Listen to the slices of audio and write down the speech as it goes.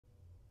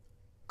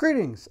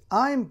Greetings,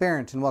 I'm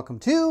Bairnt and welcome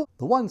to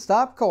the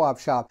One-Stop Co-op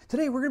Shop.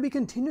 Today we're going to be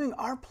continuing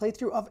our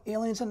playthrough of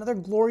Aliens, Another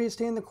Glorious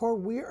Day in the Core.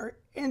 We are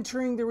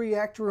entering the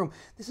reactor room.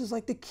 This is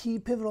like the key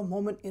pivotal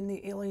moment in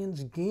the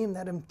Aliens game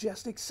that I'm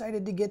just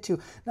excited to get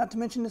to. Not to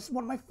mention this is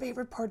one of my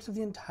favorite parts of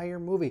the entire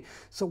movie.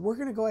 So we're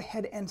going to go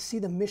ahead and see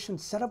the mission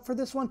set up for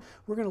this one.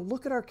 We're going to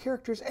look at our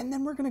characters and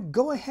then we're going to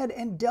go ahead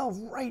and delve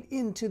right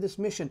into this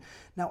mission.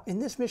 Now in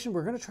this mission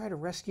we're going to try to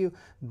rescue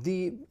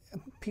the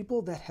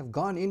people that have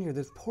gone in here.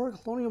 These poor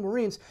Colonial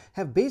Marines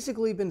have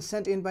basically been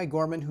sent in by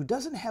Gorman, who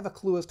doesn't have a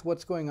clue as to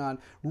what's going on.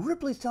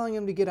 Ripley's telling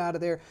him to get out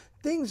of there.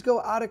 Things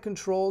go out of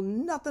control.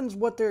 Nothing's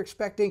what they're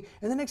expecting.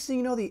 And the next thing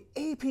you know, the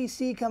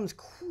APC comes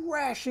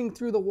crashing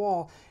through the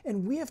wall.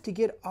 And we have to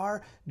get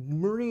our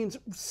Marines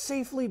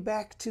safely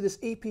back to this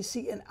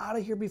APC and out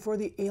of here before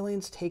the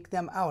aliens take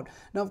them out.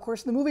 Now, of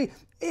course, in the movie,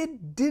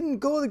 it didn't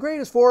go the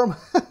greatest for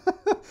them.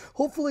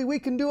 Hopefully we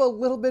can do a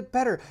little bit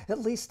better. At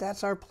least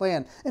that's our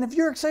plan. And if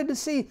you're excited to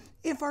see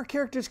if our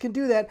characters can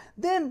do that,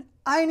 then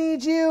I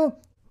need you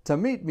to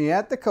meet me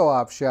at the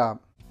co-op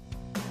shop.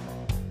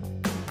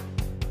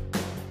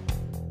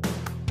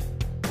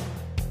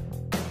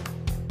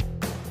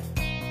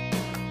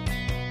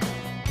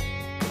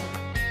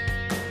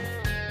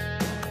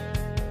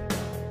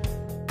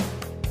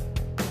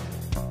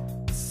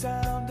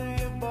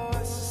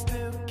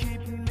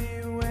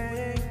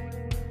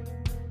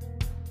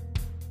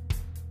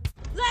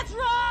 Let's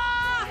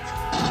rock!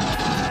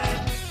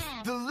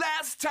 The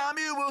last time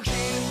you were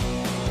here.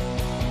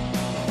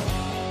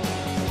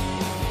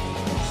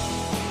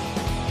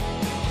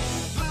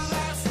 The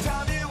last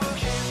time you were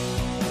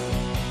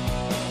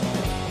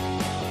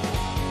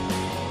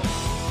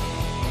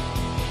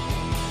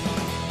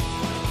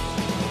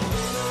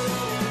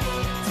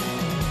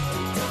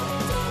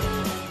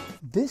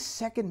This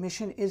second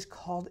mission is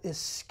called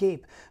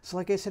Escape. So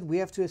like I said, we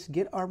have to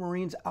get our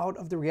Marines out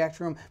of the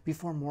reactor room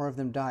before more of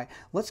them die.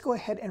 Let's go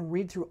ahead and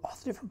read through all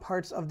the different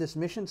parts of this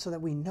mission so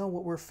that we know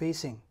what we're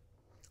facing.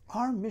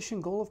 Our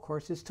mission goal, of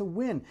course, is to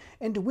win.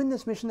 And to win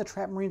this mission, the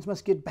trapped Marines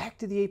must get back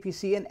to the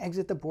APC and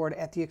exit the board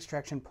at the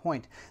extraction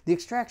point. The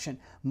extraction.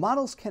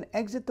 Models can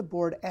exit the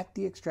board at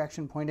the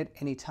extraction point at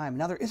any time.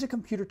 Now, there is a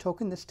computer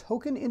token. This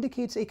token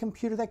indicates a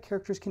computer that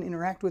characters can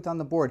interact with on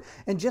the board.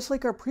 And just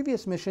like our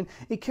previous mission,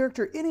 a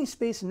character in a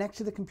space next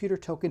to the computer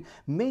token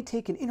may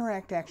take an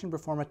interact action to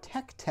perform a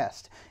tech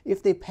test.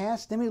 If they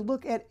pass, they may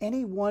look at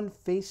any one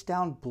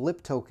face-down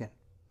blip token.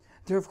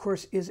 There, of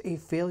course, is a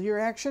failure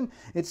action.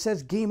 It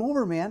says, game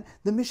over, man.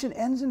 The mission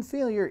ends in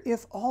failure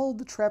if all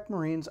the trapped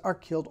Marines are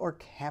killed or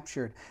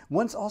captured.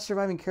 Once all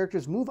surviving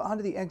characters move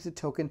onto the exit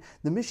token,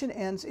 the mission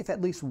ends if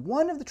at least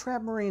one of the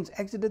trapped Marines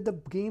exited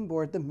the game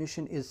board. The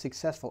mission is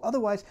successful.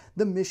 Otherwise,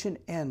 the mission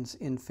ends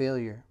in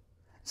failure.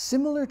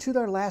 Similar to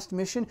our last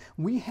mission,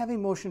 we have a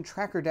motion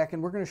tracker deck,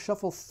 and we're going to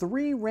shuffle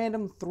 3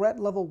 random threat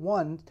level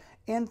 1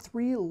 and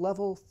 3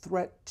 level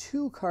threat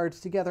 2 cards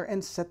together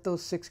and set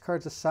those 6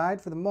 cards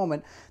aside for the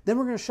moment. Then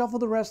we're going to shuffle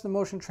the rest of the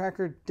motion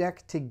tracker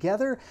deck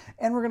together,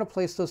 and we're going to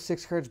place those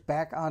 6 cards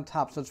back on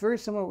top. So it's very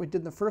similar to what we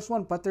did in the first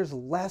one, but there's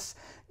less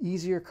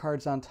easier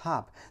cards on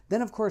top.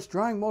 Then, of course,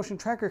 drawing motion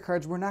tracker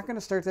cards, we're not going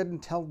to start that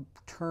until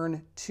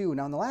turn 2.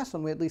 Now, in the last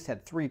one, we at least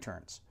had 3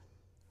 turns.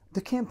 The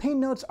campaign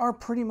notes are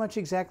pretty much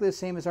exactly the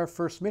same as our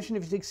first mission.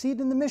 If you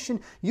succeed in the mission,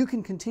 you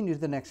can continue to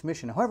the next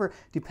mission. However,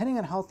 depending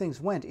on how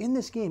things went in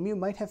this game, you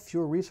might have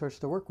fewer resources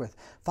to work with.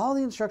 Follow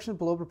the instructions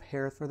below,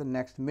 prepare for the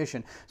next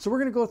mission. So we're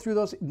going to go through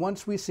those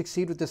once we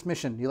succeed with this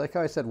mission. You like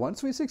how I said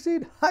once we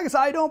succeed? Because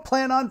I don't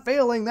plan on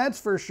failing, that's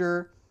for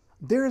sure.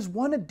 There is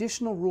one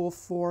additional rule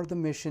for the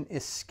mission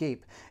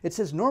Escape. It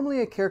says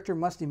normally a character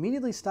must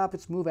immediately stop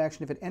its move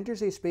action if it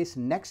enters a space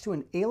next to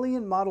an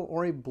alien model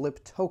or a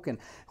blip token.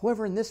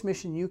 However, in this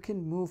mission, you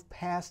can move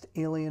past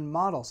alien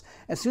models.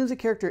 As soon as a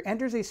character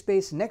enters a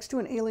space next to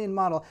an alien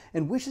model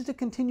and wishes to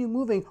continue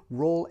moving,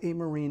 roll a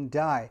Marine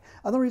die.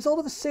 On the result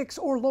of a 6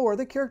 or lower,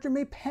 the character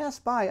may pass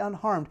by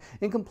unharmed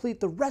and complete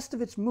the rest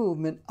of its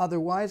movement.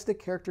 Otherwise, the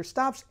character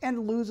stops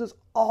and loses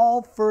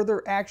all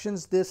further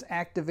actions this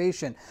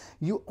activation.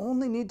 You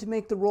only need to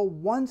make the roll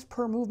once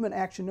per movement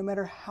action, no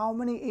matter how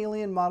many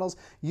alien models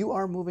you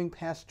are moving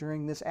past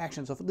during this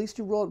action. So if at least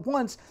you roll it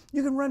once,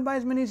 you can run by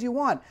as many as you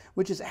want,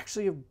 which is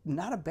actually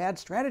not a bad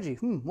strategy.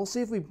 We'll see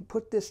if we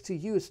put this to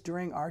use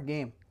during our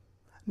game.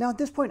 Now at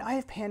this point I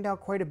have panned out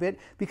quite a bit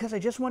because I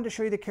just wanted to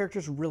show you the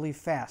characters really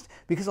fast.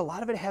 Because a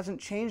lot of it hasn't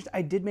changed,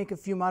 I did make a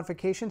few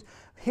modifications.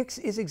 Hicks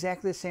is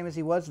exactly the same as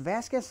he was.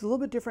 Vasquez is a little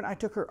bit different. I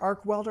took her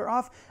arc welder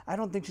off. I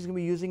don't think she's going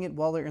to be using it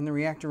while they're in the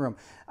reactor room.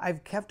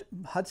 I've kept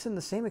Hudson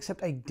the same,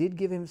 except I did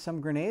give him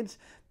some grenades.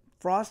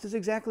 Frost is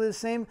exactly the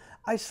same.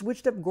 I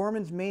switched up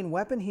Gorman's main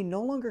weapon. He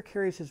no longer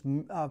carries his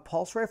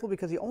pulse rifle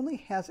because he only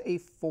has a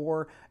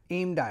 4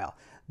 aim dial.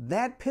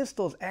 that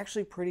pistol is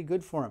actually pretty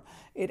good for him.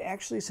 It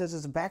actually says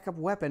as a backup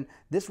weapon,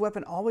 this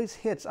weapon always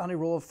hits on a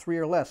roll of 3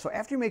 or less. So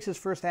after he makes his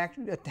first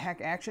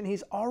attack action,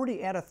 he's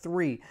already at a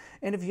 3.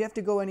 And if you have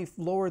to go any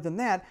lower than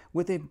that,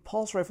 with a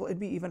pulse rifle, it'd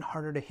be even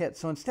harder to hit.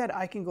 So instead,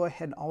 I can go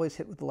ahead and always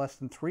hit with less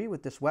than 3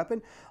 with this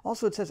weapon.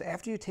 Also, it says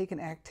after you take an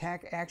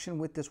attack action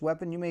with this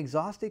weapon, you may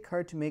exhaust a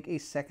card to make a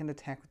second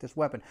attack with this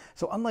weapon.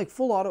 So unlike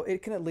full auto,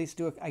 it can at least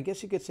do, I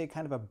guess you could say,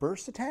 kind of a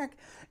burst attack.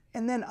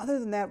 And then other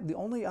than that, the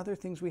only other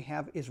things we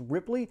have is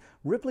Ripley.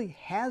 Ripley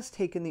has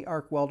taken the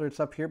arc welder.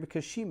 It's up here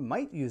because she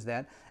might use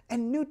that.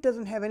 And Newt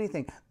doesn't have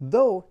anything.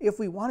 Though, if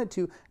we wanted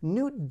to,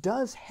 Newt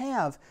does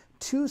have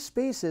 2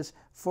 spaces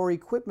for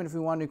equipment if we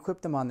want to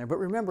equip them on there. But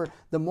remember,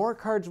 the more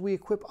cards we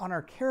equip on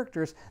our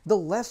characters, the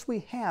less we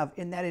have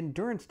in that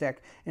endurance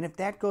deck. And if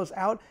that goes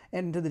out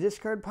and into the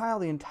discard pile,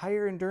 the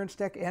entire endurance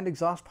deck and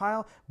exhaust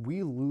pile,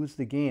 we lose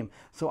the game.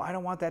 So I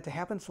don't want that to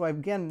happen. So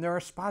again, there are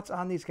spots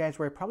on these guys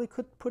where I probably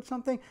could put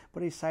something,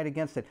 but I decide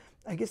against it.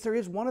 I guess there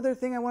is one other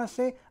thing I want to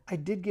say. I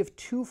did give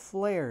 2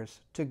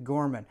 flares to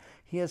Gorman.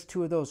 He has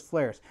 2 of those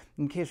flares.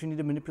 In case we need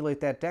to manipulate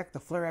that deck,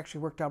 the flare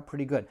actually worked out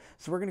pretty good.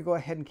 So we're going to go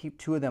ahead and keep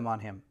 2 of them on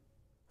him.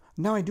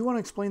 Now I do want to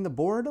explain the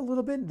board a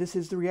little bit. This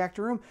is the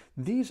reactor room.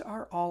 These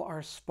are all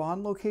our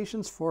spawn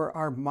locations for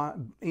our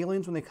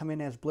aliens when they come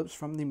in as blips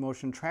from the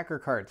motion tracker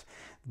cards.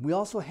 We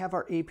also have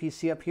our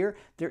APC up here.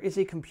 There is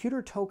a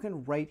computer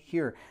token right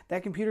here.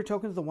 That computer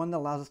token is the one that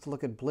allows us to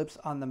look at blips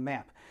on the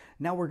map.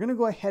 Now we're going to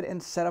go ahead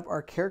and set up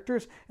our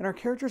characters, and our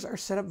characters are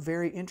set up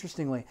very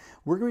interestingly.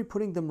 We're going to be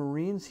putting the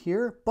Marines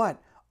here,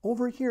 but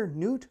over here,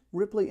 Newt,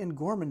 Ripley, and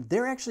Gorman,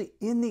 they're actually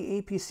in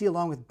the APC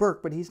along with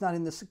Burke, but he's not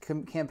in this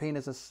campaign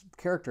as a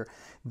character.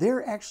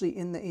 They're actually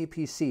in the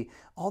APC.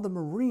 All the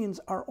Marines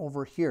are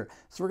over here.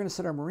 So we're going to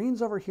set our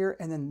Marines over here,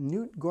 and then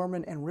Newt,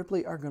 Gorman, and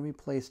Ripley are going to be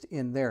placed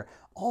in there.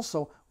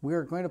 Also,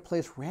 we're going to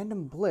place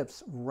random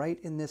blips right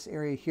in this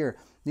area here.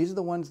 These are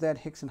the ones that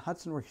Hicks and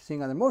Hudson were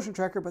seeing on their motion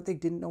tracker, but they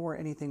didn't know where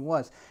anything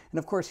was. And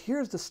of course,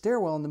 here's the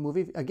stairwell in the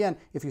movie. Again,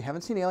 if you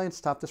haven't seen Aliens,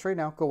 stop this right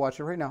now. Go watch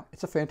it right now.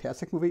 It's a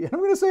fantastic movie, and I'm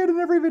going to say it in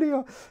every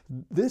video.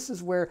 This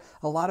is where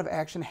a lot of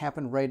action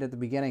happened right at the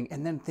beginning,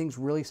 and then things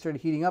really started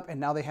heating up, and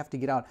now they have to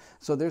get out.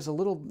 So there's a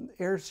little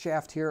air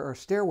shaft here, or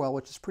stairwell,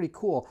 which is pretty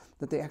cool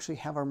that they actually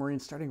have our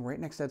Marines starting right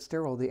next to that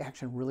stairwell. The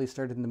action really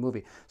started in the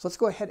movie. So let's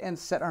go ahead and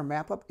set our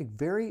map up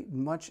very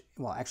much,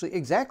 well, actually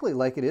exactly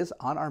like it is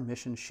on our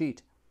mission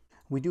sheet.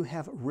 We do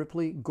have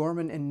Ripley,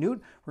 Gorman, and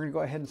Newt. We're going to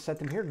go ahead and set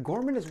them here.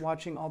 Gorman is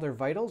watching all their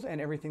vitals and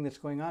everything that's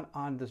going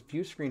on this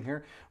view screen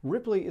here.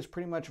 Ripley is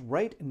pretty much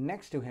right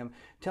next to him,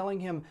 telling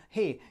him,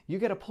 hey, you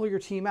got to pull your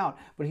team out,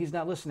 but he's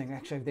not listening.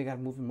 Actually, they got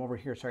to move him over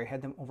here. Sorry, I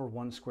had them over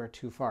 1 square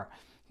too far.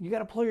 You got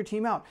to pull your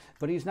team out,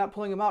 but he's not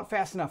pulling them out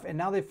fast enough, and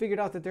now they figured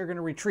out that they're going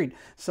to retreat.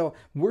 So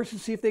we're to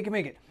see if they can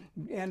make it.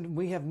 And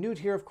we have Newt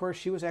here, of course.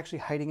 She was actually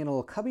hiding in a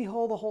little cubby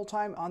hole the whole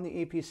time on the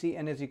APC,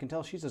 and as you can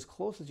tell, she's as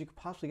close as you could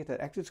possibly get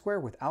that exit square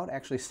without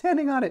actually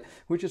standing on it,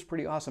 which is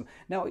pretty awesome.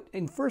 Now,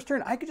 in first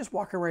turn, I could just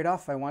walk her right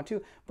off if I want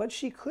to, but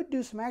she could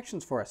do some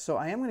actions for us, so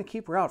I am going to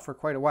keep her out for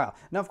quite a while.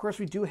 Now, of course,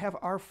 we do have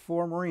our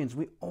 4 Marines.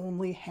 We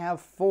only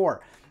have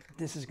 4.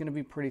 This is going to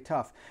be pretty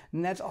tough.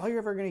 And that's all you're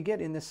ever going to get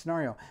in this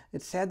scenario.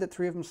 It's sad that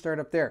 3 of them start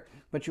up there,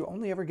 but you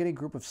only ever get a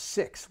group of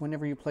 6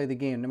 whenever you play the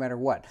game, no matter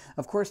what.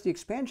 Of course, the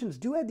expansions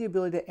do have the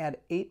ability to add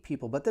 8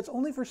 people, but that's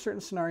only for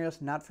certain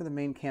scenarios, not for the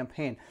main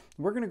campaign.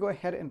 We're going to go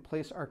ahead and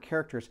place our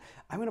characters.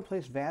 I'm going to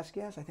place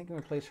Vasquez. I think I'm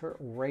going to place her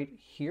right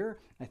here.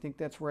 I think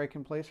that's where I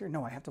can place her.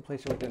 No, I have to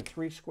place her within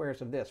 3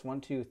 squares of this. 1,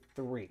 2,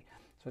 3.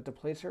 So I have to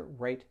place her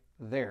right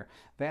there.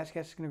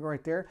 Vasquez is going to go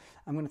right there.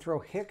 I'm going to throw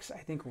Hicks, I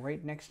think,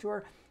 right next to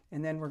her.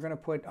 And then we're going to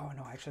put, oh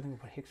no, actually I'm going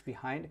to put Hicks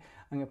behind.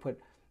 I'm going to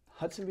put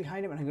Hudson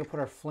behind him, and I'm going to put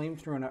our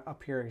flamethrower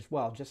up here as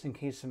well, just in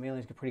case some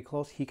aliens get pretty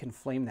close, he can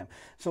flame them.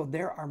 So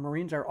there, our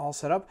Marines are all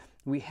set up.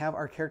 We have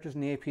our characters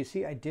in the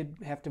APC. I did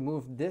have to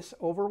move this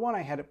over one.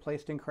 I had it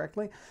placed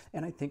incorrectly,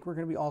 and I think we're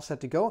going to be all set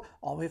to go.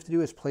 All we have to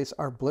do is place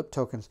our blip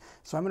tokens.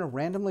 So I'm going to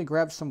randomly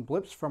grab some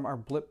blips from our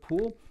blip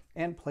pool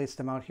and place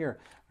them out here.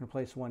 I'm going to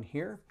place one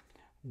here,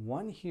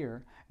 one here,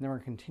 and then we're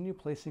going to continue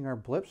placing our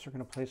blips. We're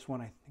going to place one,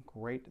 I think,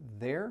 right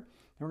there.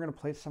 Then we're going to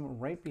place some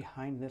right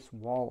behind this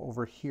wall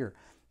over here.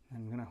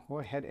 I'm going to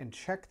go ahead and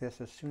check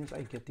this as soon as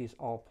I get these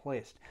all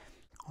placed.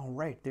 All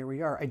right, there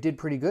we are. I did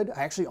pretty good.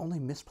 I actually only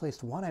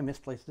misplaced one. I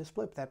misplaced this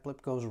blip. That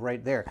blip goes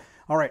right there.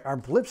 All right, our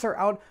blips are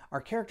out, our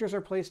characters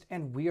are placed,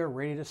 and we are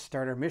ready to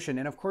start our mission.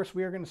 And of course,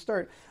 we are going to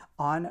start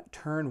on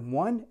turn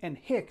 1, and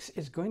Hicks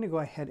is going to go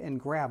ahead and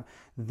grab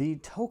the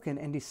token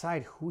and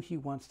decide who he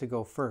wants to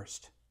go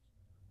first.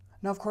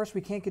 Now, of course, we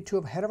can't get too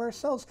ahead of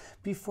ourselves.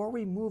 Before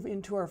we move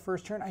into our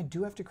first turn, I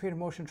do have to create a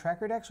motion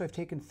tracker deck. So I've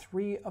taken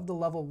 3 of the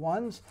level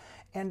 1s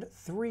and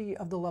 3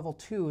 of the level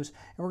 2s,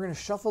 and we're going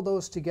to shuffle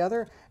those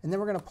together, and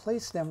then we're going to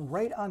place them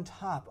right on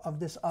top of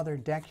this other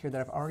deck here that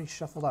I've already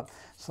shuffled up.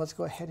 So let's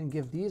go ahead and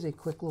give these a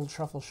quick little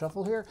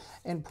shuffle here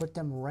and put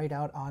them right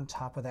out on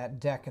top of that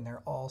deck, and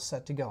they're all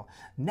set to go.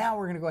 Now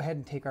we're going to go ahead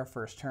and take our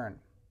first turn.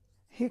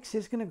 Hicks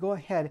is going to go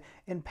ahead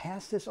and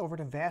pass this over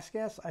to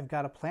Vasquez. I've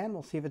got a plan.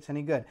 We'll see if it's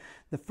any good.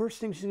 The first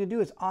thing she's going to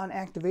do is on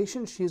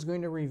activation, she's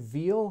going to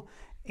reveal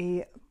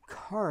a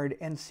card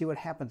and see what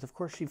happens. Of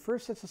course, she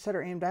first sets to set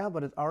her aim dial,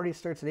 but it already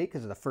starts at 8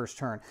 because of the first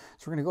turn.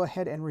 So we're going to go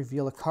ahead and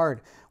reveal a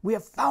card. We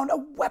have found a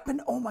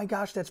weapon. Oh my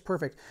gosh, that's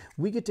perfect.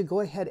 We get to go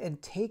ahead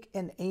and take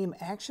an aim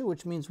action,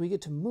 which means we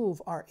get to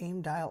move our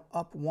aim dial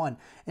up 1.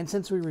 And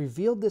since we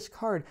revealed this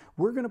card,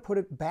 we're going to put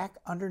it back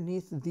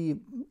underneath the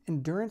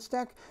endurance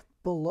deck,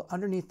 below,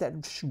 underneath that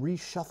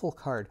reshuffle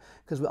card,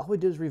 because all we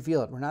did is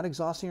reveal it. We're not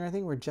exhausting or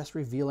anything, we're just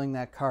revealing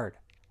that card.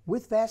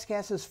 With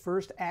Vasquez's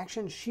first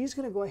action, she's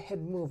going to go ahead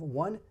and move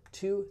 1,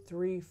 2,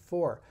 3,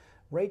 4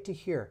 right to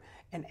here.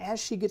 And as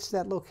she gets to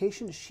that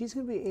location, she's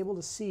going to be able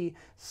to see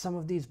some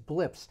of these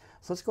blips.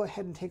 So let's go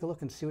ahead and take a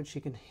look and see what she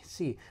can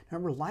see.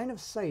 Remember, line of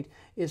sight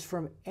is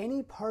from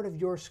any part of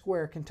your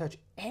square can touch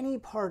any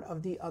part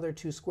of the other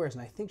 2 squares.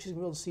 And I think she's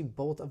going to be able to see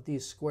both of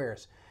these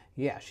squares.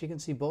 Yeah, she can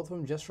see both of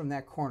them just from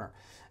that corner.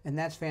 And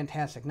that's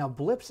fantastic. Now,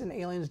 blips and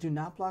aliens do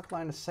not block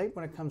line of sight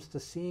when it comes to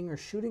seeing or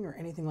shooting or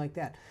anything like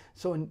that.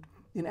 So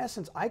in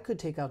essence, I could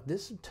take out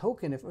this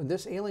token, or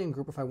this alien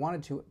group, if I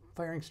wanted to,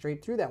 firing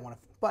straight through that one.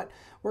 But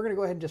we're going to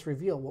go ahead and just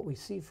reveal what we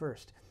see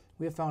first.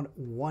 We have found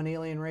 1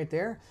 alien right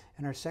there,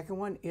 and our second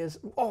one is,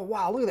 oh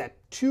wow, look at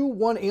that, 2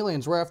 1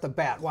 aliens right off the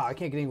bat. Wow, I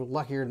can't get any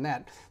luckier than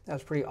that. That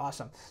was pretty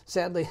awesome.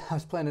 Sadly, I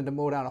was planning to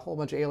mow down a whole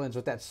bunch of aliens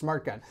with that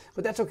smart gun,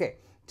 but that's okay.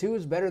 2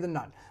 is better than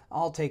none.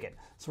 I'll take it.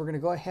 So we're going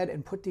to go ahead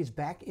and put these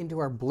back into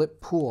our blip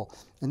pool.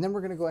 And then we're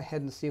going to go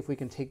ahead and see if we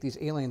can take these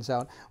aliens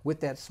out with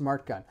that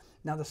smart gun.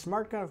 Now the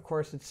smart gun, of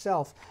course,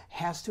 itself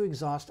has to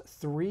exhaust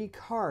 3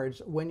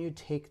 cards when you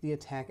take the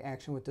attack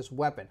action with this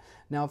weapon.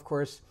 Now, of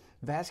course,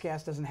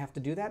 Vasquez doesn't have to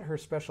do that. Her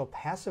special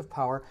passive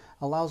power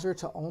allows her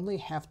to only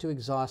have to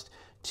exhaust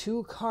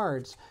 2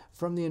 cards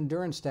from the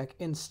endurance deck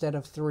instead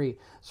of 3.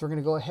 So we're going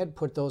to go ahead and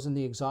put those in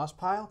the exhaust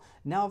pile.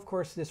 Now, of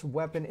course, this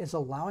weapon is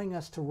allowing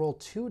us to roll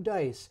 2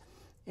 dice,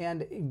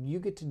 and you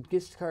get to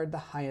discard the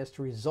highest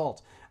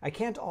result. I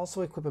can't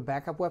also equip a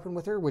backup weapon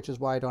with her, which is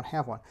why I don't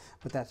have one,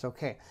 but that's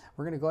okay.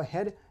 We're going to go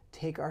ahead,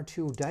 take our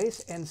 2 dice,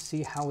 and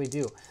see how we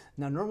do.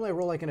 Now, normally I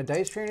roll like in a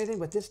dice tray or anything,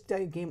 but this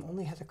game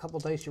only has a couple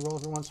dice you roll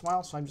every once in a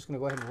while, so I'm just going to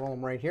go ahead and roll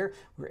them right here.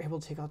 We're able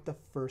to take out the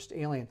first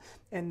alien.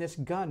 And this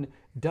gun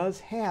does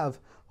have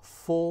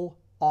full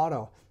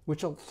auto,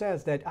 which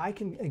says that I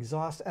can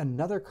exhaust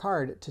another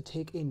card to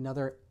take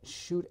another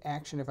shoot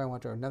action if I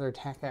want to, another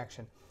attack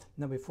action.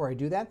 Now, before I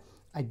do that,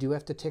 I do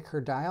have to tick her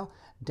dial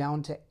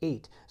down to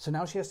 8. So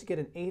now she has to get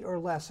an 8 or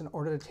less in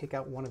order to take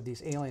out one of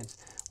these aliens.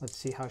 Let's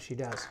see how she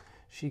does.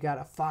 She got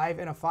a 5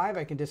 and a 5.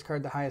 I can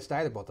discard the highest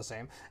die. They're both the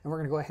same. And we're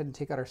going to go ahead and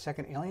take out our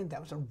second alien.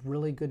 That was a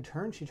really good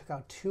turn. She took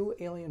out 2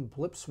 alien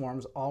blip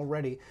swarms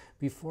already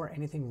before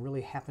anything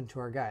really happened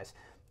to our guys.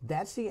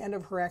 That's the end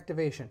of her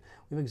activation.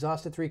 We've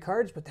exhausted 3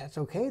 cards, but that's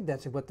okay.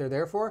 That's what they're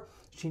there for.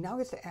 She now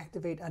gets to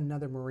activate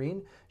another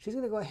Marine. She's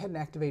going to go ahead and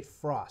activate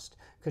Frost.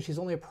 Because she's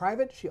only a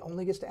private, she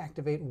only gets to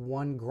activate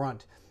 1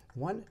 grunt.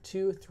 1,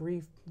 2,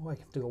 3, oh, I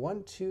have to go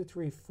 1, 2,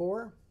 3,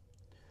 4.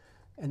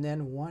 And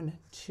then 1,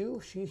 2.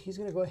 He's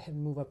going to go ahead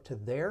and move up to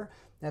there.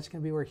 That's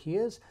going to be where he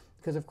is.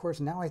 Because, of course,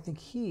 now I think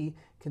he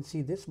can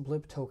see this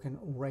blip token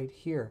right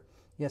here.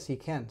 Yes, he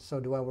can. So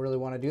do I really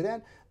want to do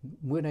that?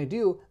 When I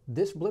do,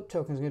 this blip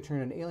token is going to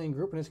turn an alien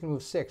group, and it's going to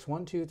move 6.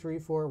 1, 2, 3,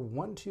 4,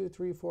 1, 2,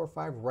 3, 4,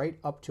 5, right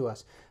up to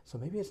us. So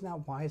maybe it's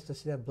not wise to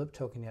see that blip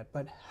token yet,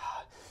 but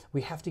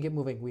we have to get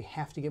moving. We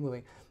have to get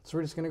moving. So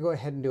we're just going to go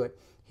ahead and do it.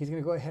 He's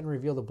going to go ahead and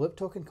reveal the blip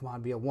token. Come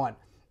on, be a 1.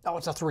 Oh,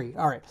 it's a 3.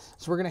 All right.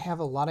 So we're going to have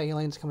a lot of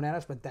aliens coming at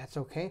us, but that's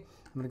okay.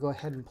 I'm going to go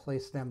ahead and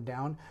place them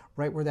down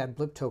right where that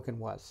blip token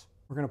was.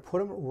 We're going to put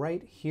them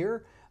right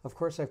here. Of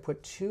course, I've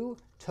put 2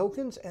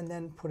 tokens and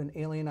then put an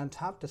alien on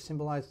top to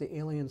symbolize the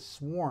alien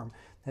swarm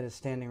that is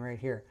standing right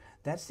here.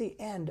 That's the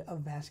end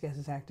of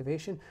Vasquez's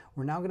activation.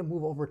 We're now going to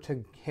move over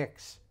to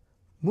Hicks.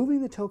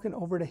 Moving the token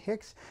over to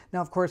Hicks.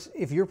 Now, of course,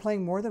 if you're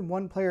playing more than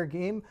 1 player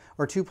game,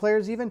 or 2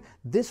 players even,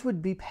 this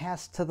would be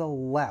passed to the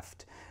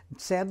left.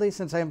 Sadly,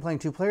 since I am playing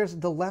 2 players,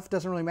 the left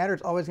doesn't really matter.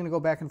 It's always going to go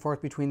back and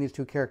forth between these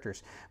 2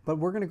 characters. But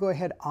we're going to go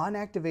ahead, on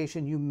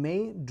activation, you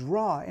may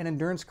draw an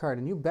endurance card,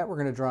 and you bet we're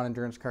going to draw an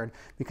endurance card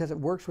because it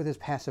works with his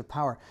passive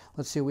power.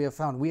 Let's see what we have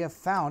found. We have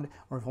found,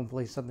 or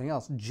hopefully something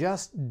else,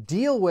 just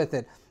deal with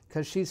it,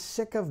 because she's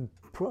sick of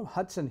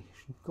Hudson.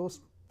 She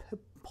goes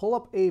pull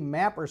up a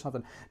map or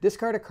something.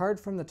 Discard a card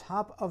from the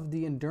top of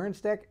the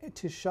endurance deck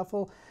to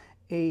shuffle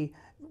a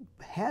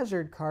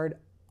hazard card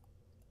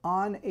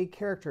on a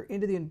character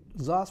into the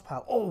exhaust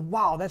pile. Oh,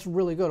 wow, that's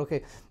really good.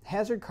 Okay,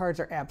 hazard cards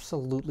are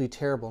absolutely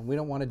terrible, and we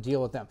don't want to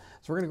deal with them.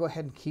 So we're going to go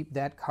ahead and keep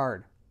that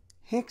card.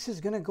 Hicks is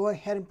going to go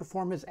ahead and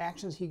perform his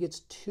actions. He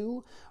gets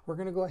 2. We're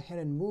going to go ahead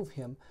and move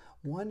him.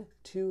 1,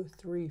 2,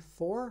 3,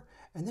 4.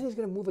 And then he's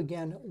going to move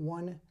again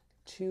 1,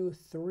 2,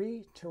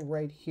 3 to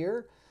right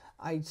here.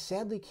 I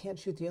sadly can't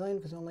shoot the alien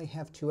because I only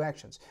have 2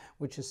 actions,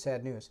 which is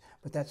sad news,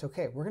 but that's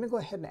okay. We're going to go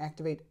ahead and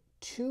activate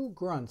 2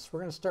 grunts. We're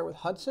going to start with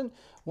Hudson.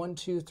 1,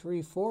 2,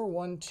 3, 4.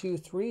 1, 2,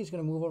 3. He's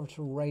going to move over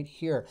to right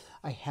here.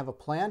 I have a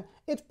plan.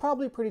 It's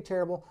probably pretty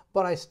terrible,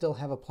 but I still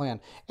have a plan.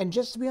 And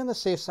just to be on the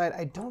safe side,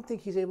 I don't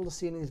think he's able to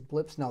see any of these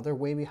blips. No, they're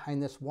way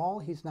behind this wall.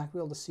 He's not going to be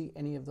able to see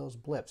any of those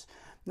blips.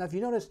 Now, if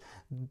you notice,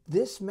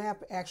 this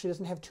map actually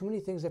doesn't have too many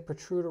things that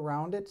protrude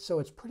around it, so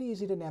it's pretty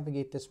easy to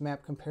navigate this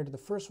map compared to the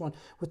first one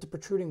with the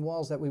protruding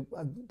walls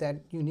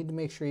that you need to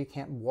make sure you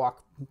can't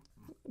walk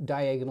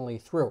diagonally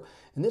through.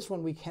 In this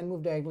one, we can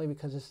move diagonally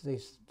because this is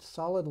a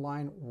solid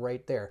line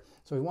right there.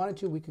 So if we wanted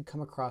to, we could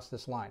come across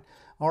this line.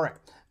 All right,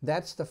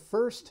 that's the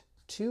first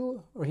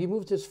two, or he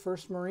moved his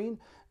first Marine,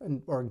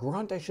 or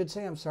grunt, I should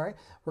say, I'm sorry.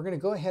 We're going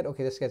to go ahead.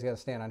 Okay, this guy's got to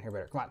stand on here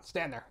better. Come on,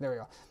 stand there. There we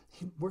go.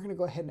 We're going to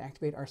go ahead and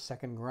activate our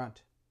second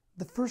grunt.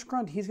 The first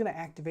grunt he's going to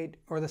activate,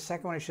 or the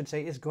second one I should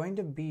say, is going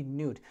to be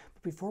Newt.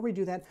 But before we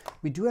do that,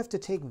 we do have to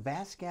take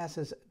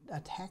Vasgas's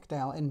attack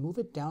dial and move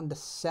it down to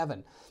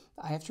 7.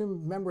 I have to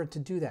remember to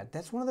do that.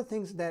 That's one of the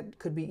things that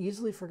could be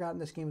easily forgotten in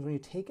this game is when you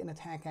take an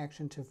attack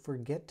action to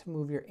forget to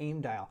move your aim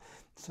dial.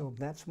 So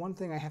that's one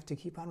thing I have to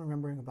keep on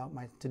remembering about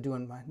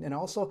and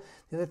also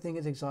the other thing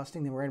is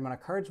exhausting the right amount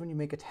of cards when you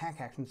make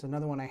attack actions.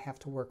 Another one I have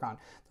to work on.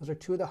 Those are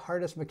two of the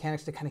hardest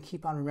mechanics to kind of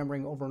keep on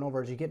remembering over and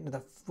over as you get into the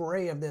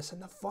fray of this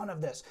and the fun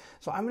of this.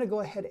 So I'm going to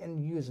go ahead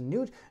and use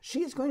Newt.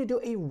 She is going to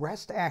do a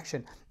rest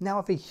action. Now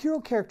if a hero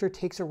character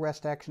takes a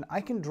rest action, I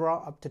can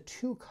draw up to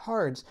 2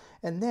 cards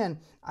and then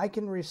I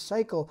can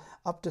recycle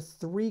up to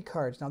 3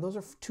 cards. Now those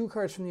are 2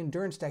 cards from the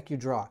endurance deck you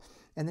draw.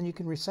 And then you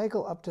can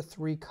recycle up to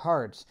 3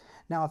 cards.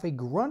 Now, if a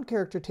grunt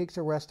character takes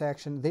a rest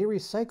action, they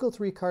recycle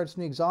 3 cards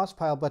from the exhaust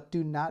pile, but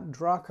do not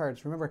draw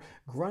cards. Remember,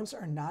 grunts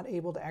are not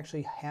able to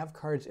actually have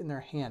cards in their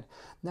hand.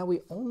 Now,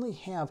 we only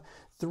have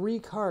 3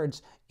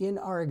 cards in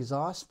our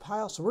exhaust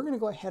pile, so we're going to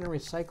go ahead and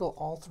recycle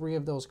all 3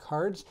 of those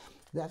cards.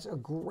 That's a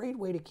great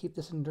way to keep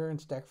this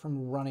endurance deck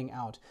from running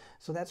out.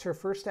 So that's her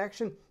first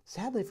action.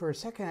 Sadly, for her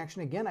second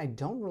action, again, I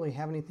don't really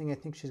have anything I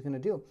think she's going to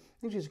do. I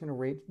think she's going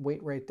to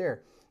wait right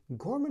there.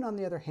 Gorman, on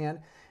the other hand,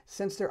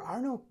 since there are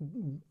no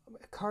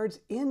cards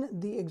in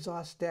the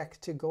exhaust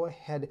deck to go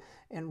ahead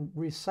and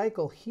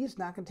recycle, he's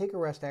not going to take a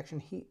rest action.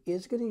 He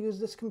is going to use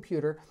this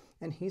computer,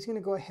 and he's going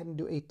to go ahead and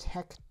do a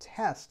tech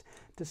test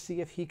to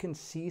see if he can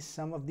see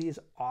some of these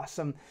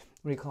awesome,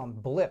 what do you call them,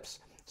 blips.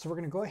 So we're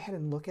going to go ahead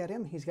and look at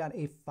him. He's got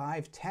a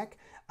 5 tech.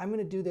 I'm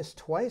going to do this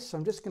twice, so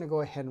I'm just going to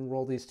go ahead and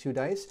roll these 2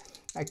 dice.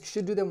 I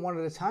should do them one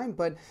at a time,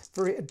 but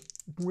for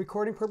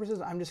recording purposes,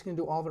 I'm just going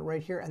to do all of it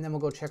right here, and then we'll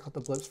go check out the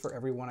blips for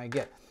every one I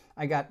get.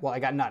 I got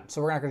none,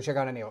 so we're not going to check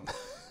out any of them.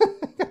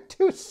 I got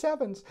 2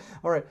 7s.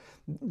 All right,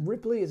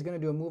 Ripley is going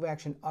to do a move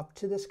action up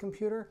to this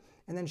computer,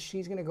 and then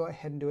she's going to go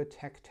ahead and do a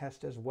tech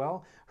test as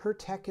well. Her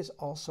tech is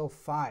also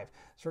 5.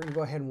 So we're going to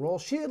go ahead and roll.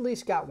 She at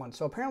least got one.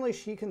 So apparently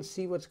she can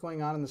see what's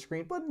going on the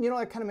screen. But, you know,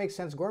 that kind of makes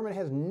sense. Gorman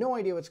has no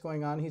idea what's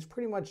going on. He's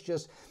pretty much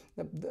just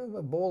a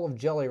bowl of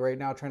jelly right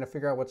now trying to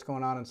figure out what's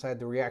going on inside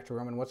the reactor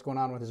room and what's going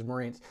on with his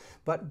Marines.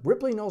 But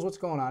Ripley knows what's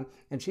going on,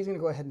 and she's going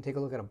to go ahead and take a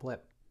look at a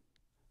blip.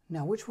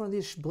 Now, which one of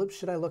these blips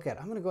should I look at?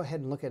 I'm going to go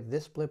ahead and look at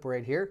this blip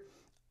right here.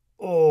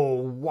 Oh,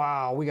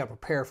 wow, we got to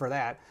prepare for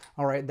that.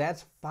 All right,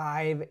 that's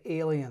 5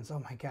 aliens. Oh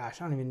my gosh,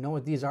 I don't even know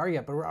what these are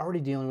yet, but we're already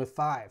dealing with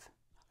 5.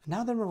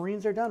 Now that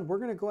Marines are done, we're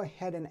going to go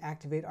ahead and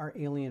activate our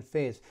alien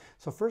phase.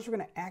 So first we're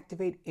going to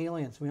activate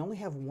aliens. We only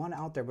have 1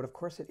 out there, but of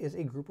course it is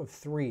a group of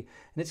 3. And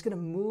it's going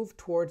to move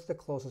towards the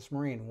closest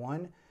Marine.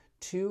 1,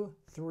 2,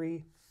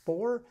 3,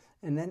 4.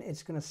 And then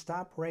it's going to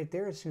stop right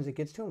there as soon as it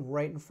gets to him,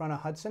 right in front of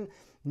Hudson.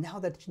 Now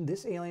that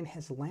this alien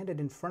has landed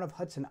in front of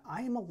Hudson,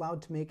 I am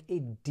allowed to make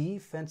a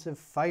defensive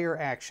fire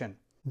action.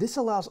 This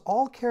allows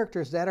all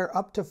characters that are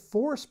up to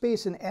 4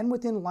 space and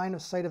within line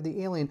of sight of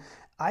the alien,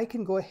 I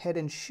can go ahead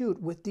and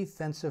shoot with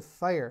defensive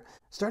fire.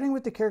 Starting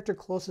with the character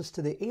closest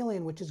to the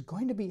alien, which is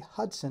going to be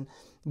Hudson,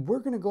 we're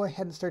going to go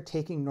ahead and start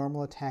taking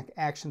normal attack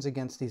actions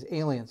against these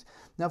aliens.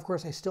 Now, of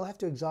course, I still have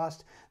to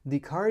exhaust the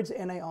cards,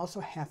 and I also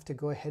have to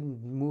go ahead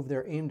and move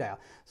their aim dial.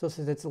 So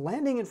since it's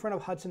landing in front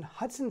of Hudson,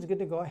 Hudson's going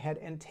to go ahead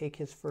and take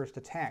his first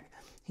attack.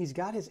 He's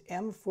got his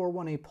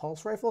M418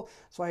 pulse rifle,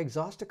 so I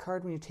exhaust a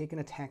card when you take an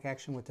attack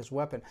action with this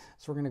weapon.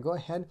 So we're going to go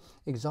ahead,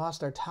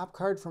 exhaust our top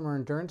card from our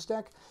endurance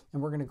deck,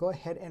 and we're going to go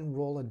ahead and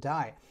roll a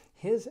die.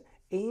 His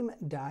aim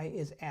dial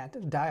is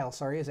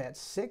at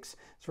 6, so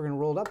we're going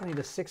to roll it up. I need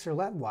a 6 or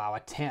less. Wow, a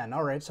 10.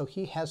 All right, so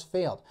he has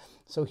failed.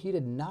 So he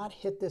did not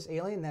hit this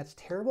alien. That's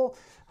terrible.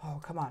 Oh,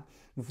 come on.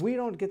 If we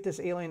don't get this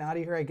alien out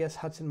of here, I guess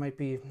Hudson might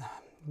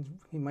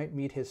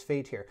meet his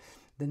fate here.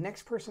 The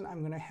next person I'm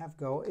going to have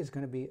go is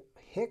going to be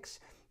Hicks.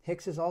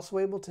 Hicks is also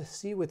able to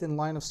see within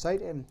line of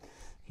sight, and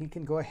he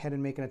can go ahead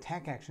and make an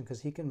attack action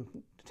because he can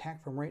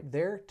attack from right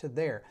there to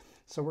there.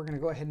 So we're going to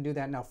go ahead and do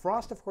that. Now,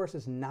 Frost, of course,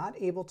 is not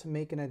able to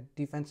make a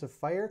defensive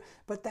fire,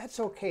 but that's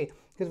okay,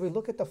 because we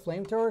look at the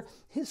flamethrower,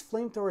 his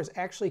flamethrower is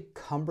actually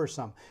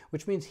cumbersome,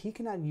 which means he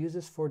cannot use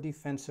this for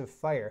defensive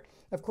fire.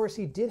 Of course,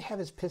 he did have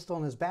his pistol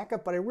in his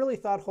backup, but I really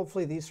thought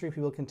hopefully these three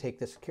people can take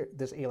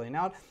this alien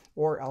out,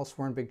 or else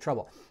we're in big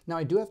trouble. Now,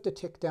 I do have to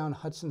tick down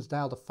Hudson's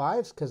dial to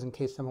 5s, because in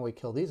case somehow we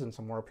kill these and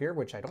some more appear,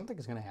 which I don't think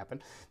is going to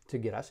happen to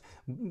get us,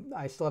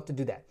 I still have to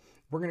do that.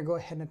 We're going to go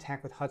ahead and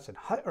attack with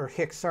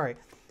Hicks, sorry.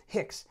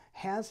 Hicks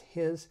has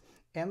his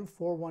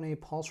M41A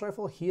pulse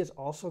rifle. He is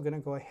also going to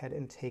go ahead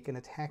and take an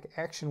attack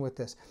action with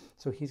this.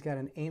 So he's got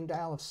an aim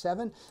dial of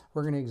 7.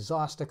 We're going to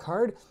exhaust a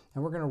card,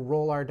 and we're going to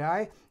roll our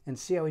die and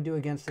see how we do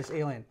against this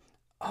alien.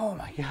 Oh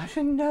my gosh,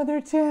 another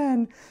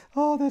 10.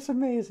 Oh, that's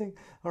amazing.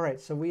 All right,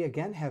 so we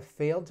again have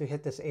failed to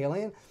hit this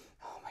alien.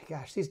 Oh my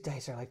gosh, these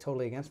dice are like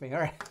totally against me.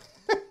 All right.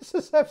 This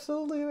is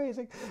absolutely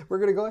amazing. We're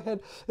going to go ahead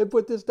and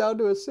put this down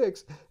to a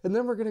 6. And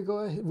then we're going to go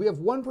ahead. We have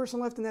one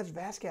person left, and that's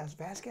Vasquez.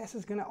 Vasquez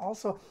is going to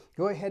also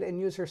go ahead and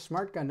use her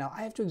smart gun. Now,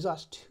 I have to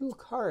exhaust 2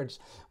 cards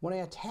when I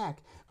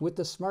attack with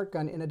the smart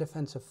gun in a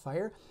defensive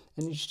fire.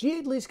 And she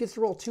at least gets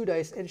to roll 2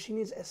 dice, and she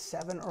needs a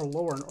 7 or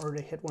lower in order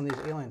to hit one of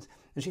these aliens.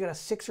 And she got a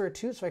 6 or a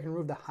 2, so I can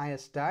remove the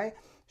highest die.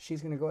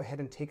 She's going to go ahead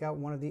and take out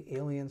one of the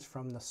aliens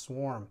from the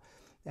swarm.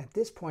 At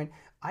this point,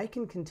 I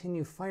can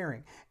continue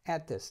firing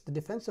at this. The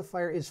defensive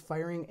fire is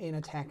firing an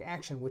attack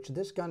action, which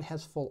this gun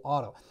has full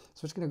auto.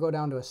 So it's going to go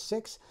down to a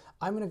 6.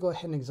 I'm going to go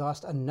ahead and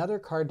exhaust another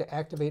card to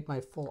activate my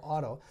full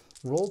auto.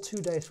 Roll 2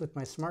 dice with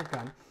my smart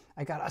gun.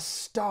 I got a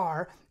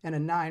star and a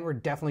 9. We're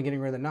definitely getting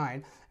rid of the 9.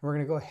 And we're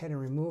going to go ahead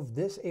and remove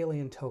this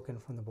alien token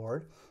from the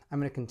board. I'm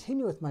going to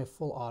continue with my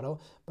full auto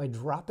by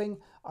dropping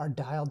our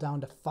dial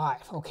down to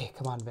 5. Okay,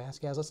 come on,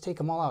 Vasquez. Let's take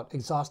them all out.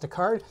 Exhaust a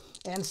card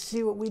and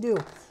see what we do.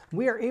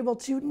 We are able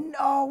to...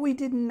 No, we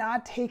did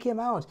not take him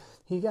out.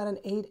 He got an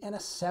 8 and a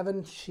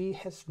 7. She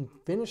has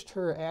finished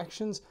her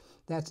actions.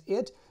 That's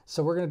it.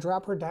 So we're going to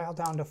drop her dial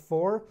down to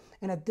 4.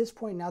 And at this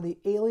point now, the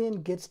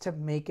alien gets to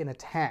make an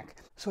attack.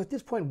 So at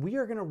this point, we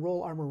are going to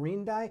roll our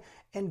Marine die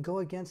and go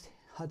against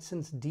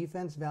Hudson's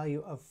defense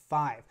value of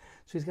 5.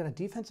 So he's got a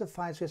defense of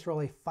 5, so he has to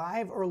roll a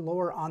 5 or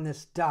lower on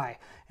this die.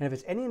 And if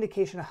it's any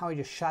indication of how he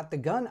just shot the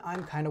gun,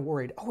 I'm kind of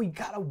worried. Oh, he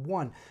got a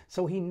 1.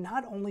 So he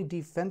not only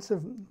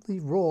defensively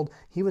rolled,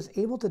 he was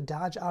able to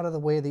dodge out of the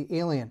way of the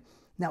alien.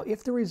 Now,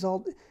 if the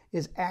result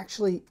is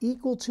actually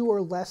equal to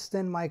or less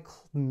than my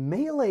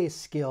melee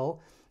skill,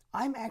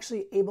 I'm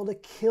actually able to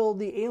kill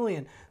the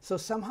alien. So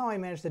somehow I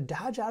managed to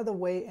dodge out of the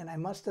way, and I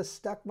must have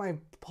stuck my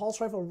pulse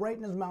rifle right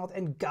in his mouth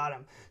and got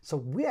him. So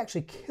we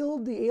actually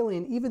killed the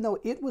alien even though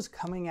it was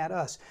coming at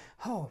us.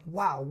 Oh,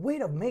 wow. Way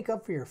to make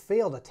up for your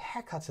failed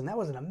attack, Hudson. That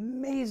was an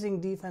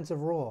amazing defensive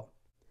roll.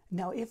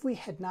 Now, if we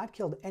had not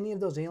killed any of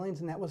those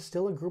aliens and that was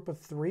still a group of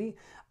 3,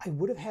 I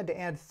would have had to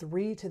add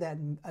 3 to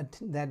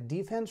that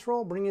defense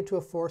roll, bring it to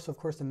a 4. So, of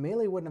course, the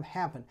melee wouldn't have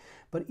happened.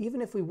 But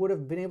even if we would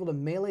have been able to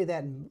melee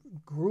that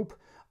group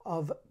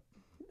of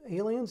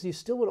aliens, you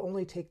still would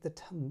only take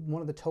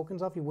one of the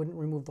tokens off. You wouldn't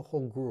remove the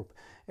whole group.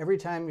 Every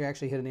time you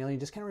actually hit an alien, you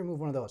just kind of remove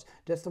one of those.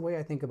 That's the way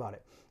I think about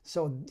it.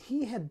 So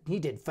he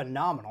did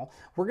phenomenal.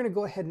 We're going to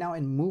go ahead now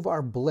and move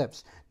our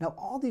blips. Now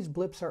all these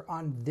blips are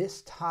on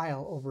this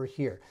tile over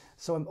here.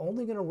 So I'm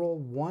only going to roll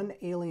 1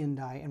 alien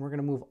die, and we're going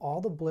to move all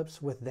the blips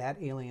with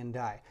that alien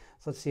die.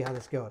 So let's see how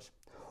this goes.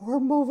 We're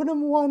moving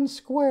them 1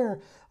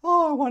 square.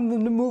 Oh, I wanted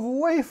them to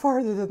move way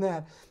farther than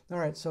that. All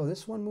right, so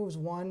this one moves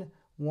 1,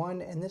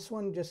 and this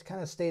one just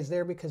kind of stays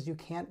there because you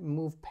can't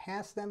move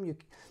past them.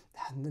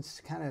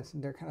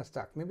 They're kind of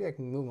stuck. Maybe I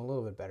can move them a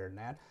little bit better than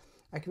that.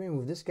 I can maybe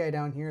move this guy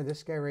down here,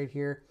 this guy right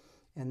here,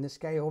 and this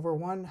guy over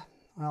 1.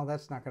 Well,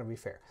 that's not going to be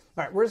fair.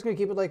 All right, we're just going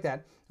to keep it like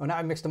that. Oh, now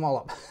I mixed them all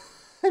up.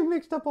 I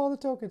mixed up all the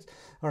tokens.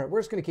 All right, we're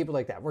just going to keep it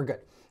like that. We're good.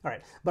 All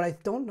right, but I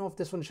don't know if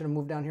this one should have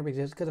moved down here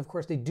because of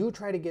course, they do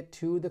try to get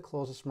to the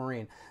closest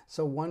Marine.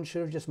 So one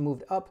should have just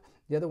moved up.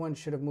 The other one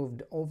should have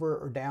moved over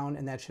or down,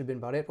 and that should have been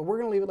about it. But we're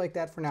going to leave it like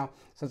that for now,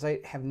 since I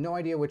have no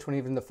idea which one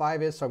even the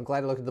 5 is, so I'm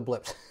glad I looked at the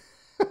blips.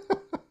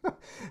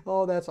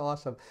 Oh, that's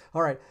awesome.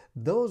 All right,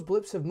 those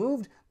blips have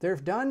moved. They're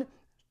done.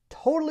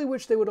 Totally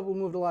wish they would have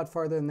moved a lot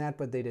farther than that,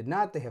 but they did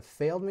not. They have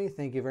failed me.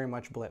 Thank you very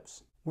much,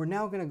 blips. We're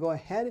now going to go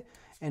ahead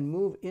and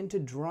move into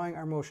drawing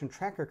our motion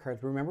tracker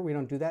cards. Remember, we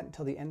don't do that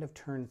until the end of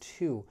turn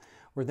 2.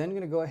 We're then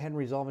going to go ahead and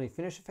resolve any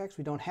finish effects.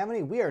 We don't have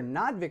any. We are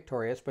not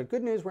victorious, but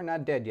good news, we're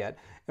not dead yet.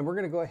 And we're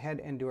going to go ahead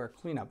and do our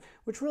cleanup,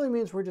 which really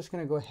means we're just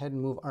going to go ahead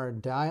and move our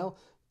dial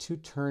to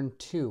turn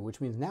 2,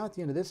 which means now at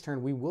the end of this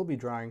turn, we will be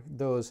drawing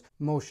those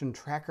motion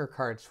tracker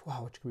cards.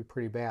 Wow, which could be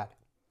pretty bad.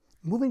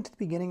 Moving to the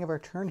beginning of our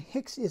turn,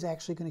 Hicks is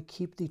actually going to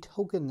keep the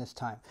token this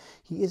time.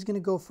 He is going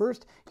to go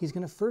first. He's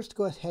going to first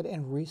go ahead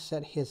and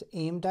reset his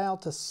aim dial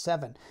to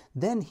 7.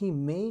 Then he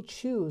may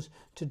choose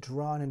to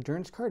draw an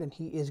endurance card, and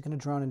he is going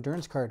to draw an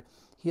endurance card.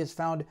 He has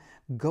found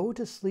Go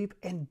to Sleep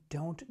and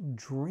Don't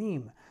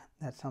Dream.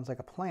 That sounds like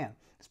a plan,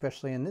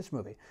 especially in this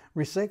movie.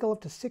 Recycle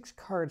up to 6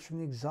 cards from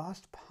the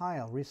exhaust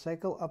pile.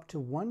 Recycle up to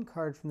 1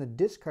 card from the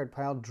discard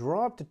pile.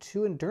 Draw up to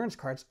 2 endurance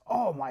cards.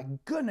 Oh my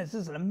goodness,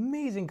 this is an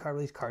amazing card.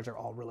 These cards are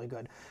all really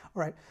good.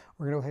 All right,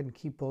 we're going to go ahead and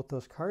keep both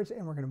those cards,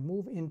 and we're going to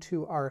move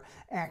into our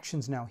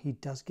actions now. He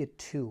does get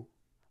 2.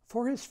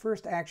 For his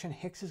first action,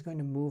 Hicks is going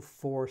to move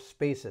 4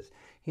 spaces.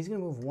 He's going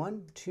to move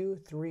 1, 2,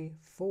 3,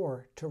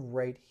 4 to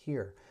right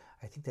here.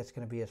 I think that's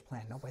going to be his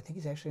plan. Nope, I think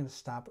he's actually going to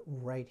stop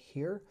right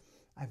here.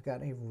 I've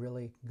got a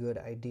really good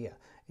idea.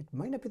 It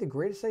might not be the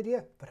greatest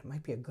idea, but it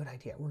might be a good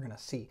idea. We're going to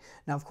see.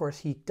 Now, of course,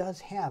 he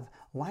does have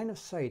line of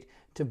sight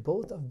to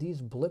both of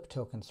these blip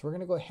tokens. So we're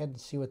going to go ahead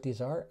and see what these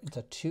are. It's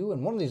a 2,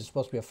 and one of these is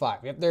supposed to be a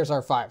 5. Yep, there's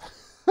our 5.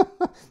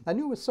 I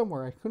knew it was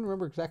somewhere. I couldn't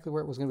remember exactly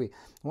where it was going to be.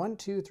 1,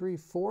 2, 3,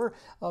 4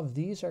 of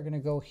these are going to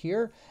go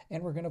here,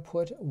 and we're going to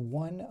put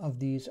 1 of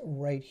these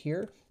right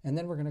here, and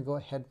then we're going to go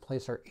ahead and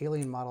place our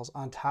alien models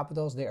on top of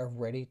those. They are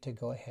ready to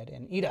go ahead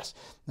and eat us.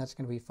 That's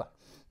going to be fun.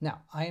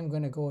 Now, I am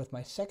going to go with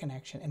my second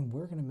action, and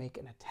we're going to make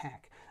an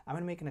attack. I'm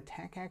going to make an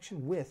attack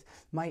action with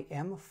my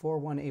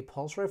M41A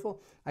pulse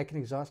rifle. I can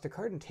exhaust a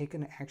card and take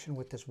an action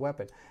with this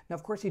weapon. Now,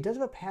 of course, he does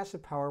have a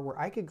passive power where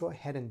I could go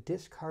ahead and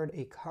discard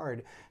a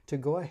card to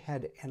go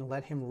ahead and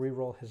let him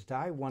re-roll his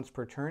die once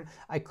per turn.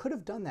 I could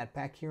have done that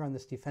back here on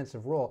this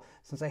defensive roll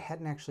since I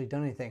hadn't actually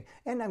done anything.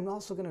 And I'm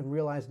also going to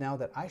realize now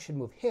that I should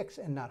move Hicks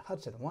and not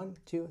Hudson. 1,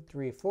 2,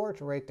 3, 4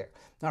 to right there.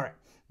 All right,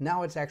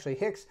 now it's actually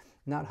Hicks,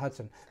 not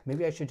Hudson.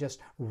 Maybe I should just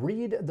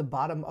read the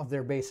bottom of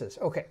their bases.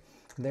 Okay,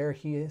 there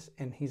he is,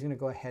 and he's going to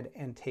go ahead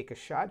and take a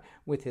shot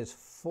with his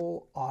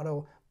full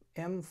auto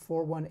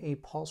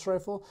M41A pulse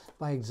rifle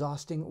by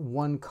exhausting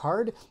 1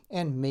 card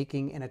and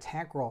making an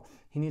attack roll.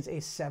 He needs a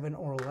 7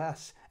 or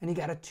less, and he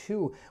got a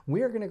 2.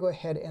 We are going to go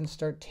ahead and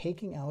start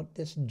taking out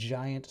this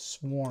giant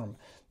swarm.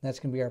 That's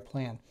going to be our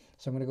plan.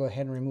 So I'm going to go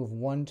ahead and remove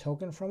 1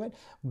 token from it.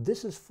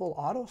 This is full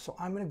auto, so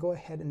I'm going to go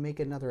ahead and make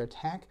another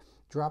attack,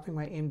 dropping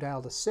my aim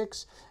dial to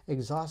 6,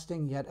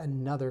 exhausting yet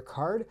another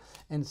card,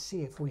 and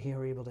see if we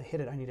are able to hit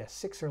it. I need a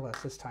 6 or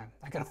less this time.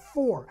 I got a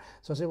 4,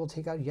 so I was able to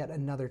take out yet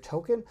another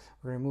token.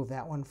 We're going to move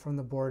that one from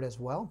the board as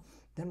well.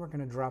 Then we're going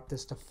to drop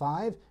this to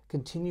 5,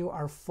 continue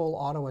our full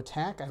auto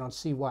attack. I don't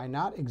see why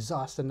not.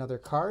 Exhaust another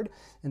card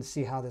and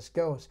see how this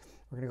goes.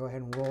 We're going to go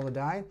ahead and roll the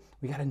die.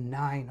 We got a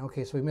 9.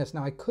 Okay, so we missed.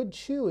 Now I could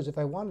choose, if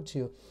I wanted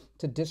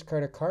to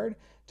discard a card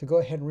to go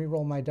ahead and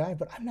re-roll my die,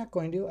 but I'm not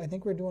going to. I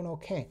think we're doing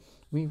okay.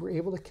 We were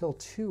able to kill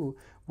 2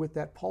 with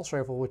that pulse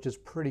rifle, which is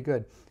pretty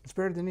good. It's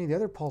better than any of the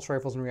other pulse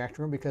rifles in the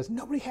reactor room because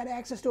nobody had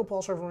access to a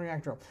pulse rifle in the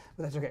reactor room.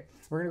 But that's okay.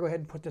 We're going to go ahead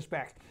and put this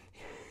back.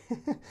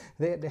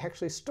 They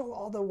actually stole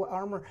all the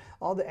armor,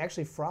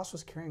 actually Frost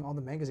was carrying all the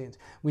magazines.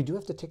 We do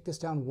have to take this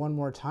down one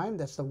more time.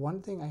 That's the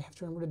one thing I have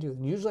to remember to do.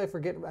 Usually I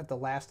forget at the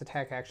last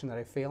attack action that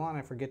I fail on,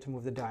 I forget to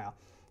move the dial.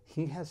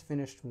 He has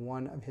finished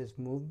one of his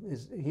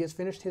he has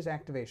finished his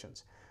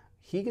activations.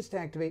 He gets to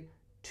activate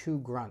 2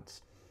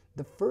 grunts.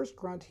 The first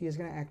grunt he is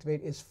going to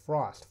activate is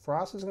Frost.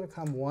 Frost is going to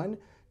come 1,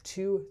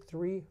 2,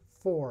 3,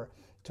 4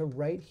 to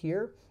right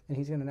here, and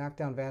he's going to knock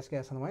down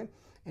Vasgas on the way.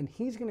 And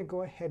he's going to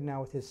go ahead now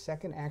with his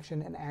second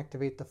action and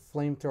activate the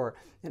flamethrower.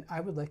 And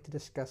I would like to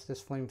discuss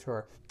this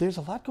flamethrower. There's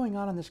a lot going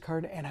on this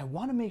card, and I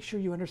want to make sure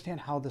you understand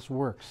how this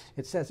works.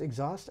 It says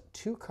exhaust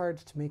 2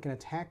 cards to make an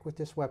attack with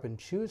this weapon.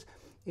 Choose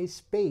a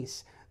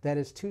space that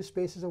is 2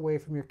 spaces away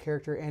from your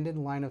character and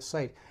in line of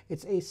sight.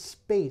 It's a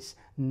space,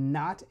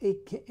 not a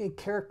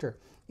character.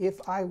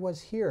 If I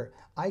was here,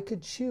 I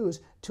could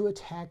choose to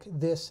attack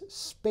this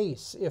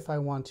space if I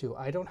want to.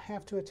 I don't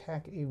have to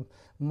attack a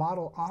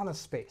model on a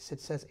space. It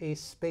says a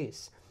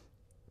space.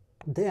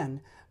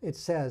 Then it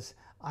says,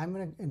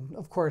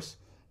 of course,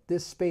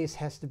 this space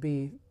has to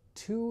be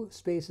 2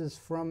 spaces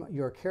from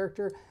your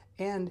character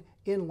and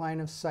in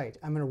line of sight.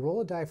 I'm going to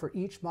roll a die for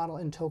each model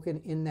and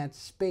token in that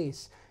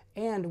space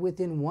and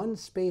within 1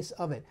 space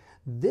of it.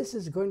 This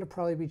is going to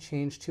probably be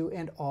changed to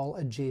and all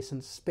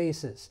adjacent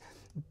spaces,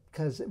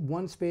 because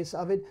 1 space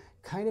of it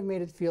kind of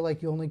made it feel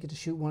like you only get to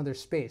shoot 1 other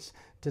space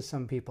to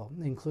some people,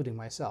 including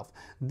myself.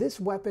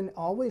 This weapon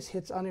always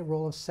hits on a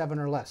roll of 7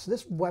 or less.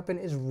 This weapon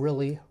is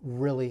really,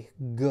 really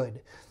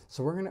good.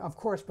 So we're going to, of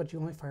course, but you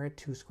only fire it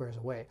 2 squares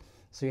away.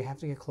 So you have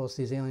to get close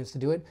to these aliens to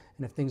do it,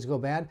 and if things go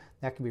bad,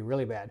 that can be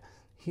really bad.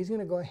 He's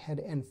going to go ahead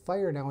and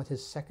fire now with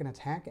his second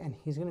attack, and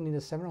he's going to need a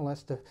 7 or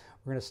less to,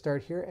 we're going to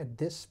start here at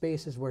this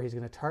space is where he's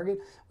going to target,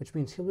 which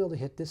means he'll be able to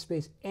hit this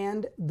space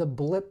and the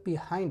blip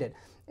behind it.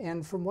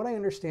 And from what I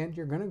understand,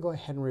 you're going to go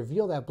ahead and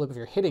reveal that blip if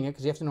you're hitting it,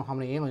 because you have to know how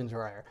many aliens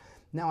are there.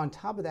 Now, on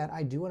top of that,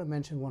 I do want to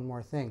mention one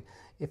more thing.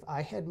 If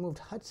I had moved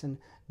Hudson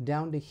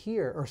down to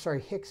here, or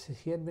sorry, Hicks, if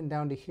he had been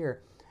down to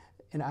here,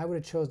 and I would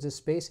have chose this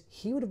space,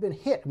 he would have been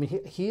hit. I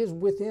mean, he is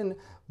within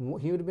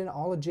he would have been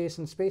all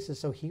adjacent spaces,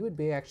 so he would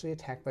be actually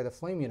attacked by the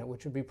flame unit,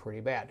 which would be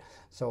pretty bad.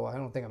 So I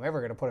don't think I'm ever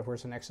going to put a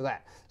person next to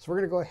that. So we're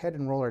going to go ahead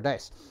and roll our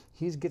dice.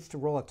 He gets to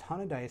roll a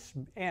ton of dice,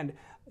 and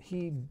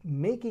he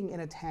making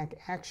an attack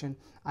action,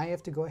 I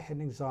have to go ahead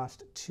and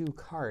exhaust 2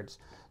 cards.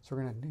 So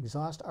we're going to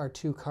exhaust our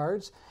 2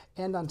 cards,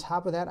 and on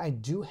top of that, I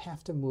do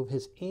have to move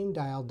his aim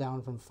dial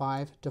down from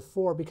 5 to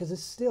 4 because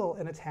it's still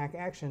an attack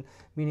action,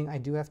 meaning I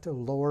do have to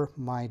lower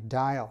my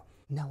dial.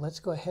 Now let's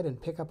go ahead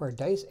and pick up our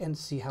dice and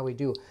see how we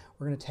do.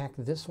 We're going to attack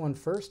this one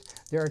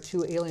first. There are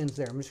 2 aliens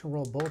there. I'm just going to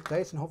roll both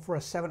dice and hope for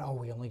a 7. Oh,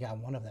 we only got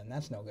one of them.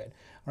 That's no good.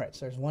 All right,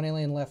 so there's 1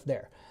 alien left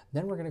there.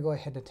 Then we're going to go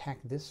ahead and attack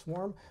this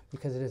swarm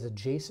because it is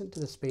adjacent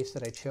to the space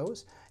that I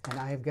chose. And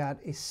I have got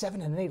a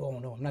 7 and an 8. Oh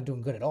no, I'm not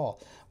doing good at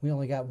all. We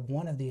only got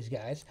one of these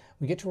guys.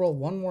 We get to roll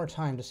one more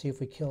time to see if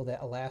we kill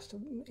that last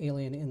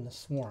alien in the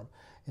swarm.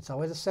 It's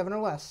always a 7 or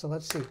less, so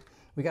let's see.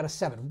 We got a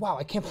 7. Wow,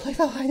 I can't believe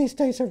how high these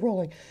dice are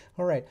rolling.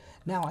 All right,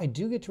 now I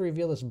do get to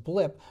reveal this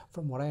blip,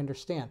 from what I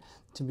understand,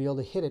 to be able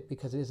to hit it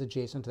because it is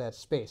adjacent to that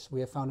space. We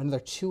have found another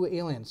 2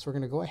 aliens, so we're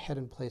going to go ahead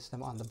and place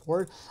them on the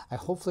board.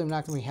 Hopefully I'm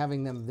not going to be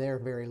having them there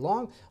very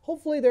long.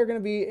 Hopefully they're going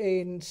to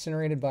be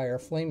incinerated by our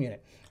flame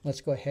unit.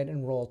 Let's go ahead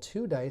and roll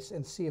 2 dice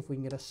and see if we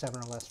can get a 7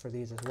 or less for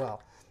these as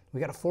well.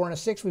 We got a 4 and a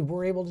 6. We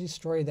were able to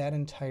destroy that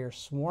entire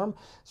swarm,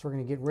 so we're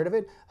going to get rid of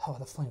it. Oh,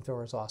 the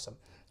flamethrower is awesome.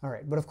 All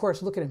right, but of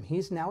course, look at him.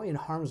 He's now in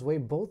harm's way.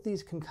 Both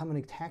these can come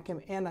and attack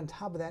him, and on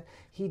top of that,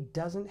 he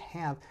doesn't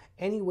have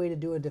any way to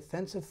do a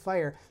defensive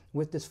fire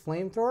with this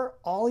flamethrower.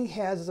 All he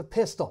has is a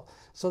pistol,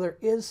 so there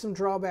is some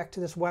drawback to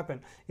this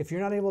weapon. If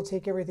you're not able to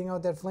take everything out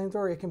with that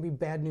flamethrower, it can be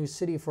bad news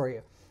city for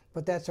you.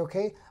 But that's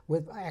okay.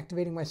 With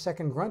activating my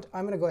second grunt,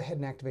 I'm going to go ahead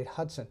and activate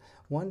Hudson.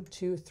 1,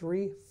 2,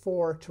 3,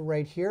 4 to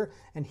right here,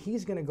 and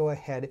he's going to go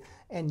ahead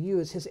and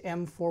use his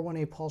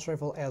M418 pulse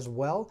rifle as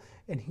well,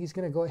 and he's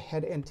going to go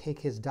ahead and take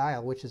his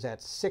dial, which is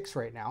at 6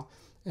 right now,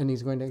 and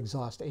he's going to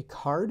exhaust a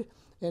card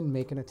and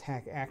make an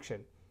attack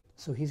action.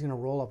 So he's going to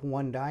roll up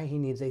 1 die. He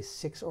needs a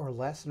 6 or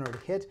less in order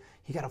to hit.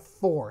 He got a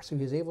 4, so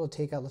he was able to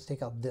take out, let's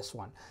take out this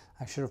one.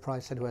 I should have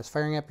probably said who I was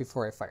firing at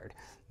before I fired.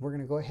 We're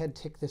going to go ahead and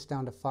tick this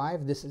down to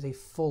 5. This is a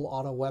full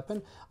auto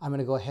weapon. I'm going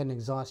to go ahead and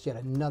exhaust yet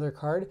another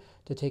card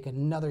to take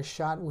another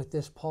shot with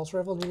this pulse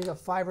rifle. Needing a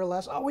 5 or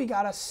less. Oh, we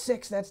got a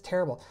 6. That's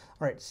terrible.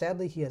 All right,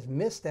 sadly he has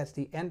missed. That's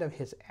the end of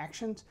his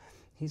actions.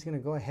 He's going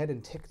to go ahead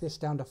and tick this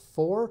down to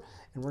 4,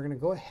 and we're going to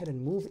go ahead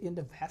and move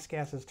into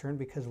Vasquez's turn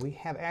because we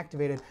have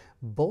activated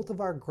both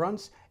of our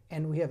grunts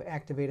and we have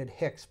activated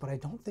Hicks, but I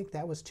don't think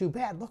that was too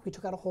bad. Look, we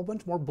took out a whole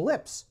bunch more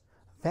blips.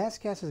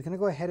 Vasquez is going to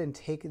go ahead and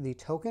take the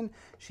token.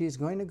 She's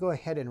going to go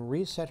ahead and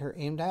reset her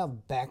aim dial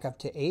back up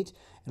to 8,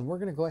 and we're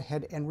going to go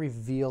ahead and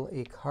reveal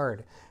a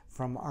card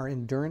from our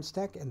endurance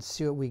deck and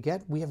see what we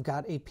get. We have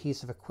got a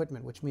piece of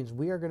equipment, which means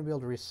we are going to be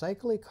able to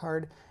recycle a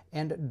card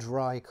and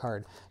draw a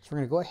card. So we're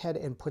going to go ahead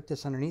and put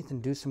this underneath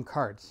and do some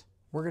cards.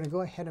 We're going to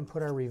go ahead and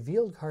put our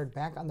revealed card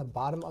back on the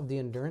bottom of the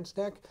endurance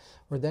deck.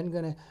 We're then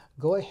going to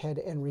go ahead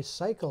and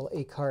recycle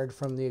a card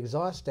from the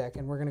exhaust deck,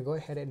 and we're going to go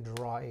ahead and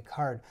draw a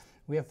card.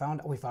 We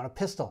found a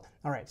pistol.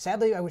 All right,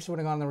 sadly, I wish it would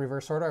have gone in the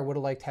reverse order. I would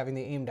have liked having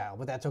the aim dial,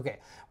 but that's okay.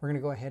 We're going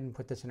to go ahead and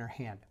put this in her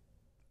hand.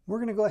 We're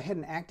going to go ahead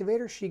and activate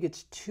her. She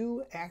gets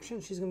 2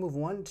 actions. She's going to move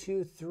 1,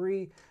 2,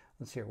 3.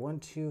 Let's see here. 1,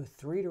 2,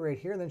 3 to right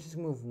here. Then she's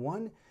going to move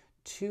 1,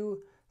 2,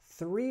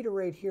 3 to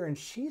right here, and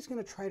she's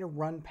going to try to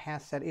run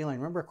past that alien.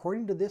 Remember,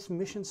 according to this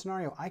mission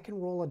scenario, I can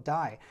roll a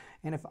die,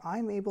 and if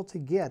I'm able to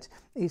get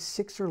a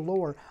 6 or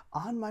lower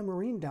on my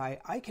Marine die,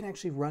 I can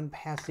actually run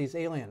past these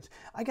aliens.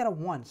 I got a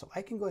 1, so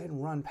I can go ahead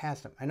and run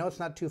past them. I know it's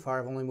not too far.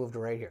 I've only moved to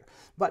right here,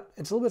 but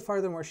it's a little bit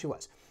farther than where she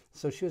was.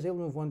 So she was able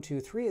to move 1,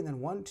 2, 3, and then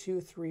 1, 2,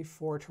 3,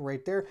 4 to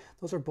right there.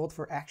 Those are both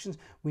for actions.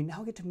 We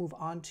now get to move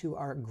on to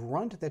our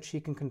grunt that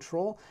she can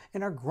control,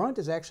 and our grunt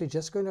is actually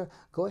just going to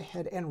go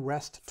ahead and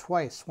rest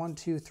twice. 1,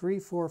 2, 3,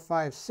 4,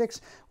 5,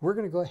 6. We're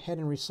going to go ahead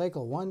and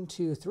recycle 1,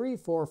 2, 3,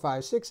 4,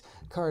 5, 6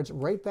 cards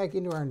right back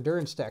into our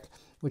endurance deck,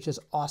 which is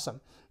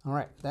awesome. All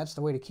right, that's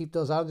the way to keep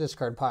those out of this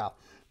card pile.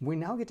 We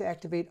now get to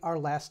activate our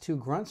last 2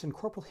 grunts, and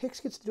Corporal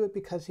Hicks gets to do it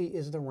because he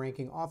is the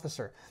ranking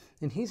officer.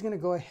 And he's going to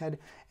go ahead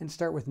and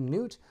start with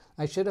Newt.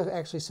 I should have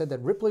actually said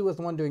that Ripley was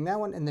the one doing that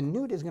one, and then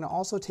Newt is going to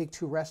also take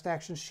 2 rest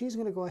actions. She's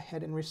going to go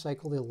ahead and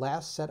recycle the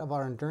last set of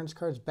our endurance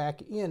cards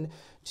back in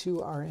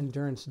to our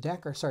endurance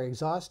deck, or sorry,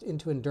 exhaust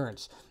into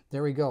endurance.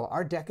 There we go.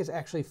 Our deck is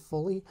actually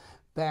fully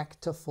back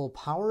to full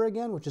power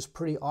again, which is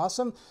pretty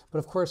awesome. But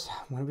of course,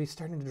 I'm going to be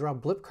starting to draw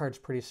blip cards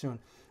pretty soon.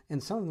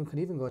 And some of them could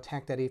even go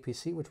attack that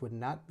APC, which would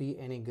not be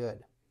any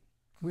good.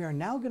 We are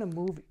now going to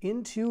move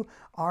into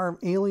our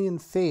alien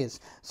phase.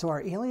 So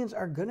our aliens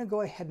are going to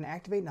go ahead and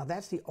activate. Now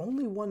that's the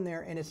only one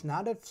there, and it's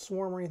not a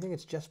swarm or anything,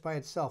 it's just by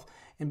itself.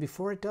 And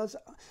before it does,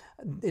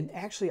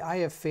 actually I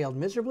have failed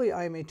miserably.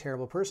 I am a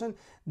terrible person.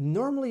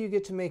 Normally you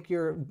get to make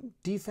your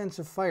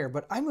defensive fire,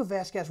 but I moved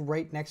Vasquez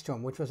right next to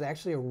him, which was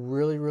actually a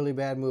really, really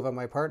bad move on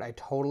my part. I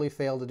totally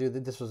failed to do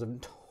that. This was a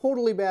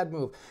totally bad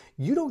move.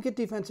 You don't get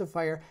defensive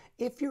fire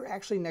if you're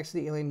actually next to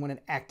the alien when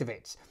it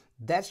activates.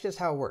 That's just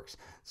how it works.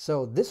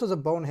 So this was a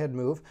bonehead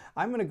move.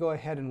 I'm going to go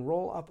ahead and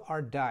roll up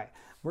our die.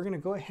 we're going to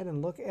go ahead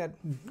and look at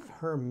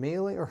her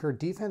melee or her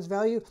defense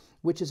value,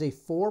 which is a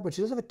 4, but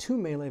she does have a 2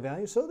 melee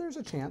value, so there's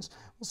a chance.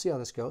 We'll see how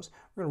this goes.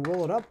 We're going to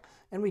roll it up,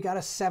 and we got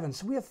a 7.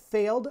 So we have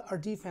failed our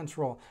defense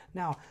roll.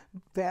 Now,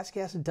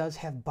 Vasquez does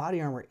have body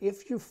armor.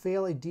 If you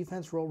fail a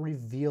defense roll,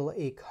 reveal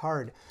a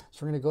card.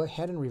 So we're going to go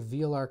ahead and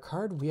reveal our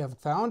card. We have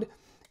found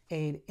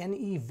an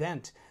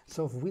event.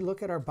 So if we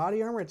look at our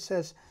body armor, it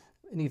says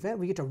an event.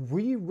 We get to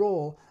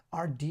re-roll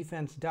our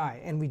defense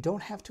die, and we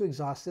don't have to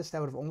exhaust this. That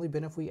would have only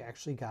been if we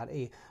actually got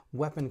a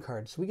weapon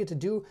card. So we get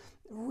to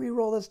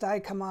re-roll this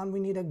die. Come on, we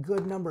need a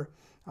good number.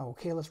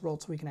 Okay, let's roll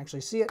it so we can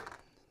actually see it.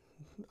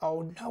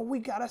 Oh no, we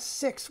got a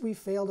 6. We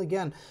failed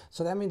again.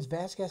 So that means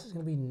Vasquez is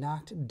going to be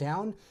knocked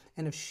down,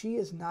 and if she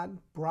is not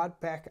brought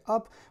back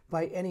up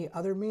by any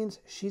other means,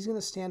 she's going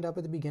to stand up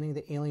at the beginning of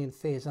the alien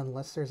phase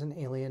unless there's an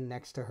alien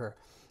next to her.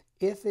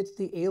 If it's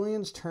the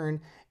alien's turn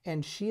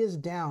and she is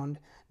downed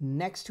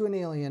next to an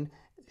alien,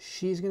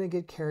 she's going to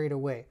get carried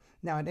away.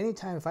 Now, at any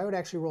time, if I would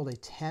actually roll a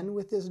 10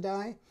 with this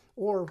die,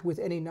 or with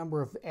any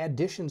number of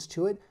additions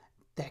to it,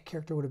 that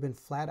character would have been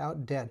flat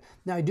out dead.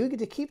 Now, I do get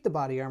to keep the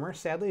body armor.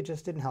 Sadly, it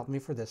just didn't help me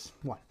for this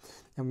one.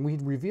 And we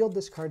revealed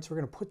this card, so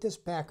we're going to put this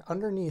back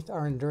underneath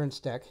our endurance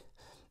deck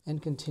and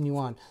continue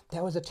on.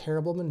 That was a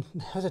terrible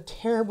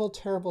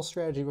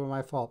strategy, but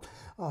my fault.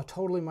 Oh,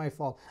 totally my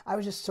fault. I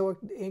was just so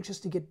anxious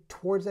to get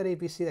towards that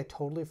APC that I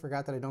totally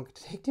forgot that I don't get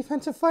to take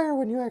defensive fire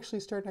when you actually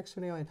start next to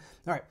an alien.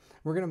 All right,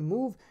 we're going to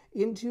move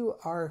into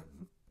our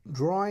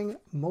drawing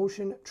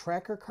motion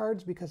tracker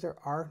cards because there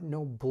are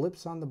no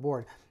blips on the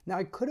board. Now,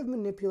 I could have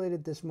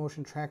manipulated this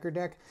motion tracker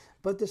deck,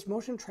 but this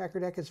motion tracker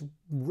deck is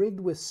rigged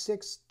with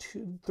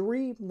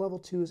 3 level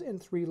 2s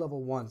and 3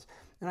 level 1s.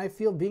 And I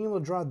feel being able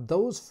to draw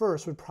those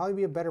first would probably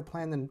be a better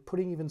plan than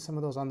putting even some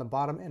of those on the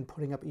bottom and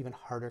putting up even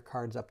harder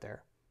cards up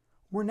there.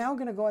 We're now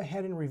going to go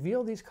ahead and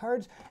reveal these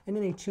cards, and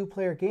in a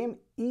 2-player game,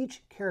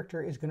 each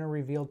character is going to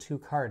reveal 2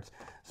 cards.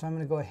 So I'm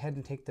going to go ahead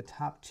and take the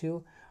top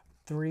 2,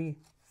 3,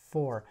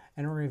 4,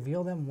 and we'll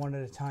reveal them one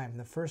at a time.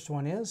 The first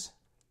one is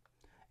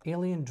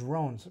Alien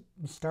Drones,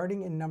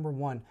 starting in number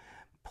 1.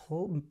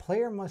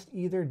 Player must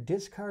either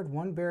discard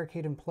 1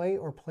 barricade in play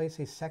or place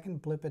a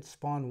second blip at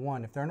spawn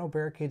 1. If there are no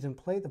barricades in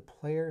play, the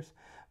players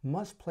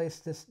must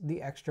place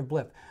the extra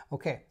blip.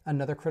 Okay,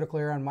 another critical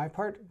error on my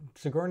part.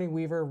 Sigourney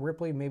Weaver,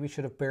 Ripley maybe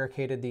should have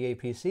barricaded the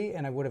APC,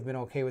 and I would have been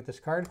okay with this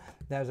card.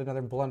 That was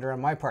another blunder on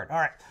my part. All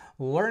right,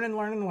 learning.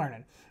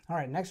 All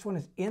right, next one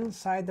is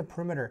inside the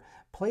perimeter.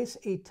 Place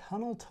a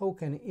tunnel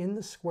token in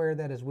the square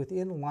that is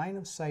within line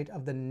of sight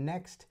of the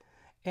next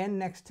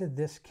to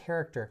this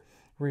character.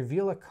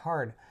 Reveal a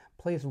card.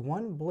 Place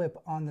 1 blip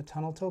on the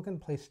tunnel token.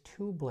 Place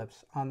 2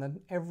 blips on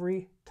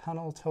every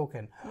tunnel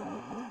token.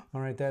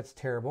 All right, that's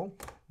terrible.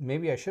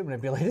 Maybe I should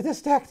manipulate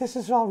this deck. This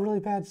is all really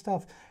bad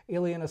stuff.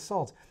 Alien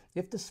Assault.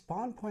 If the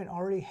spawn point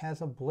already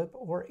has a blip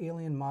or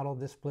alien model,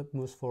 this blip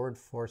moves forward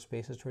 4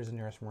 spaces towards the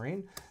nearest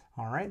Marine.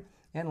 All right,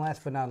 and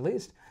last but not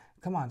least,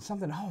 come on,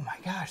 something. Oh my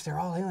gosh, they're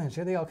all aliens.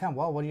 Here they all come.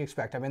 Well, what do you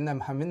expect? I'm in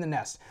the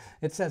nest.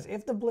 It says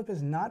if the blip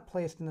is not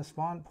placed in the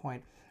spawn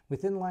point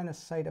within line of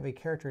sight of a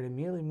character, it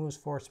immediately moves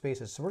 4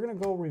 spaces. So we're going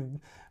to go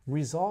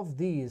resolve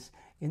these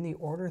in the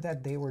order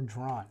that they were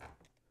drawn.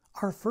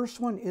 Our first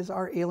one is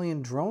our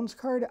Alien Drones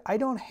card. I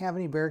don't have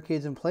any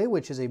barricades in play,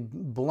 which is a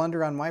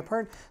blunder on my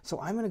part. So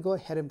I'm going to go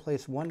ahead and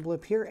place 1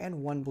 blip here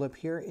and 1 blip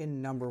here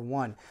in number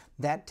 1.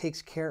 That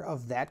takes care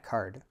of that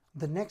card.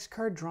 The next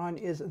card drawn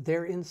is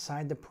They're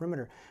Inside the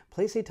Perimeter.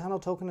 Place a tunnel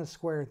token in a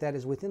square that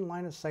is within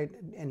line of sight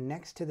and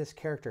next to this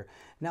character.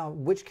 Now,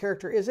 which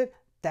character is it?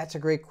 That's a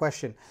great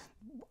question.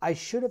 I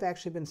should have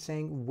actually been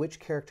saying which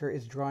character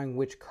is drawing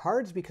which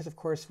cards because, of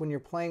course, when you're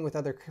playing with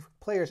other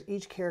players,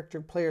 each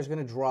player is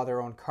going to draw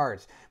their own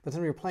cards. But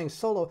when you're playing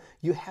solo,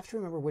 you have to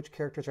remember which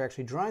characters are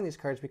actually drawing these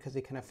cards because they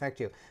can affect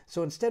you.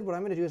 So instead, what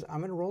I'm going to do is I'm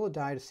going to roll a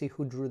die to see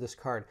who drew this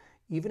card.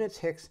 Even, it's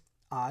Hicks.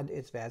 Odd,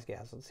 it's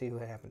Vasquez. Let's see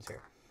what happens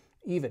here.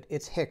 Even,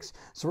 it's Hicks.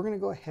 So we're going to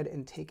go ahead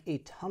and take a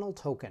tunnel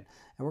token,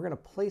 and we're going to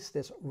place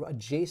this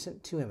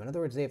adjacent to him. In other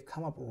words, they have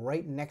come up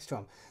right next to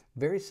him.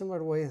 Very similar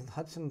to the way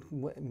Hudson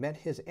met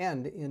his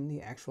end in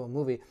the actual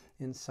movie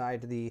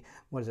inside the,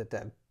 what is it,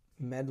 the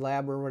med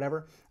lab or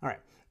whatever. All right,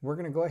 we're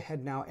going to go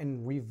ahead now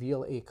and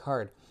reveal a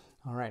card.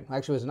 All right,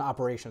 actually it was an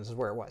operations is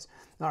where it was.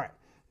 All right,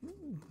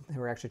 they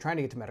were actually trying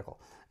to get to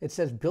medical. It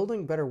says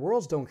building better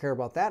worlds, don't care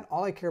about that.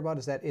 All I care about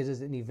is that it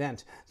is an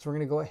event. So we're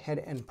going to go ahead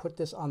and put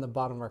this on the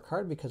bottom of our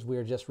card because we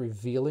are just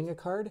revealing a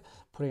card,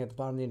 putting it at the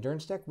bottom of the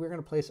endurance deck. We're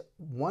going to place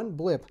 1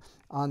 blip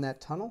on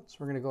that tunnel. So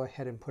we're going to go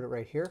ahead and put it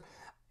right here.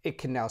 It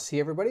can now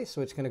see everybody,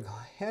 so it's going to go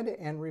ahead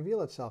and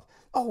reveal itself.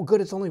 Oh, good,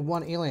 it's only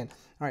 1 alien.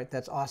 All right,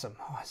 that's awesome.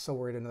 Oh, I was so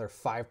worried another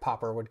 5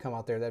 popper would come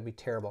out there. That'd be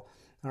terrible.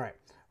 All right,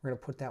 we're going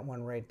to put that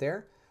one right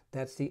there.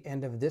 That's the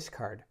end of this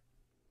card.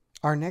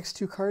 Our next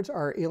 2 cards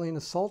are Alien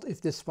Assault.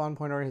 If this spawn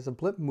point already has a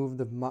blip, move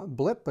the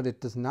blip, but it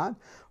does not.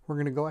 We're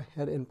going to go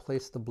ahead and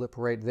place the blip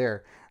right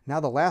there. Now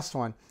the last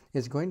one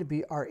is going to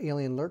be our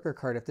Alien Lurker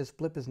card. If this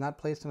blip is not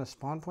placed on a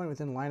spawn point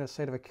within line of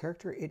sight of a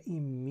character, it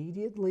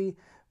immediately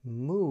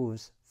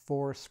moves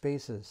 4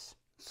 spaces.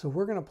 So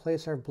we're going to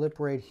place our blip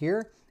right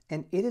here,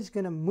 and it is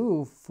going to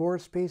move 4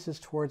 spaces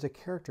towards a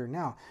character.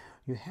 Now,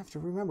 you have to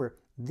remember,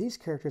 these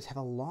characters have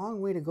a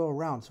long way to go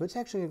around, so it's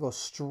actually going to go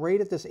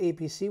straight at this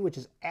APC, which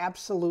is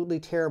absolutely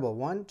terrible.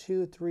 1,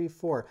 2, 3,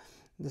 4.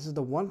 This is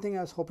the one thing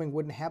I was hoping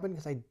wouldn't happen,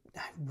 because I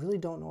really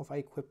don't know if I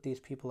equipped these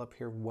people up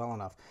here well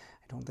enough.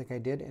 I don't think I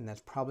did, and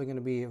that's probably going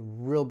to be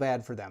real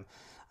bad for them.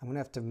 I'm going to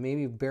have to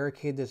maybe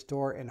barricade this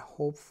door and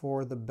hope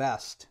for the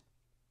best.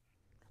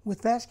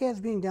 With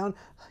Vasquez being down,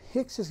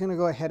 Hicks is going to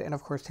go ahead and,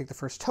 of course, take the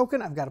first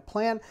token. I've got a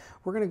plan.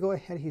 We're going to go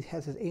ahead. He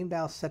has his aim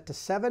dial set to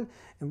 7,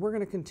 and we're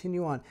going to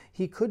continue on.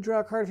 He could draw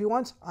a card if he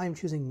wants. I'm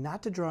choosing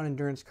not to draw an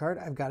endurance card.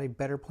 I've got a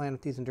better plan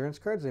with these endurance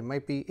cards. They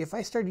might be, if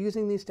I start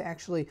using these to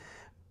actually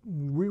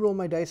reroll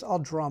my dice, I'll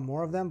draw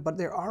more of them, but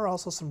there are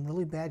also some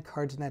really bad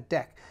cards in that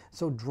deck.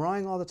 So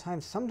drawing all the time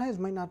sometimes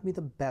might not be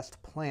the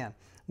best plan.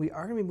 We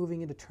are going to be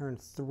moving into turn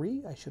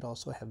 3. I should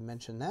also have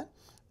mentioned that.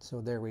 So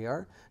there we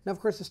are. Now, of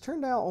course, this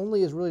turn dial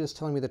only is really just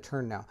telling me the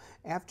turn now.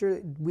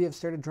 After we have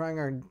started drawing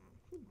our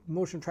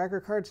motion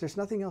tracker cards, there's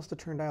nothing else the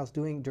turn dial is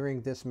doing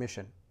during this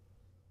mission.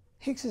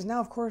 Hicks is now,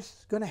 of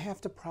course, going to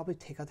have to probably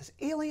take out this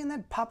alien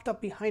that popped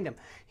up behind him.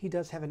 He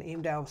does have an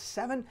aim dial of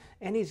 7,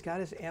 and he's got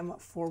his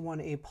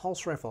M41A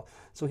pulse rifle.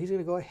 So he's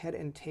going to go ahead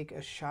and take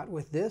a shot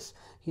with this.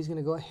 He's going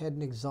to go ahead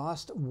and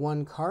exhaust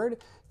 1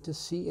 card to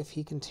see if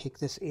he can take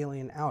this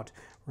alien out.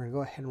 We're going to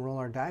go ahead and roll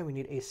our die. We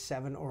need a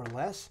 7 or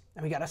less,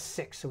 and we got a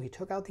 6. So he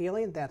took out the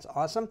alien. That's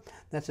awesome.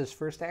 That's his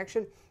first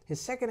action. His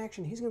second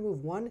action, he's going to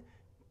move 1,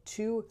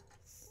 2,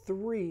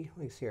 3.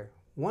 Let me see here.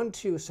 1,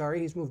 2, sorry.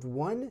 He's moved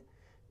 1,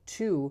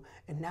 2,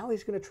 and now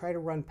he's going to try to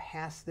run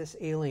past this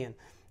alien.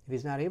 If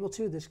he's not able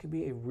to, this could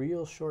be a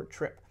real short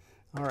trip.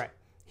 All right,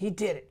 he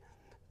did it.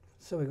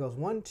 So he goes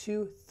 1,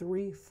 2,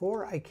 3,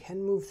 4. I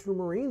can move through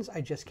Marines.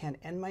 I just can't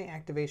end my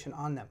activation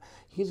on them.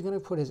 He's going to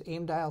put his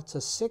aim dial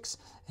to 6,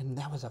 and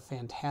that was a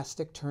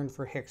fantastic turn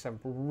for Hicks. I'm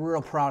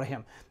real proud of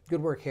him.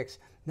 Good work, Hicks.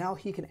 Now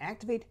he can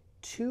activate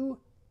 2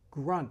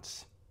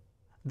 grunts.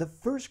 The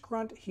first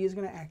grunt he is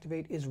going to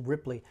activate is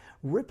Ripley.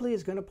 Ripley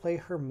is going to play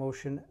her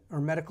motion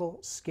or medical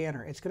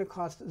scanner. It's going to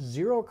cost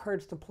 0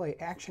 cards to play.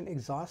 Action,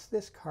 exhaust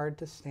this card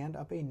to stand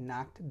up a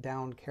knocked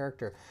down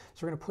character.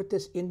 So we're going to put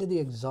this into the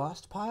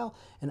exhaust pile,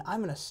 and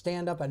I'm going to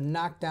stand up a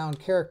knocked down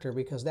character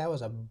because that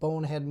was a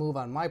bonehead move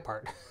on my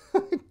part.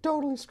 I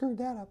totally screwed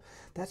that up.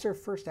 That's her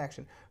first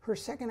action. Her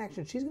second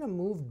action, she's going to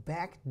move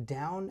back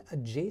down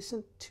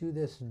adjacent to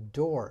this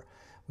door.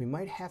 We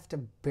might have to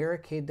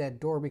barricade that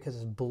door because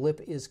his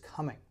blip is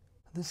coming.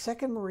 The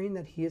second Marine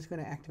that he is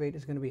going to activate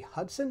is going to be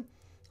Hudson.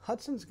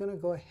 Hudson's going to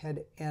go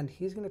ahead and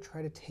he's going to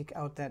try to take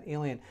out that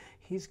alien.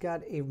 He's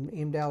got an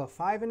aim dial of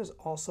 5 and is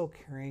also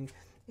carrying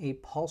a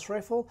pulse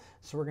rifle.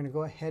 So we're going to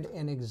go ahead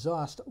and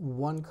exhaust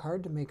 1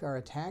 card to make our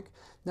attack.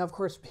 Now, of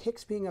course,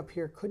 Hicks being up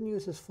here couldn't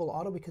use his full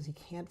auto because he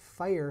can't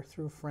fire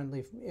through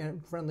friendly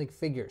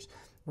figures.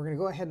 We're going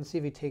to go ahead and see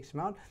if he takes him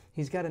out.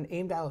 He's got an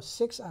aim dial of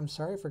 6. I'm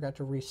sorry, I forgot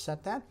to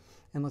reset that.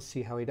 And let's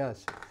see how he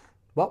does.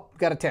 Well,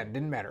 got a 10.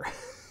 Didn't matter.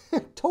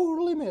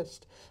 Totally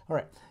missed. All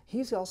right.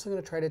 He's also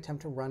going to try to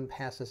attempt to run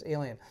past this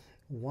alien.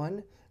 1,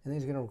 and then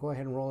he's going to go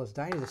ahead and roll his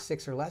die. He's a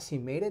 6 or less. He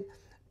made it.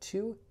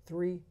 2,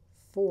 3,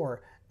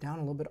 4. Down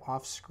a little bit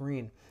off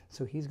screen.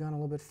 So he's gone a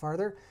little bit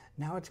farther.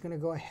 Now it's going to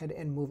go ahead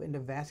and move into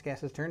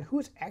Vasquez's turn,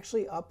 who's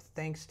actually up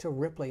thanks to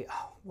Ripley.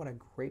 Oh, what a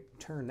great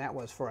turn that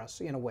was for us,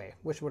 in a way.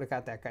 Wish we would have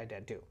got that guy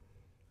dead, too.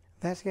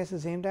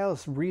 Vasquez's aim dial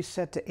is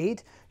reset to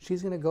 8.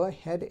 She's going to go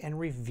ahead and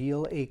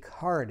reveal a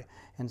card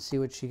and see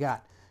what she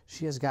got.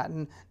 She has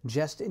gotten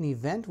just an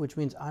event, which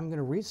means I'm going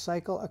to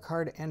recycle a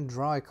card and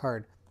draw a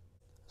card.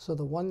 So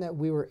the one that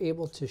we were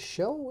able to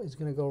show is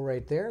going to go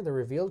right there, the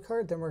revealed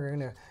card. Then we're going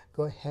to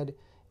go ahead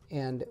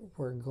and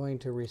we're going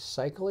to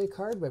recycle a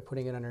card by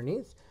putting it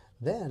underneath.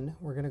 Then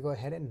we're going to go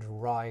ahead and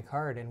draw a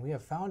card. And we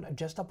have found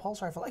just a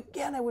pulse rifle.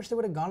 Again, I wish they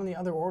would have gone in the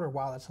other order.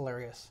 Wow, that's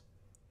hilarious.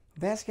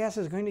 Vasquez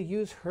is going to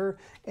use her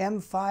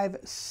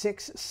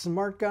M56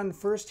 smart gun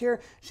first here.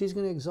 She's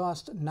going to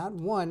exhaust not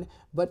 1,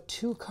 but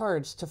 2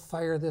 cards to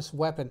fire this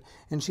weapon.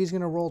 And she's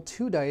going to roll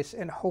 2 dice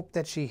and hope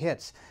that she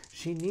hits.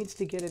 She needs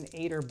to get an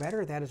 8 or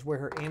better. That is where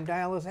her aim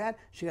dial is at.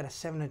 She got a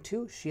 7 and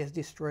 2. She has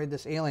destroyed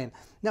this alien.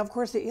 Now, of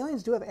course, the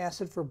aliens do have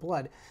acid for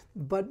blood,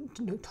 but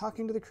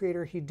talking to the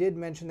creator, he did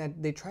mention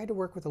that they tried to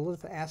work with a little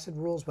bit of acid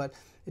rules, but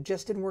it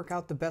just didn't work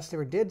out the best they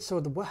ever did.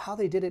 So how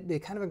they did it, they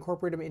kind of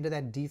incorporated them into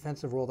that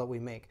defensive rule that we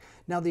make.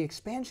 Now, the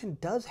expansion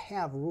does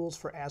have rules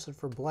for acid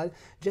for blood,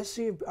 just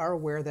so you are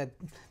aware that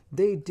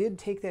they did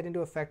take that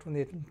into effect when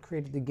they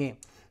created the game.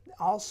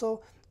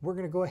 Also, we're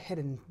going to go ahead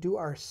and do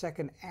our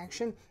second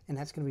action, and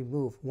that's going to be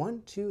move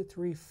 1, 2,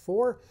 3,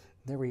 4.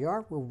 There we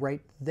are. We're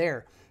right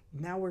there.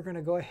 Now we're going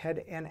to go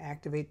ahead and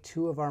activate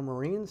 2 of our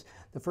Marines.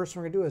 The first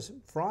one we're going to do is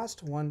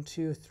Frost. 1,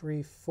 2,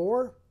 3,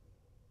 4.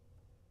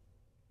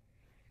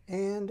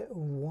 And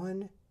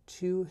 1,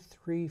 2,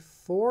 3,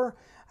 4.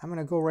 I'm going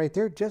to go right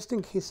there just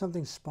in case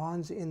something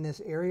spawns in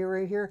this area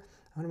right here.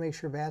 I'm going to make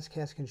sure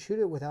Vasquez can shoot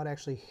it without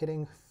actually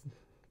hitting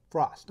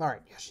Frost. All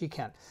right, yes, she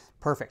can.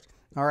 Perfect.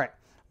 All right,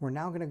 we're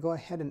now going to go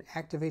ahead and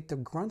activate the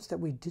grunts that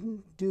we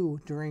didn't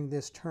do during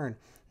this turn.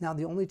 Now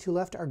the only two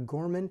left are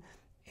Gorman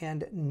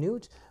and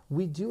Newt.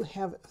 We do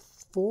have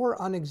 4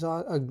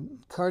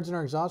 cards in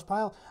our exhaust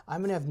pile. I'm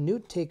going to have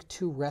Newt take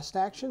 2 rest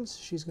actions.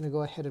 She's going to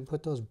go ahead and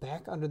put those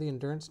back under the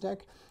endurance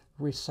deck,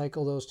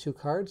 recycle those 2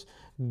 cards.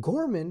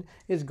 Gorman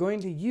is going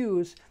to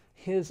use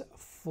his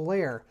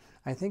flare.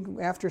 I think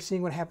after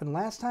seeing what happened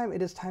last time,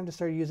 it is time to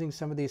start using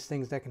some of these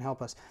things that can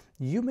help us.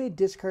 You may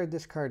discard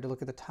this card to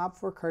look at the top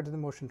 4 cards of the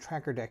motion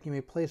tracker deck. You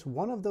may place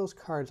one of those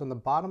cards on the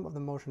bottom of the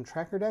motion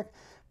tracker deck,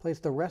 place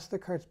the rest of the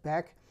cards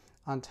back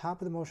on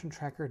top of the motion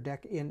tracker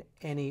deck in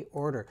any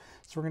order.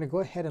 So we're going to go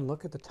ahead and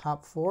look at the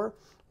top 4,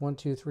 1,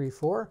 2, 3,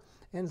 4,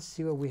 and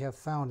see what we have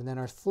found. And then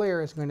our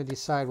flare is going to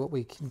decide what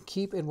we can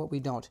keep and what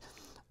we don't.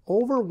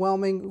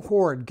 Overwhelming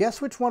Horde.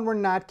 Guess which one we're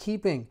not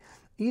keeping?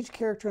 Each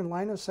character in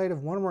line of sight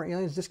of one or more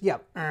aliens just,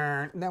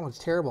 that one's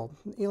terrible.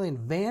 Alien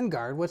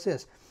Vanguard, what's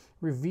this?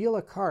 Reveal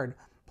a card.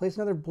 Place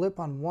another blip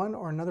on 1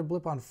 or another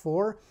blip on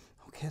 4.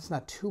 Okay, that's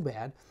not too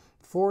bad.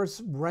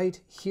 4's right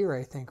here,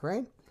 I think,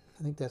 right?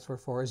 I think that's where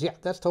 4 is. Yeah,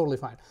 that's totally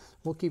fine.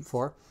 We'll keep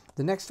 4.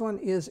 The next one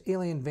is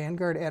Alien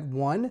Vanguard at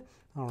 1.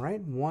 All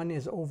right, 1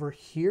 is over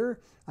here.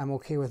 I'm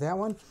okay with that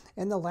one.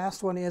 And the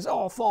last one is,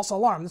 false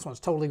alarm. This one's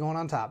totally going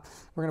on top.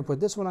 We're going to put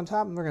this one on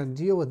top, and we're going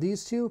to deal with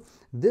these 2.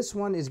 This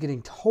one is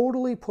getting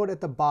totally put at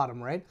the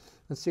bottom, right?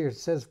 Let's see here. It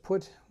says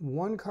put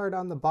 1 card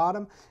on the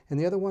bottom, and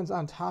the other one's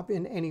on top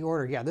in any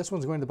order. Yeah, this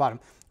one's going to the bottom.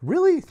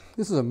 Really?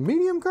 This is a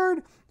medium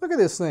card? Look at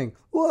this thing.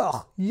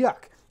 Ugh,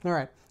 yuck. All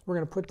right, we're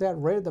going to put that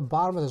right at the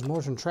bottom of this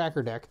motion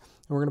tracker deck,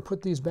 and we're going to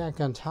put these back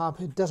on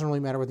top. It doesn't really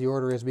matter what the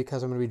order is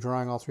because I'm going to be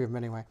drawing all 3 of them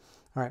anyway.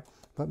 All right,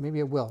 but maybe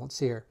it will. Let's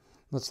see here.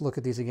 Let's look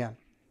at these again.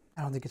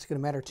 I don't think it's going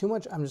to matter too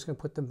much. I'm just going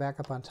to put them back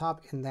up on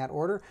top in that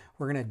order.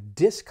 We're going to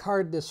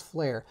discard this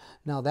flare.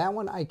 Now that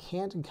one I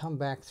can't come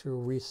back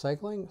through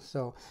recycling,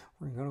 so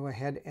we're going to go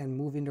ahead and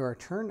move into our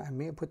turn. I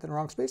may have put that in the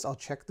wrong space. I'll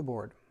check the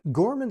board.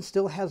 Gorman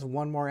still has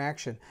 1 more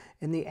action.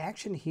 And the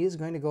action he is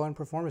going to go and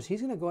perform is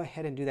he's going to go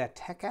ahead and do that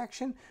tech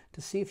action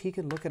to see if he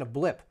can look at a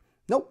blip.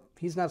 Nope,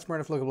 he's not smart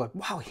enough to look at a blip.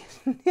 Wow,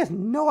 he has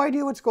no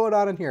idea what's going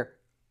on in here.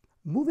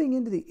 Moving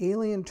into the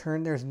alien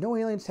turn, there's no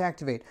aliens to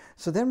activate.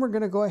 So then we're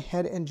going to go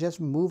ahead and just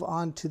move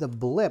on to the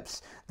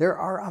blips. There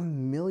are a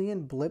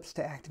million blips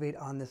to activate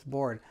on this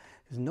board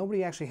because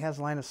nobody actually has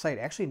line of sight.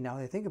 Actually, now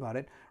that I think about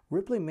it,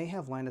 Ripley may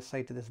have line of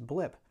sight to this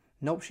blip.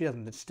 Nope, she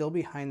doesn't. It's still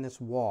behind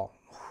this wall.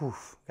 Whew,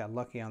 got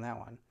lucky on that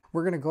one.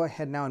 We're going to go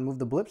ahead now and move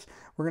the blips.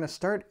 We're going to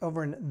start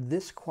over in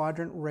this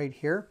quadrant right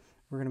here.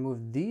 We're going to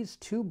move these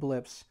 2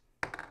 blips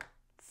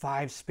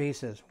 5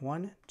 spaces.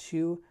 1,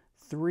 2,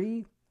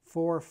 3,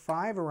 4,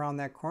 5 around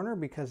that corner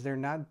because they're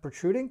not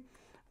protruding.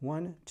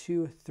 1,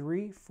 2,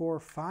 3, 4,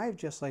 5,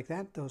 just like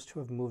that. Those 2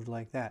 have moved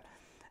like that.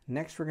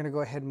 Next, we're going to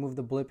go ahead and move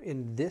the blip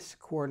in this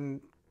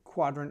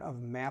quadrant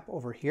of map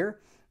over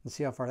here. Let's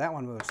see how far that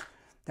one moves.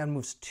 That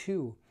moves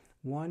 2.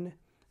 1,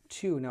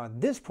 2. Now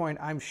at this point,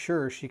 I'm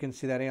sure she can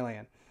see that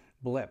alien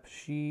blip.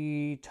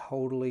 She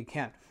totally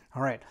can.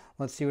 All right,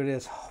 let's see what it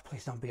is. Oh,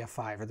 please don't be a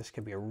 5 or this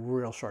could be a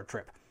real short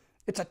trip.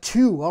 It's a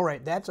 2. All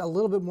right, that's a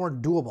little bit more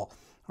doable.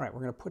 All right,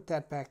 we're going to put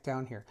that back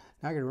down here.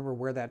 Now I got to remember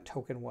where that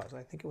token was.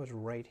 I think it was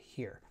right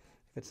here.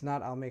 If it's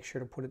not, I'll make sure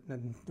to put it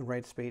in the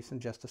right space in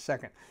just a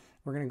second.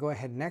 We're going to go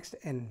ahead next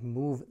and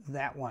move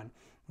that one.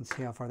 Let's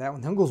see how far that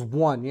one. That goes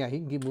 1. Yeah, he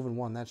can keep moving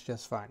 1. That's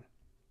just fine.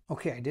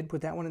 Okay, I did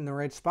put that one in the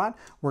right spot.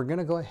 We're going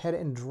to go ahead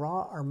and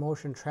draw our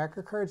motion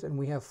tracker cards, and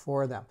we have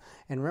 4 of them.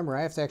 And remember,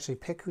 I have to actually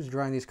pick who's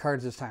drawing these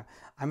cards this time.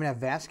 I'm going to have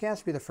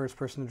Vasquez be the first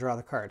person to draw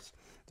the cards.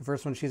 The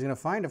first one she's going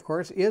to find, of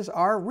course, is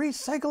our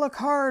recycle a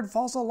card.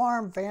 False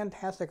alarm.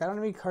 Fantastic. I don't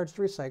have any cards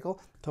to recycle.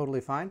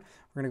 Totally fine.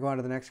 We're going to go on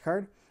to the next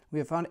card. We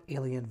have found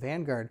Alien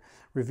Vanguard.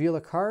 Reveal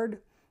a card,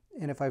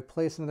 and if I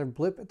place another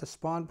blip at the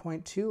spawn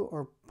point 2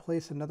 or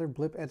place another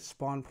blip at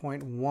spawn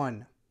point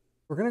 1.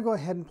 We're going to go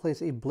ahead and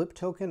place a blip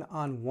token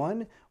on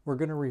 1. We're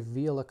going to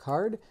reveal a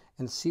card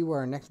and see where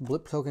our next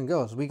blip token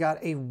goes. We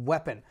got a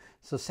weapon.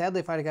 So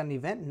sadly, if I had gotten an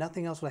event,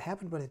 nothing else would have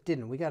happened, but it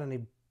didn't. We got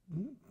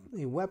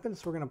a weapon,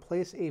 so we're going to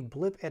place a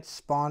blip at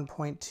spawn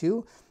point 2.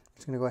 I'm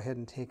just going to go ahead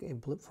and take a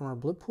blip from our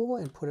blip pool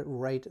and put it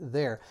right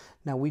there.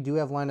 Now, we do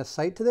have line of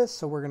sight to this,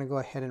 so we're going to go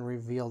ahead and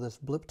reveal this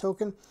blip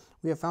token.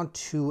 We have found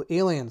 2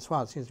 aliens.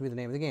 Wow, it seems to be the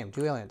name of the game.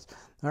 2 aliens.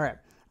 All right.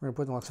 We're going to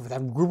put them, except for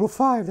that group of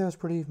 5, that was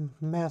pretty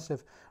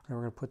massive. All right,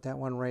 we're going to put that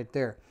one right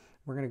there.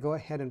 We're going to go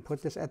ahead and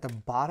put this at the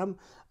bottom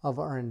of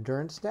our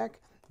endurance deck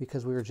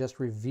because we were just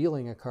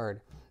revealing a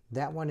card.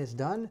 That one is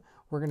done.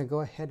 We're going to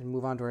go ahead and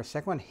move on to our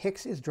second one.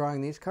 Hicks is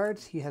drawing these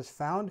cards. He has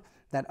found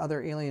that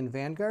other Alien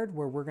Vanguard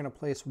where we're going to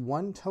place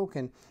 1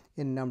 token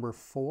in number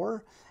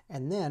 4,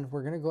 and then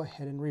we're going to go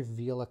ahead and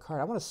reveal a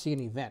card. I want to see an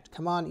event.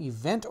 Come on,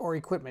 event or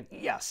equipment.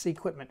 Yes,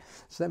 equipment.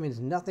 So that means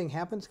nothing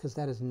happens because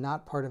that is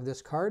not part of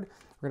this card.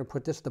 We're going to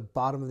put this at the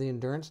bottom of the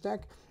endurance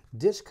deck.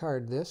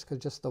 Discard this because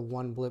just the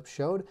 1 blip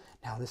showed.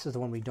 Now this is the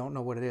one we don't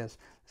know what it is.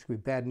 This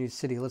could be Bad News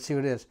City. Let's see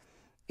what it is.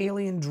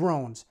 Alien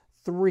Drones,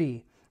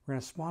 3. We're We're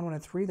going to spawn one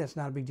at 3. That's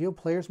not a big deal.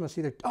 Players must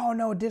either, oh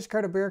no,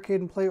 discard a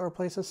barricade and play or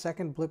place a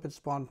second blip at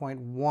spawn point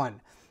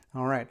 1.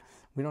 All right,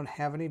 we don't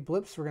have any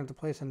blips. So we're going to have to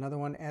place another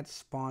one at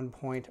spawn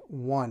point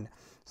 1.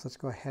 So let's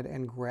go ahead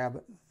and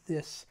grab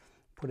this,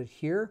 put it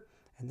here,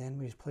 and then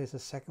we place a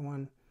second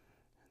one.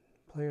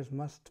 Players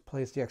must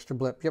place the extra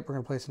blip. Yep, we're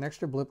going to place an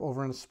extra blip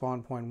over on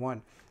spawn point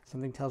 1.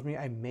 Something tells me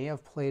I may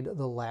have played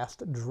the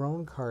last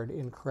drone card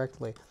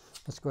incorrectly.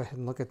 Let's go ahead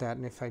and look at that.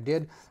 And if I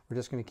did, we're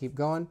just going to keep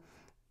going.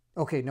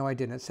 Okay, no, I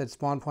didn't. It said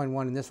spawn point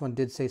 1, and this one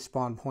did say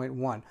spawn point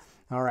 1.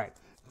 All right.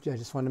 I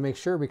just wanted to make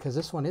sure because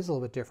this one is a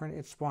little bit different.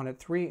 It's spawned at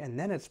 3, and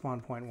then it's spawn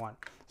point 1.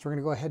 So we're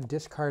going to go ahead and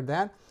discard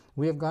that.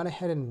 We have gone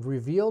ahead and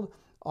revealed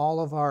all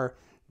of our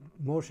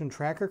motion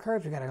tracker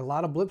cards. We got a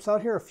lot of blips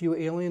out here, a few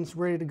aliens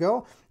ready to go,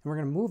 and we're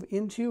going to move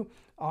into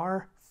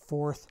our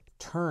 4th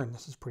turn.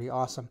 This is pretty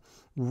awesome.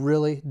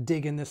 Really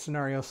digging this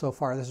scenario so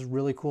far. This is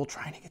really cool.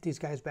 Trying to get these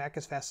guys back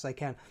as fast as I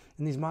can,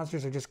 and these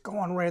monsters are just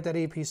going right at that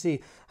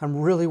APC. I'm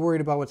really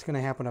worried about what's going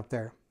to happen up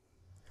there.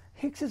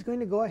 Hicks is going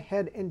to go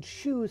ahead and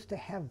choose to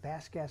have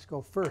Vasquez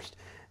go first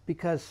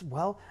because,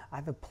 well, I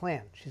have a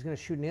plan. She's going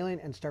to shoot an alien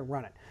and start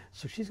running.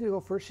 So she's going to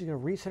go first. She's going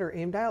to reset her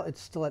aim dial.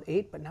 It's still at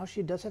 8, but now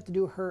she does have to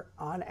do her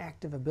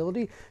on-active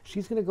ability.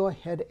 She's going to go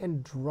ahead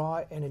and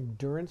draw an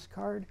endurance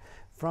card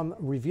from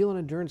reveal an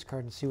endurance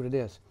card and see what it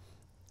is.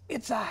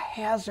 It's a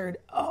hazard.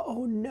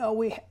 Oh no,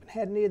 we haven't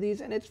had any of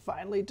these, and it's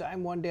finally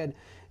time one did.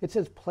 It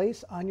says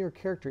place on your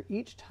character.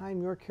 Each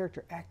time your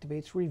character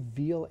activates,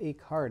 reveal a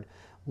card.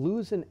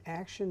 Lose an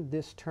action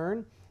this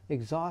turn,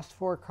 exhaust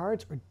 4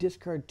 cards, or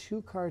discard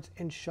 2 cards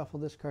and shuffle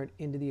this card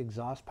into the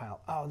exhaust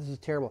pile. Oh, this is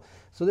terrible.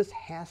 So this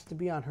has to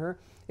be on her.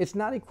 It's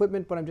not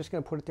equipment, but I'm just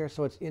going to put it there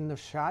so it's in the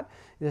shot.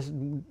 This,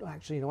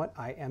 actually, you know what?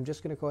 I am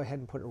just going to go ahead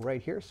and put it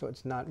right here so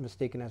it's not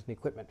mistaken as an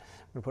equipment.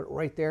 I'm going to put it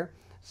right there.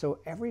 So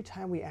every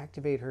time we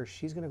activate her,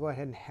 she's going to go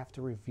ahead and have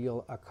to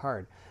reveal a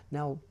card.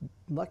 Now,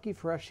 lucky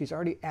for us, she's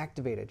already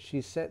activated.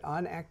 She's set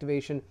on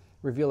activation,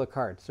 reveal a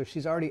card. So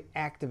she's already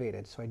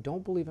activated. So I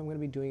don't believe I'm going to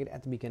be doing it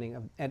at the beginning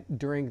of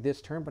during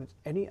this turn, but it's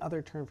any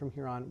other turn from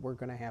here on, we're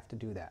going to have to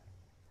do that.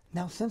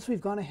 Now, since we've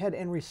gone ahead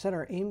and reset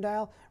our aim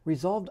dial,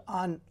 resolved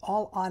on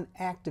all on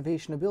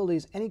activation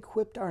abilities, and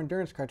equipped our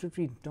endurance cards, which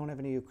we don't have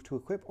any to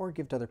equip or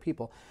give to other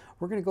people,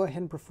 we're going to go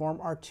ahead and perform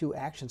our 2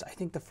 actions. I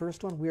think the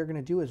first one we are going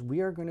to do is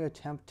we are going to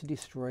attempt to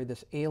destroy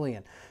this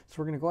alien. So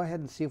we're going to go ahead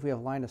and see if we have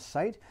line of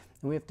sight,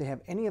 and we have to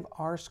have any of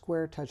our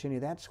square touch any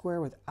of that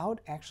square without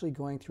actually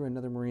going through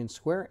another Marine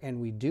square, and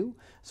we do.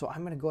 So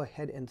I'm going to go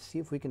ahead and see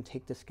if we can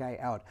take this guy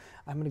out.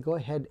 I'm going to go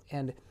ahead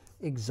and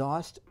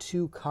exhaust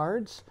 2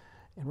 cards.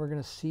 And we're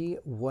going to see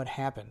what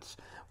happens.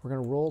 We're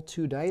going to roll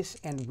 2 dice,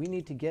 and we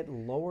need to get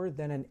lower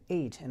than an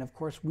 8. And of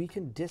course, we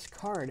can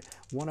discard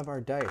one of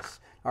our dice,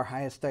 our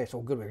highest dice.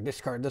 Oh, good, we're going to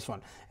discard this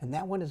one. And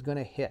that one is going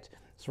to hit.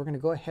 So we're going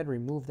to go ahead and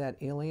remove that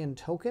alien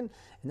token,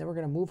 and then we're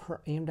going to move her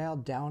aim dial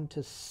down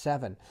to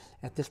 7.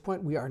 At this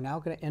point, we are now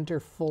going to enter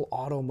full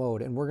auto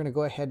mode, and we're going to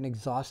go ahead and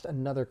exhaust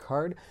another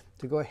card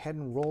to go ahead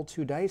and roll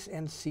 2 dice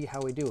and see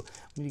how we do.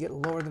 When you get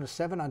lower than a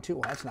 7 on 2,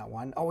 well, that's not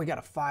 1. Oh, we got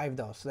a 5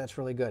 though, so that's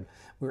really good.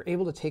 We were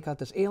able to take out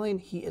this alien.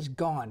 He is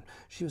gone.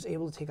 She was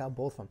able to take out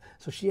both of them.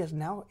 So she is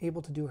now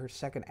able to do her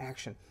second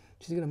action.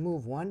 She's going to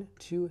move 1,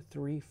 2,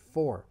 3,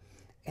 4.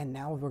 And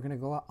now we're going to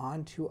go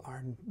on to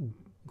our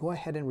go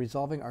ahead and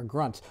resolving our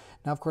grunts.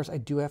 Now, of course, I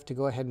do have to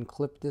go ahead and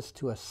clip this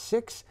to a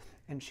 6,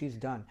 and she's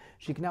done.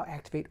 She can now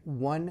activate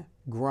 1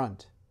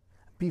 grunt.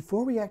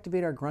 Before we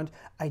activate our grunt,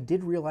 I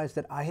did realize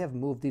that I have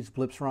moved these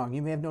blips wrong.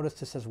 You may have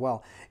noticed this as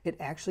well. It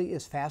actually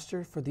is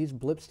faster for these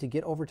blips to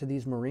get over to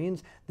these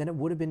Marines than it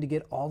would have been to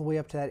get all the way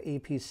up to that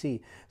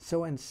APC.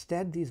 So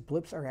instead, these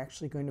blips are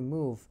actually going to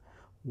move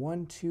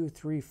 1, 2,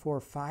 3, 4,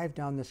 5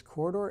 down this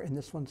corridor, and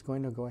this one's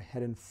going to go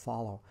ahead and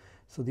follow.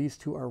 So these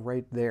 2 are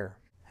right there.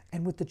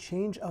 And with the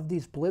change of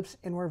these blips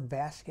and where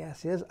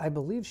Vasquez is, I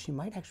believe she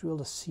might actually be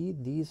able to see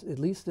these, at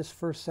least this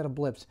first set of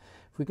blips.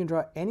 If we can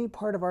draw any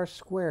part of our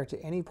square to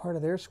any part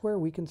of their square,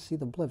 we can see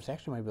the blips.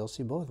 Actually, might be able to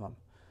see both of them.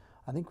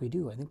 I think we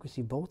do. I think we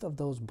see both of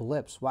those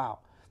blips.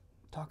 Wow.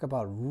 Talk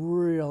about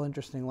real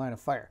interesting line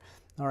of fire.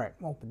 All right.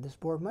 Oh, but this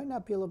board might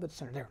not be a little bit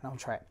centered. There, now I'll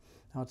try it.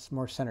 Now it's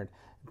more centered.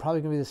 Probably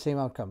going to be the same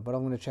outcome, but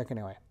I'm going to check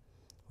anyway.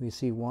 We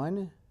see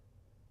 1.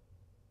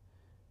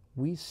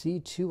 We see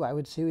 2. I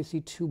would say we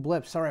see 2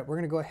 blips. All right, we're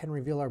going to go ahead and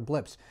reveal our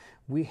blips.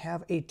 We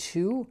have a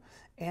 2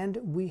 and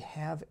we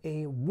have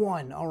a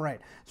 1. All right,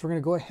 so we're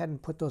going to go ahead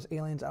and put those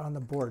aliens out on the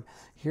board.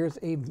 Here's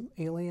a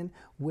alien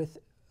with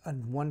a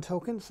 1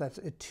 token, so that's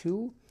a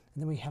 2.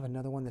 And then we have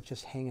another one that's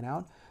just hanging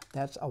out.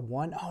 That's a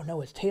 1. Oh no,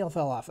 its tail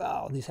fell off.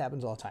 Oh, this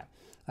happens all the time.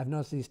 I've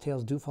noticed these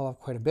tails do fall off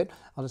quite a bit.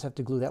 I'll just have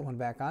to glue that one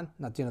back on.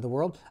 Not the end of the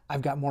world.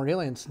 I've got more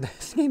aliens.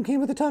 This game came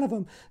with a ton of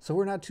them, so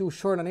we're not too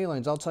short on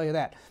aliens, I'll tell you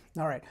that.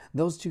 All right,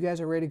 those 2 guys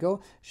are ready to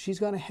go. She's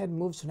gone ahead and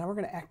moved, so now we're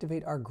going to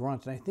activate our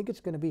grunt, and I think it's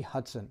going to be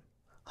Hudson.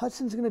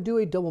 Hudson's going to do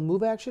a double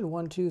move action.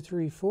 1, 2,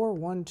 3, 4.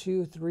 1,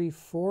 2, 3,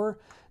 4.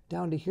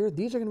 down to here.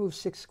 These are going to move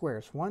 6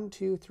 squares. 1,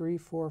 2, 3,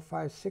 4,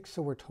 5, 6.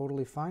 So we're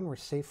totally fine. We're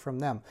safe from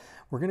them.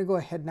 We're going to go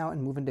ahead now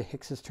and move into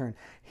Hicks's turn.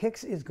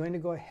 Hicks is going to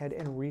go ahead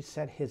and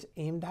reset his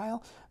aim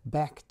dial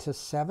back to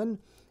 7.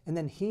 And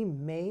then he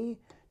may,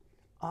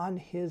 on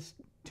his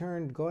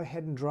turn, go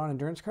ahead and draw an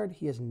endurance card.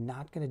 He is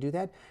not going to do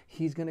that.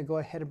 He's going to go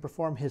ahead and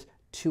perform his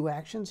 2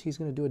 actions. He's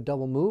going to do a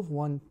double move.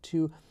 1,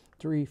 2,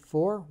 3,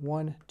 4.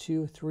 1,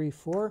 2, 3,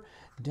 4.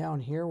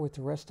 Down here with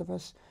the rest of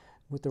us,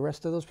 with the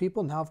rest of those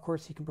people. Now, of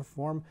course, he can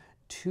perform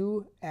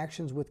 2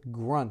 actions with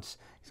grunts.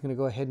 He's going to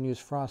go ahead and use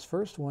Frost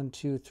first. 1,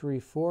 2, 3,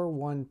 4.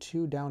 1,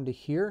 2 down to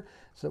here.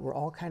 So that we're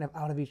all kind of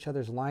out of each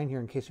other's line here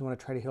in case you want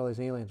to try to hit all these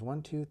aliens.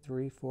 1, 2,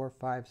 3, 4,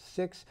 5,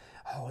 6.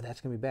 Oh,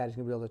 that's going to be bad. He's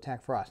going to be able to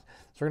attack Frost.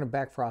 So we're going to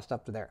back Frost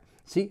up to there.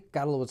 See,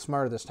 got a little bit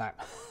smarter this time.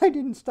 I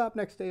didn't stop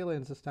next to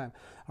aliens this time.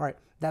 All right,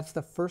 that's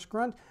the first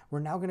grunt. We're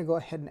now going to go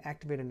ahead and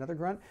activate another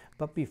grunt.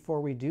 But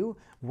before we do,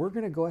 we're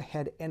going to go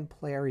ahead and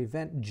play our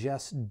event,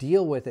 Just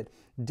Deal With It.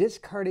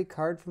 Discard a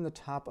card from the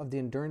top of the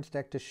endurance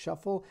deck to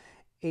shuffle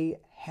a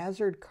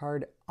hazard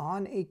card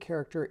on a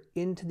character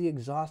into the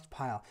exhaust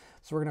pile.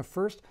 So we're going to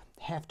first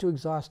have to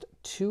exhaust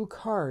 2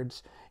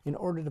 cards in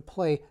order to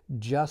play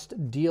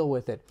Just Deal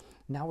With It.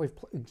 Now we've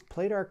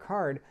played our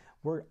card.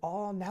 We're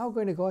all now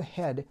going to go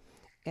ahead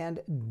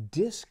and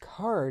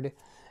discard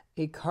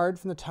a card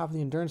from the top of the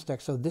endurance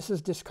deck. So this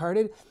is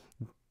discarded.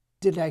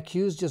 Did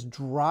IQs just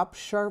drop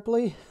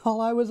sharply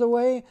while I was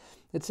away?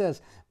 It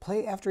says,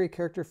 play after a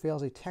character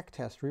fails a tech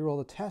test. Reroll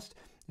the test.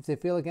 If they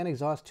fail again,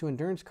 exhaust 2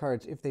 endurance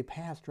cards. If they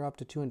pass, drop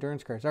to 2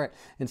 endurance cards. All right,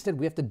 instead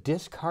we have to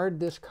discard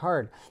this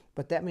card.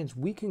 But that means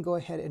we can go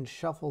ahead and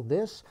shuffle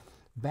this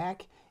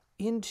back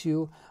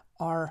into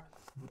our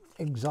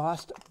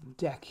exhaust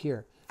deck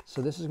here.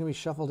 So this is going to be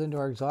shuffled into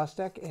our exhaust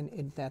deck,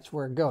 and that's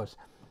where it goes.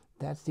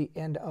 That's the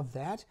end of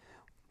that.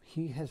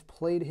 He has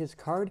played his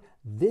card.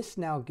 This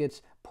now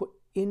gets put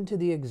into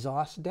the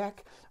exhaust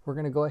deck. We're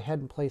going to go ahead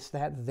and place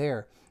that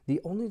there.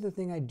 The only other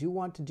thing I do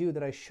want to do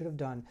that I should have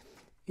done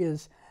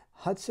is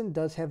Hudson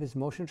does have his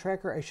motion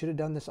tracker. I should have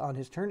done this on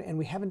his turn, and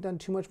we haven't done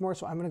too much more,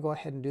 so I'm going to go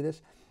ahead and do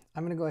this.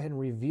 I'm going to go ahead and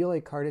reveal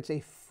a card. It's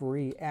a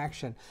free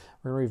action.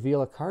 We're going to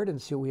reveal a card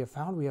and see what we have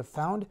found. We have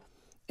found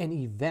an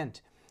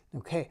event.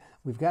 Okay,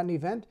 we've got an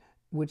event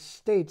which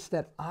states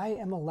that I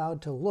am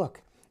allowed to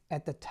look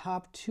at the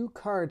top 2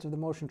 cards of the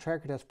motion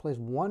tracker test. Place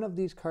one of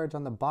these cards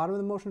on the bottom of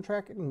the motion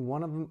tracker and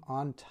one of them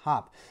on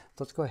top.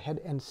 So let's go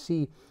ahead and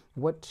see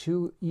what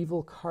 2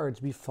 evil cards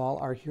befall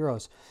our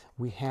heroes.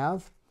 We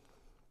have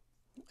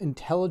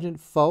Intelligent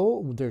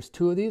Foe. There's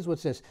 2 of these.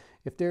 What's this?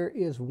 If there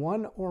is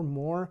 1 or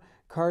more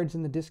cards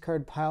in the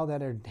discard pile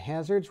that are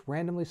hazards,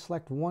 randomly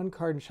select 1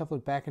 card and shuffle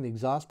it back in the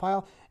exhaust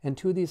pile. And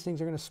 2 of these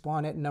things are going to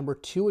spawn at number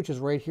 2, which is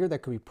right here. That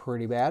could be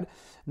pretty bad.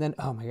 And then,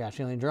 oh my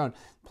gosh, alien drone.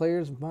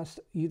 Players must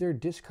either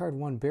discard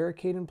 1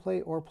 barricade in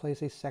play or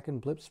place a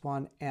second blip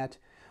spawn at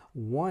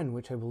 1,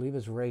 which I believe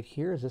is right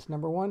here. Is this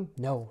number 1?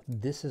 No,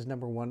 this is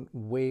number 1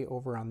 way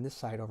over on this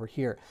side over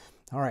here.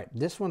 All right,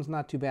 this one's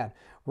not too bad.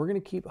 We're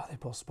going to keep, oh, they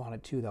both spawn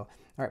at 2 though.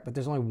 All right, but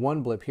there's only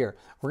 1 blip here.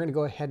 We're going to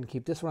go ahead and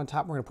keep this one on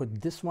top. We're going to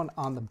put this one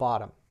on the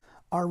bottom.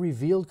 Our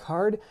revealed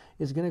card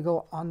is going to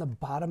go on the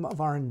bottom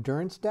of our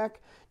endurance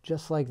deck,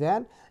 just like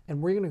that.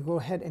 And we're going to go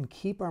ahead and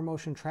keep our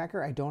motion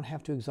tracker. I don't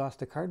have to exhaust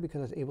the card because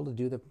I was able to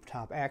do the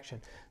top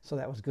action. So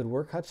that was good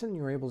work, Hudson.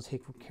 You were able to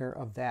take care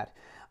of that.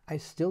 I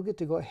still get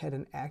to go ahead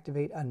and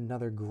activate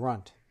another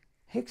grunt.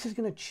 Hicks is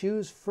going to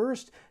choose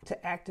first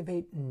to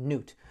activate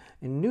Newt.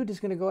 And Newt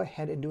is going to go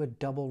ahead and do a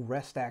double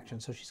rest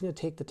action. So she's going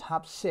to take the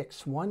top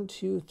 6, 1,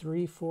 2,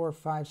 3, 4,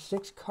 5,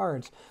 6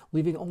 cards,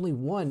 leaving only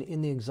 1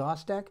 in the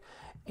exhaust deck,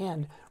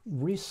 and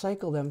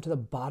recycle them to the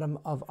bottom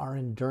of our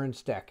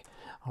endurance deck.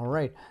 All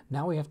right,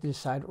 now we have to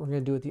decide what we're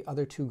going to do with the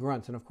other 2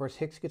 grunts. And of course,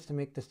 Hicks gets to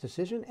make this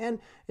decision, and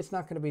it's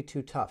not going to be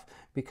too tough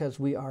because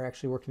we are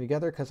actually working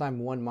together because I'm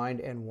 1 mind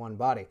and 1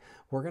 body.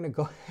 We're going to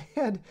go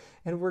ahead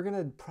and we're going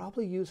to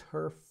probably use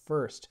her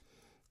first.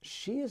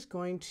 She is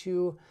going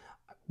to,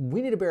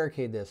 we need to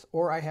barricade this,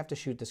 or I have to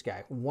shoot this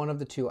guy. One of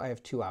the 2, I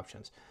have 2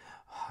 options.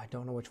 I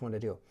don't know which one to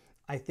do.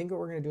 I think what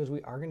we're going to do is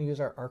we are going to use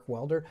our arc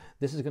welder.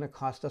 This is going to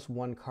cost us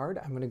 1 card.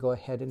 I'm going to go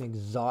ahead and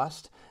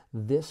exhaust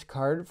this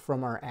card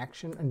from our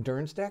action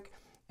endurance deck.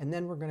 And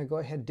then we're going to go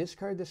ahead and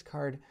discard this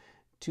card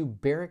to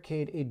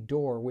barricade a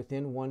door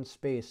within 1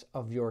 space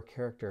of your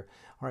character.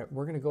 All right,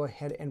 we're going to go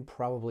ahead and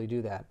probably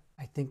do that.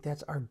 I think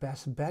that's our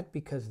best bet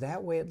because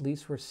that way at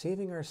least we're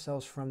saving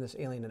ourselves from this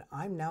alien. And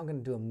I'm now going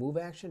to do a move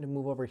action to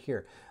move over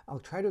here. I'll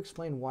try to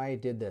explain why I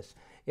did this.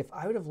 If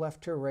I would have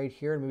left her right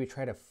here and maybe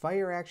tried a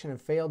fire action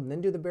and failed and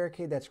then do the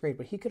barricade, that's great.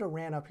 But he could have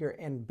ran up here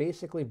and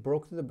basically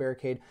broke through the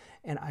barricade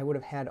and I would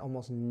have had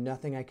almost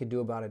nothing I could do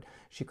about it.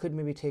 She could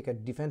maybe take a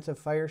defensive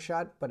fire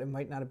shot, but it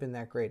might not have been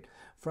that great.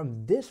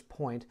 From this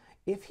point,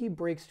 if he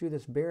breaks through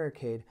this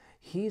barricade,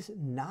 he's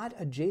not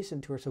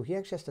adjacent to her, so he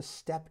actually has to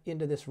step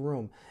into this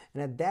room.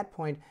 And at that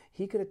point,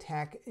 he could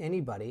attack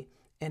anybody,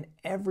 and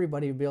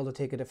everybody would be able to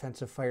take a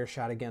defensive fire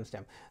shot against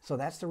him. So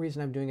that's the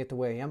reason I'm doing it the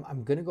way I am.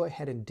 I'm going to go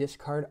ahead and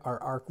discard our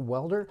arc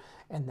welder,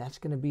 and that's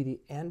going to be the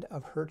end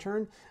of her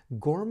turn.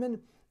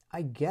 Gorman,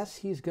 I guess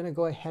he's going to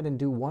go ahead and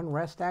do one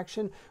rest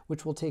action,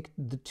 which will take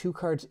the 2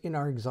 cards in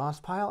our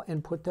exhaust pile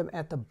and put them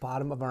at the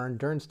bottom of our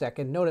endurance deck.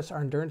 And notice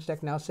our endurance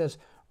deck now says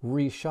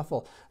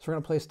reshuffle. So we're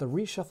going to place the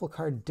reshuffle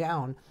card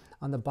down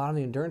on the bottom of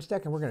the endurance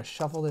deck, and we're going to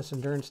shuffle this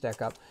endurance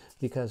deck up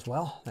because,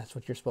 well, that's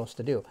what you're supposed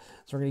to do.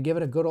 So we're going to give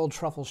it a good old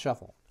truffle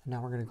shuffle.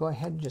 Now we're going to go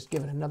ahead and just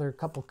give it another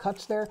couple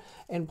cuts there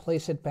and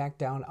place it back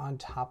down on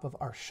top of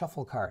our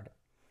shuffle card.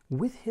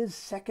 With his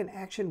second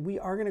action, we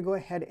are going to go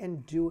ahead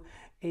and do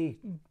a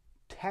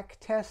tech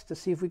test to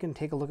see if we can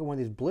take a look at one of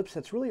these blips.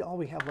 That's really all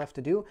we have left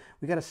to do.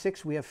 We got a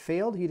 6. We have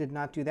failed. He did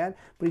not do that,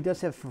 but he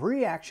does have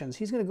 3 actions.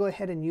 He's going to go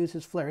ahead and use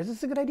his flare. Is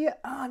this a good idea?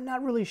 I'm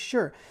not really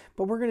sure,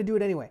 but we're going to do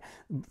it anyway.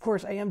 Of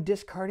course, I am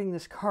discarding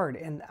this card,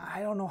 and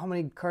I don't know how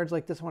many cards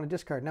like this I want to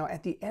discard. Now,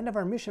 at the end of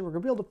our mission, we're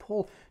going to be able to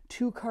pull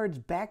 2 cards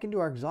back into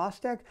our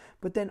exhaust deck,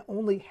 but then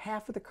only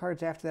half of the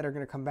cards after that are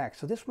going to come back.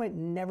 So this might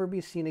never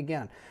be seen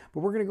again. But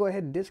we're going to go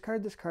ahead and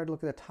discard this card,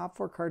 look at the top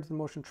 4 cards in the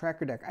motion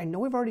tracker deck. I know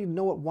we've already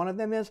know what one of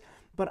them is,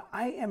 but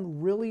I am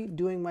really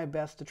doing my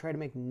best to try to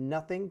make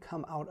nothing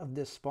come out of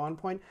this spawn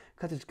point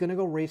because it's going to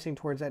go racing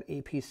towards that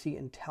APC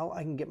until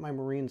I can get my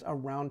Marines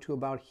around to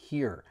about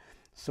here.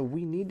 So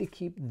we need to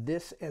keep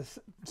this as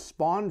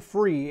spawn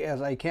free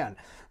as I can.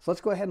 So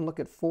let's go ahead and look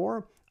at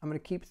 4. I'm going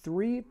to keep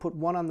 3, put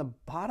 1 on the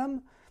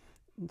bottom.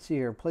 Let's see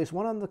here, place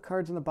 1 on the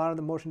cards on the bottom of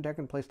the motion deck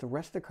and place the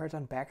rest of the cards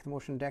on back of the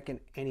motion deck in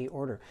any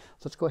order.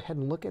 So let's go ahead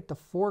and look at the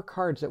 4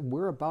 cards that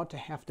we're about to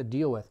have to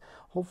deal with.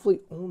 Hopefully,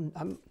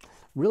 I'm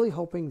really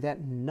hoping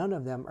that none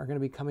of them are going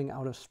to be coming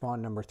out of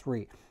spawn number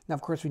 3. Now,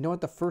 of course, we know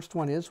what the first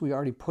one is. We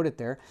already put it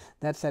there.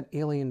 That's that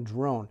alien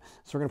drone.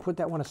 So we're going to put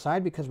that one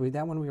aside because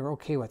that one we were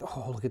okay with.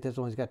 Oh, look at this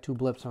one. He's got 2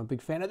 blips. I'm a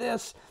big fan of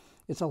this.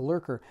 It's a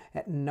lurker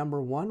at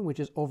number 1, which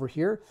is over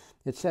here.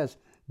 It says,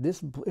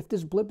 if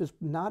this blip is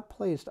not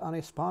placed on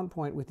a spawn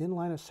point within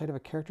line of sight of a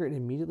character, it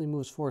immediately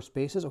moves 4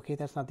 spaces. Okay,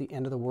 that's not the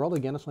end of the world.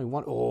 Again, it's only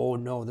 1. Oh,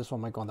 no, this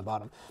one might go on the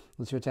bottom.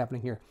 Let's see what's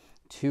happening here.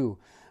 2.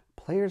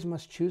 Players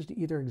must choose to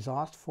either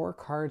exhaust 4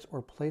 cards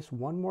or place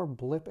 1 more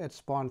blip at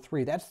spawn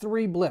 3. That's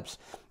 3 blips.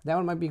 That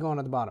one might be going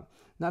at the bottom.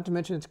 Not to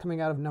mention it's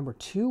coming out of number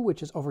 2,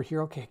 which is over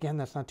here. Okay, again,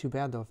 that's not too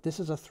bad, though. If this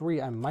is a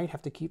 3, I might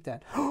have to keep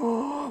that.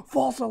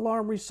 False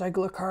alarm,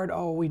 recycle a card.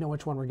 Oh, we know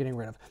which one we're getting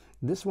rid of.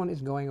 This one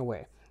is going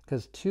away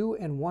because 2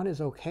 and 1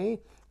 is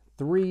okay.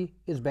 3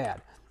 is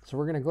bad. So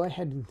we're going to go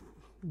ahead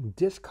and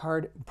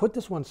discard, put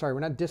this one, sorry, we're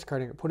not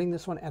discarding it, putting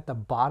this one at the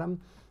bottom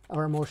of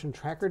our motion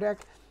tracker deck.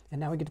 And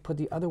now we get to put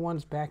the other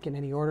ones back in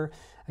any order.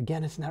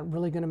 Again, it's not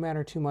really going to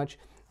matter too much.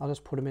 I'll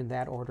just put them in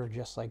that order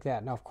just like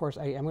that. Now, of course,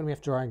 I am going to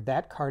have to drawing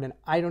that card, and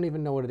I don't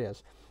even know what it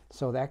is.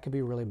 So that could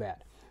be really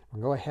bad.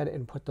 We'll go ahead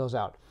and put those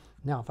out.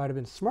 Now, if I'd have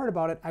been smart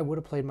about it, I would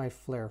have played my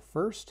flare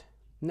first.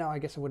 No, I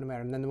guess it wouldn't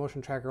matter. And then the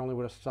motion tracker only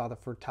would have saw the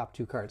top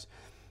 2 cards.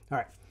 All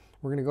right,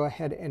 we're going to go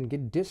ahead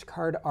and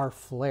discard our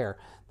flare.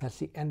 That's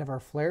the end of our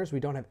flares. We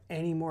don't have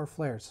any more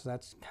flares, so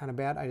that's kind of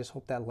bad. I just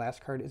hope that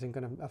last card isn't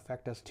going to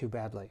affect us too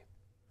badly.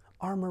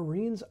 Our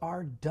Marines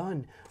are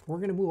done. We're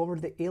going to move over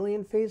to the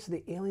alien phase.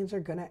 The aliens are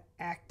going to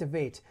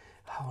activate.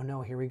 Oh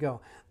no, here we go.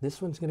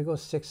 This one's going to go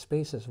 6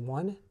 spaces.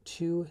 1,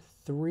 2,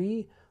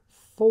 3,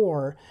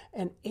 4,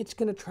 and it's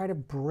going to try to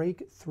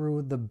break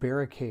through the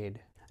barricade.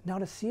 Now,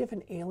 to see if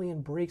an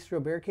alien breaks through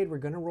a barricade, we're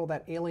going to roll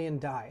that alien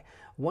die.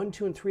 1,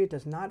 2, and 3, it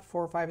does not.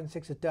 4, 5, and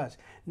 6, it does.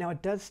 Now,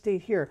 it does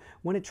state here,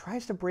 when it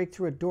tries to break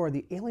through a door,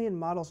 the alien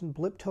models and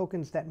blip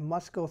tokens that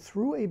must go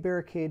through a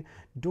barricade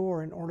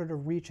door in order to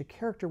reach a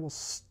character will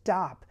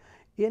stop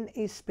in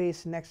a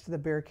space next to the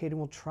barricade and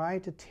will try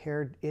to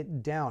tear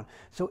it down.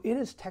 So it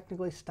is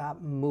technically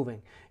stopped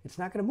moving. It's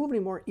not going to move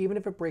anymore, even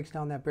if it breaks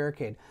down that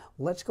barricade.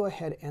 Let's go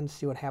ahead and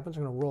see what happens.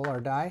 We're going to roll our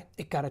die.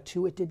 It got a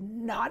 2. It did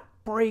not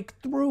break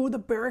through the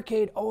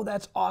barricade. Oh,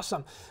 that's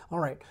awesome. All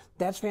right,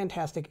 that's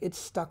fantastic. It's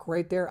stuck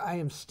right there. I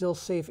am still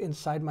safe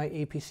inside my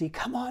APC.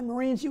 Come on,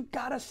 Marines, you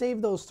gotta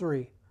save those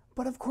 3.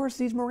 But of course,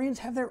 these Marines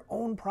have their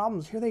own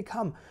problems. Here they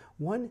come.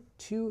 1,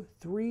 2,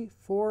 3,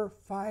 4,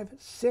 5,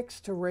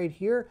 6 to right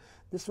here.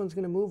 This one's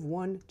going to move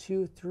 1,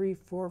 2, 3,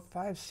 4,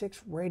 5,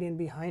 6 right in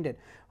behind it.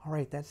 All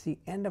right, that's the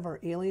end of our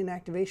alien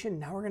activation.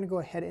 Now we're going to go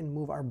ahead and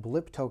move our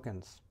blip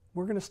tokens.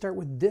 We're going to start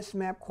with this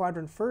map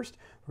quadrant first.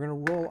 We're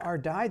going to roll our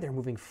die. They're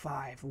moving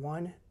 5.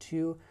 1,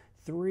 2,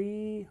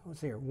 3.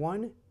 Let's see here.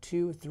 1,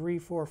 2, 3,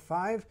 4,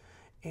 5.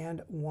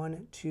 And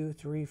 1, 2,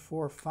 3,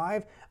 4,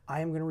 5. I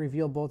am going to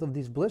reveal both of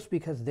these blips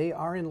because they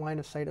are in line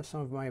of sight of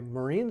some of my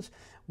Marines.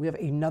 We have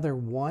another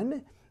 1.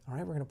 All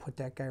right, we're going to put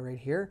that guy right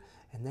here.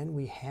 And then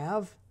we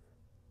have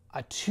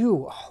a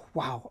 2. Oh,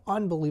 wow,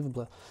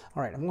 unbelievable.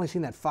 All right, I've only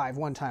seen that 5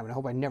 one time, and I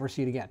hope I never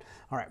see it again.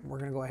 All right, we're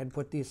going to go ahead and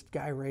put this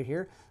guy right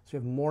here. So we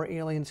have more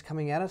aliens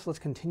coming at us. Let's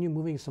continue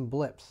moving some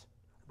blips.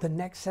 The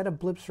next set of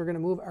blips we're going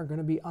to move are going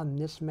to be on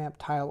this map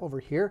tile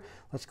over here.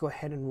 Let's go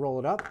ahead and roll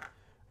it up.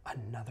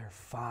 Another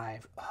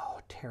 5. Oh,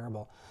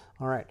 terrible.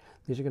 All right,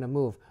 these are going to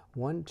move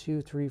 1,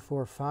 2, 3,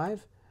 4,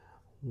 5.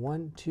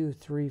 1, 2,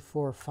 3,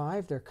 4,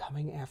 5. They're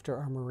coming after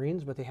our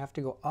Marines, but they have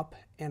to go up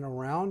and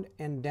around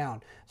and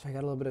down. So I got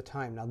a little bit of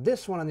time. Now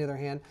this one, on the other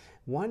hand,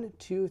 1,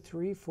 2,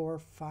 3, 4,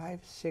 5,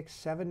 6,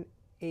 7,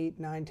 8,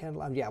 9, 10,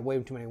 11. Yeah, way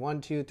too many.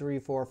 1, 2, 3,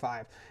 4,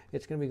 5.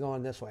 It's going to be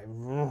going this way.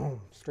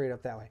 Straight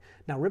up that way.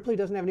 Now, Ripley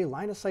doesn't have any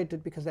line of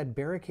sight because that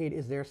barricade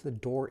is there, so the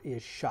door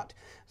is shut.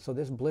 So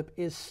this blip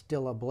is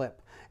still a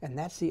blip. And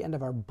that's the end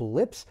of our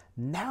blips.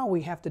 Now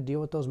we have to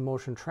deal with those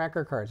motion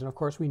tracker cards. And of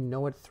course, we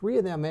know what 3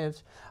 of them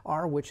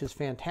are, which is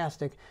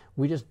fantastic.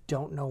 We just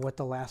don't know what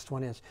the last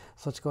one is.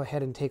 So let's go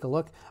ahead and take a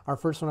look. Our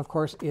first one, of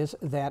course, is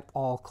that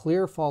all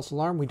clear, false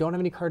alarm. We don't have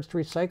any cards to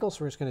recycle,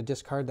 so we're just going to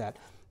discard that.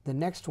 The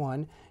next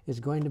one is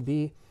going to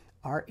be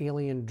our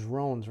alien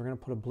drones. We're going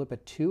to put a blip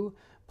at 2.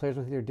 Players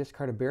must either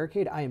discard a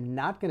barricade. I am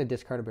not going to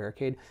discard a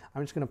barricade.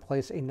 I'm just going to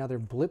place another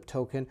blip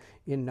token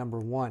in number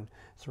 1.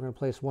 So we're going to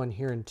place 1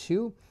 here in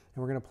 2, and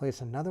we're going to place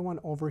another one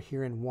over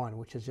here in 1,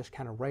 which is just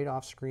kind of right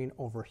off screen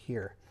over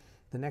here.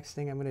 The next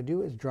thing I'm going to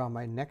do is draw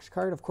my next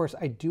card. Of course,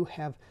 I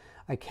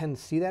can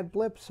see that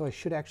blip, so I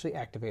should actually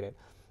activate it.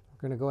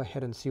 We're going to go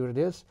ahead and see what it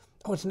is.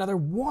 Oh, it's another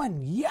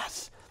 1.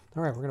 Yes!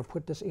 All right, we're going to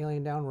put this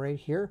alien down right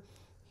here.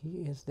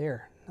 He is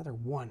there. Another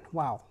 1.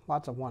 Wow,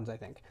 lots of 1s, I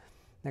think.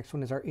 Next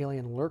one is our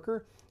alien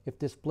lurker. If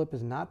this blip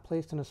is not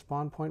placed in a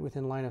spawn point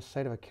within line of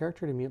sight of a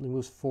character, it immediately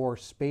moves 4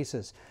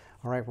 spaces.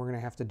 All right, we're going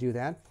to have to do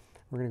that.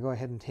 We're going to go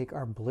ahead and take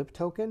our blip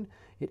token.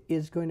 It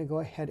is going to go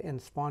ahead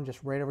and spawn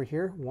just right over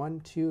here.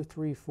 1, 2,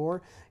 3,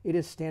 4. It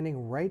is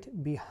standing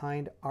right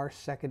behind our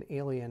second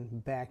alien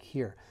back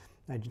here.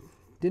 I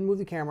didn't move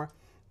the camera,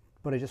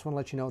 but I just want to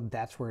let you know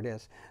that's where it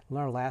is. And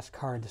our last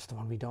card, this is the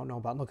one we don't know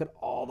about. Look at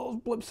all those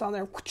blips on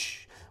there.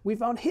 We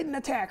found hidden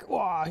attack.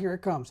 Oh, here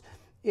it comes.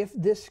 If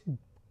this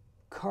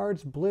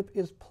card's blip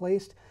is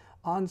placed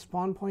on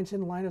spawn points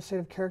in line of sight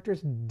of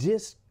characters,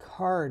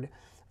 discard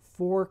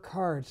 4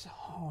 cards.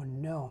 Oh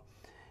no.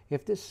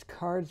 If this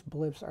card's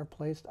blips are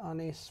placed on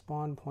a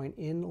spawn point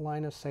in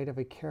line of sight of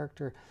a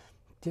character,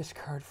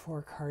 discard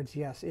 4 cards.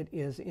 Yes, it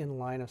is in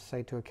line of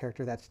sight to a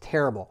character. That's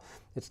terrible.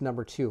 It's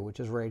number 2, which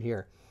is right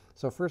here.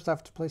 So first I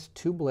have to place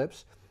 2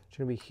 blips. It's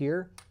going to be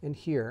here and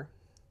here.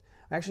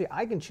 Actually,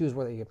 I can choose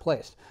where they get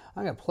placed.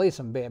 I'm going to place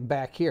them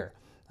back here.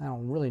 I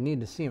don't really need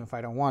to see them if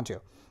I don't want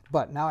to.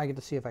 But now I get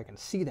to see if I can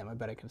see them. I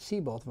bet I can see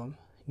both of them.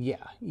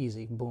 Yeah,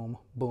 easy. Boom,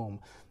 boom.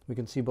 We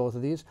can see both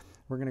of these.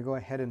 We're going to go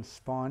ahead and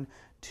spawn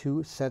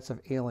 2 sets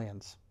of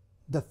aliens.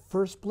 The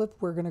first blip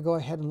we're going to go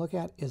ahead and look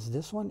at is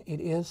this one. It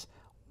is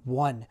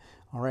 1.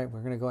 All right,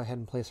 we're going to go ahead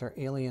and place our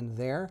alien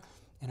there.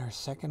 And our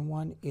second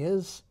one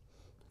is...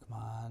 Come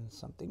on,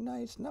 something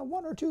nice. Now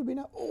 1 or 2 would be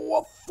now.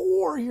 Oh, a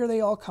 4. Here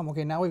they all come.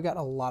 Okay, now we've got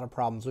a lot of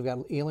problems. We've got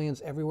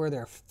aliens everywhere.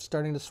 They're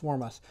starting to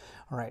swarm us.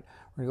 All right,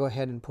 we're going to go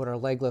ahead and put our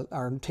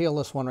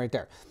tailless one right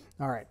there.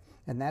 All right,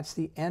 and that's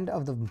the end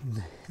of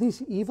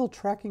these evil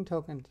tracking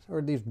tokens,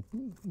 or these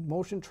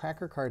motion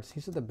tracker cards.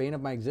 These are the bane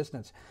of my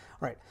existence.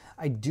 All right,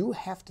 I do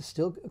have to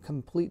still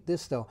complete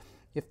this, though.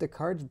 If the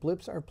card's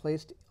blips are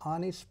placed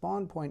on a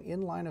spawn point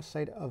in line of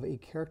sight of a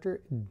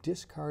character,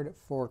 discard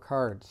 4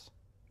 cards.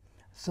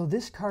 So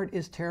this card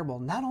is terrible.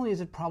 Not only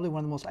is it probably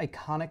one of the most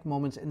iconic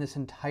moments in this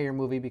entire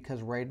movie,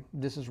 because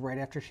this is right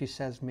after she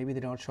says maybe they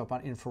don't show up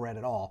on infrared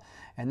at all.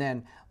 And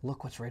then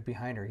look what's right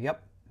behind her.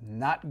 Yep,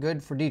 not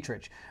good for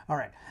Dietrich. All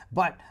right,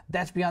 but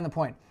that's beyond the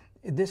point.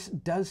 This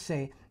does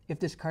say if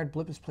this card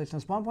blip is placed on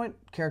a spawn point,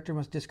 character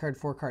must discard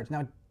 4 cards.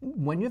 Now,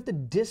 when you have to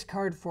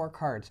discard 4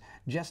 cards,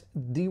 just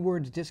the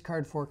words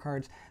discard 4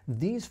 cards,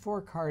 these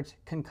 4 cards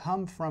can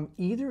come from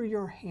either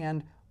your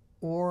hand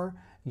or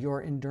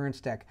your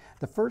endurance deck.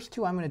 The first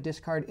 2 I'm going to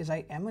discard is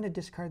I am going to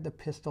discard the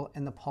pistol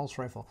and the pulse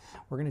rifle.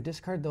 We're going to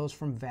discard those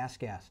from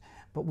Vasquez,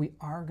 but we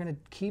are going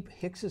to keep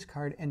Hicks's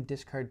card and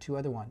discard 2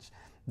 other ones.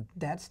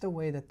 That's the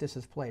way that this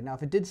is played. Now,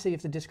 if it did say you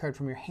have to discard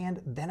from your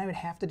hand, then I would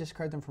have to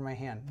discard them from my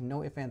hand.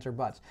 No ifs, ands, or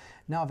buts.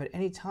 Now, if at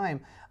any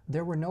time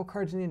there were no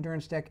cards in the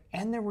endurance deck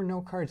and there were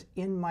no cards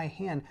in my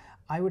hand,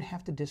 I would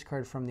have to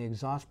discard from the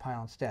exhaust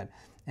pile instead.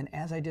 And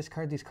as I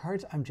discard these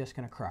cards, I'm just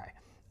going to cry.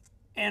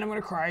 And I'm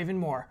going to cry even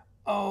more.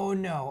 Oh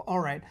no. All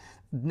right.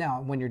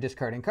 Now, when you're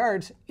discarding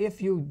cards,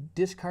 if you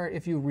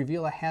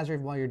reveal a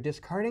hazard while you're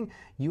discarding,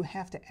 you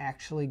have to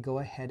actually go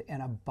ahead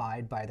and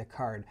abide by the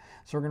card.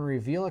 So we're going to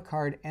reveal a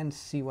card and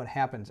see what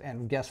happens.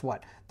 And guess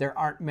what? There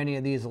aren't many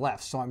of these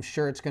left, so I'm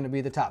sure it's going to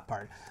be the top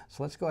part.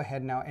 So let's go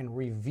ahead now and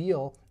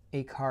reveal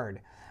a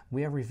card.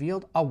 We have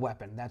revealed a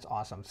weapon. That's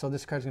awesome. So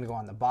this card's going to go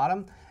on the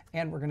bottom,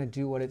 and we're going to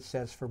do what it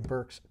says for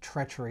Burke's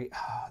treachery.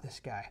 Oh,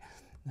 this guy.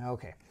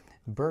 Okay.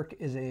 Burke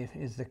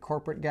is the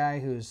corporate guy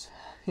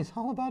he's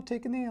all about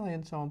taking the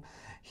aliens home.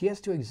 He has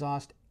to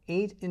exhaust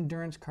 8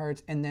 endurance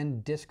cards and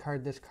then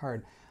discard this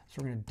card. So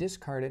we're going to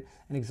discard it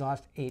and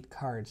exhaust 8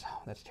 cards.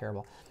 Oh, that's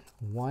terrible.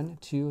 1,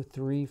 2,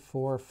 3,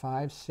 4,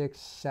 5, 6,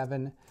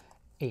 7,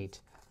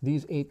 8.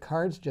 These 8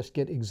 cards just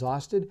get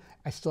exhausted.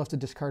 I still have to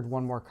discard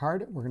 1 more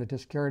card. We're going to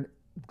discard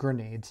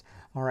grenades.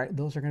 All right,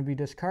 those are going to be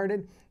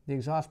discarded. The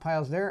exhaust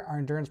pile's there, our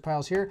endurance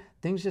pile's here.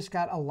 Things just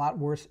got a lot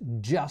worse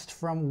just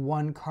from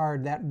 1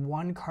 card. That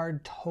 1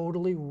 card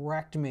totally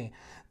wrecked me,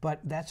 but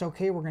that's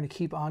okay. We're going to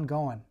keep on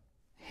going.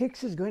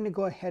 Hicks is going to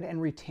go ahead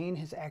and retain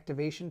his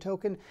activation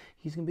token.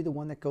 He's going to be the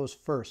one that goes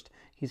first.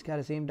 He's got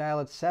his aim dial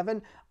at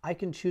 7. I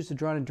can choose to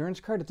draw an endurance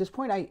card. At this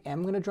point, I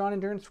am going to draw an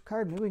endurance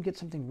card. Maybe we can get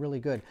something really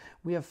good.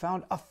 We have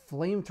found a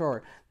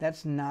flamethrower.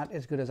 That's not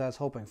as good as I was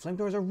hoping.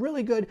 Flamethrowers are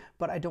really good,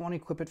 but I don't want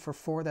to equip it for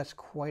 4. That's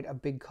quite a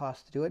big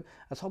cost to do it.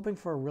 I was hoping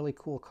for a really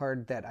cool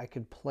card that I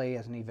could play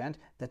as an event.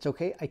 That's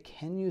okay. I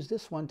can use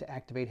this one to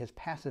activate his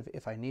passive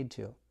if I need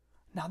to.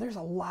 Now, there's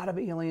a lot of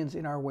aliens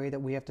in our way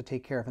that we have to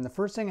take care of. And the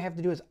first thing I have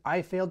to do is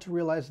I failed to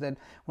realize that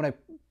when I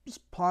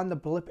spawned the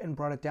blip and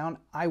brought it down,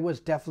 I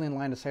was definitely in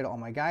line of sight of all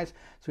my guys.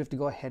 So we have to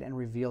go ahead and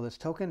reveal this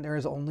token. There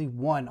is only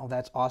one. Oh,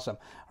 that's awesome.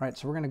 All right,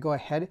 so we're going to go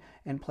ahead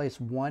and place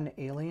one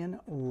alien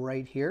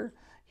right here.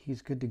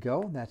 He's good to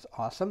go. That's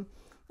awesome.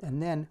 And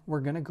then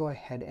we're going to go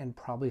ahead and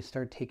probably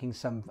start taking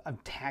some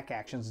attack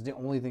actions. It's the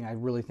only thing I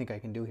really think I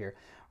can do here.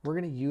 We're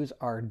going to use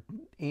our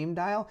aim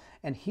dial,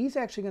 and he's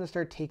actually going to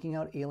start taking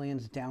out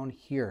aliens down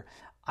here.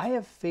 I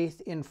have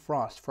faith in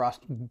Frost.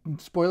 Frost,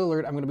 spoiler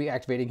alert, I'm going to be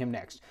activating him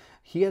next.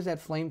 He has that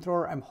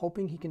flamethrower. I'm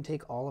hoping he can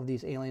take all of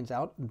these aliens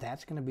out.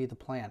 That's going to be the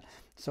plan.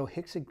 So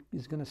Hicks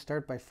is going to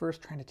start by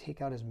first trying to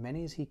take out as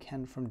many as he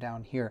can from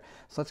down here.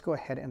 So let's go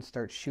ahead and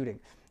start shooting.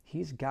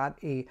 He's got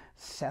a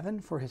 7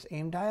 for his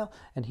aim dial,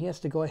 and he has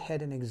to go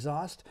ahead and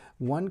exhaust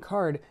one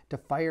card to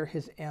fire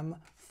his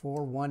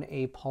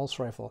M41A pulse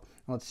rifle.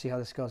 Let's see how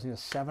this goes. Need a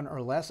 7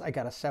 or less. I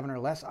got a 7 or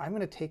less. I'm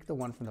going to take the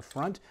one from the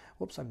front.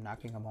 Whoops, I'm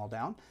knocking them all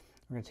down.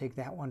 We're going to take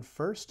that one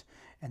first,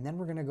 and then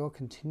we're going to go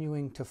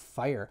continuing to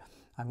fire.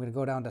 I'm going to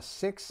go down to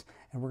 6,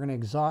 and we're going to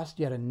exhaust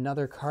yet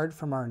another card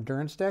from our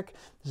endurance deck.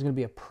 This is going to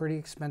be a pretty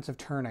expensive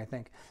turn, I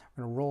think.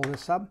 We're going to roll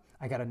this up.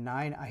 I got a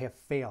 9. I have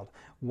failed.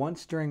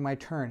 Once during my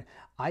turn,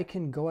 I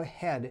can go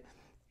ahead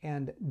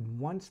and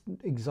once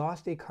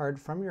exhaust a card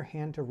from your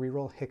hand to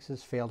reroll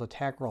Hicks's failed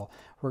attack roll.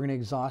 We're going to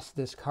exhaust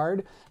this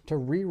card to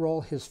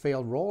reroll his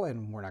failed roll,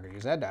 and we're not going to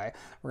use that die.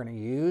 We're going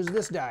to use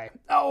this die.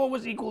 Oh, it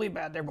was equally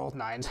bad. They're both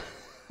 9s.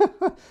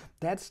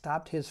 That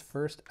stopped his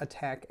first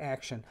attack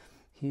action.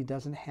 He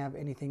doesn't have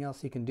anything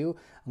else he can do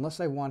unless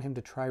I want him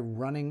to try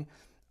running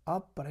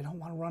up, but I don't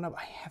want to run up.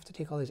 I have to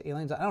take all these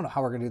aliens. I don't know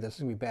how we're going to do this. This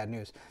is going to be bad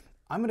news.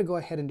 I'm going to go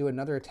ahead and do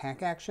another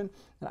attack action,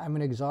 and I'm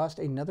going to exhaust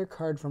another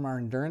card from our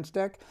endurance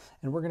deck,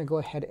 and we're going to go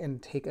ahead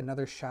and take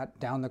another shot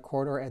down the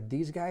corridor at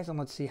these guys, and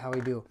let's see how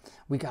we do.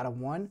 We got a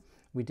 1.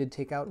 We did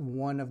take out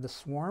one of the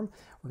swarm.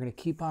 We're going to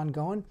keep on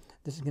going.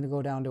 This is going to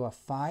go down to a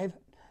 5.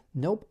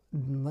 Nope.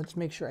 Let's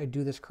make sure I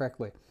do this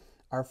correctly.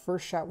 Our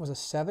first shot was a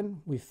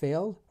 7. We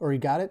failed, or we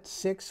got it.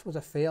 6 was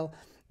a fail.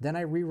 Then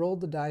I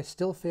re-rolled the die,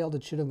 still failed.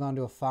 It should have gone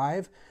to a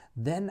 5.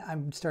 Then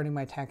I'm starting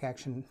my attack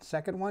action.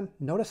 Second one,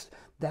 notice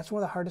that's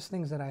one of the hardest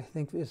things that I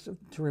think is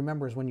to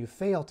remember is when you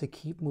fail to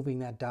keep moving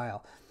that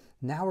dial.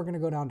 Now we're going to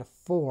go down to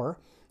 4,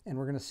 and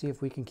we're going to see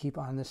if we can keep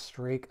on this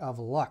streak of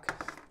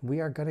luck. We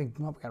are going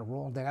to, oh, we got to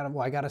roll that.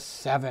 Well, I got a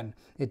 7.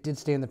 It did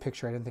stay in the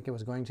picture. I didn't think it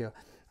was going to.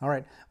 All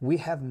right, we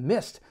have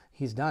missed.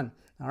 He's done.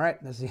 All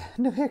right, that's the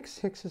end of Hicks.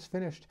 Hicks is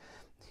finished.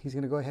 He's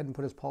going to go ahead and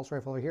put his pulse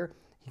rifle over here.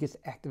 He gets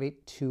to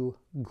activate 2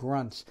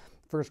 grunts.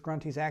 First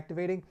grunt he's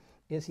activating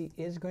is he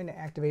is going to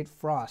activate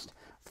Frost.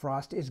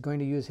 Frost is going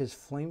to use his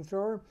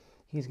flamethrower.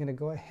 He's going to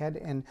go ahead,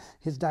 and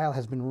his dial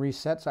has been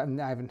reset, so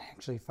I haven't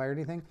actually fired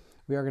anything.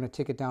 We are going to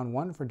tick it down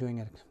 1 for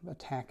doing an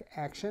attack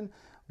action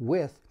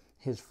with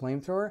his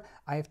flamethrower.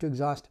 I have to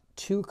exhaust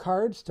 2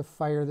 cards to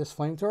fire this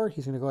flamethrower.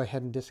 He's going to go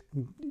ahead and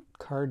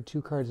discard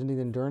 2 cards into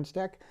the endurance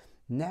deck.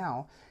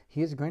 Now,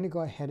 he is going to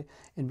go ahead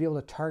and be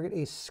able to target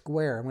a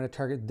square. I'm going to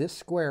target this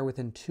square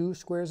within 2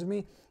 squares of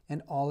me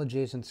and all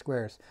adjacent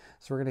squares.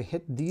 So we're going to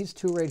hit these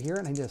 2 right here,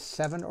 and I need a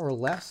 7 or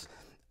less.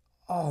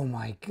 Oh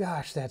my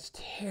gosh, that's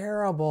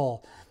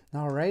terrible.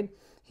 All right,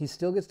 he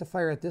still gets to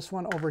fire at this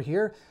one over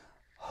here.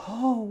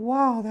 Oh,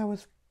 wow, that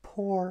was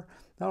poor.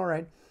 All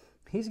right,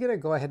 he's going to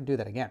go ahead and do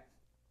that again.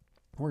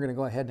 We're going to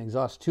go ahead and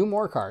exhaust 2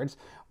 more cards.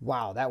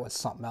 Wow, that was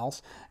something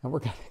else. And we're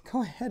going to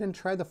go ahead and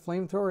try the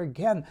flamethrower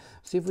again.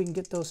 See if we can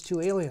get those 2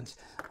 aliens.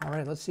 All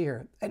right, let's see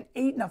here. An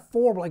 8 and a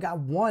 4. Well, I got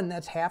 1.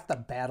 That's half the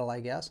battle,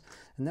 I guess.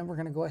 And then we're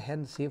going to go ahead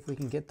and see if we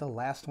can get the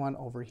last one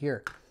over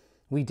here.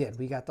 We did.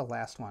 We got the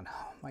last one.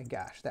 Oh, my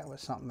gosh, that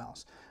was something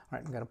else. All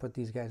right, I've got to put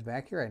these guys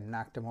back here. I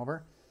knocked them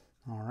over.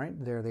 All right,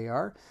 there they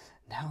are.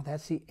 Now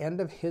that's the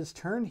end of his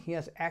turn. He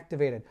has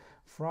activated.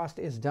 Frost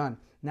is done.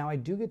 Now I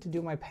do get to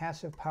do my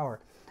passive power.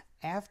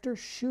 After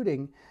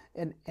shooting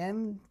an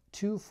M240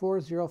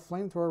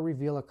 flamethrower,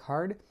 reveal a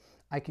card.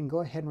 I can go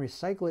ahead and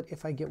recycle it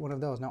if I get one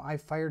of those. Now, I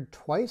fired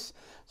twice,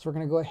 so we're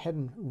going to go ahead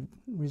and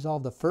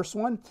resolve the first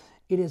one.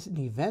 It is an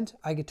event.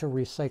 I get to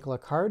recycle a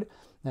card.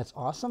 That's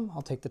awesome.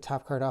 I'll take the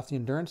top card off the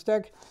endurance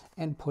deck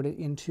and put it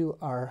into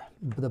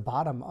the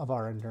bottom of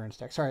our endurance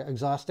deck. Sorry,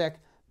 exhaust deck,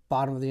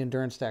 bottom of the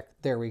endurance deck.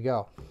 There we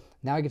go.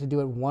 Now I get to do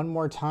it one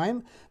more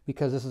time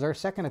because this is our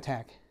second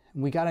attack.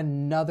 We got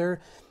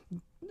another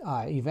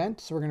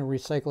event, so we're going to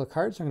recycle a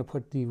card. So I'm going to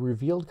put the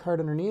revealed card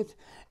underneath,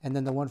 and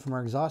then the one from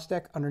our exhaust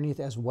deck underneath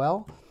as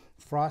well.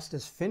 Frost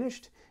is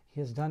finished. He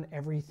has done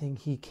everything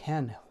he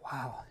can.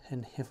 Wow,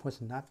 and it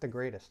was not the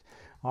greatest.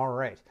 All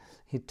right,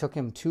 he took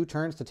him 2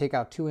 turns to take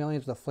out 2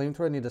 aliens with a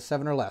flamethrower. Need a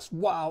 7 or less.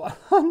 Wow,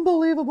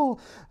 unbelievable.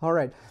 All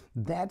right,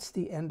 that's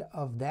the end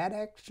of that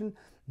action.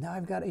 Now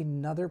I've got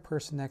another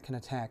person that can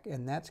attack,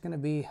 and that's going to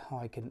be,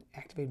 I can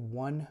activate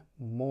 1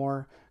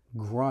 more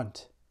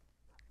grunt.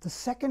 The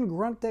second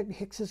grunt that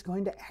Hicks is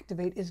going to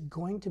activate is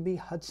going to be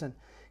Hudson.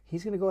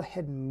 He's going to go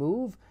ahead and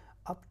move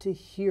up to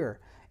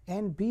here.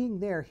 And being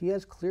there, he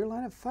has clear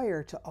line of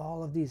fire to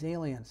all of these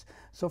aliens.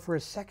 So for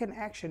his second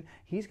action,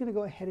 he's going to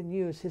go ahead and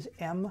use his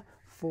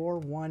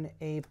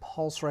M41A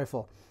pulse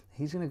rifle.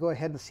 He's going to go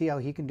ahead and see how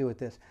he can do with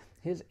this.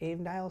 His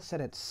aim dial is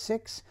set at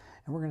 6,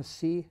 and we're going to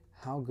see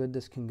how good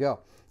this can go.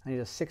 I need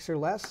a 6 or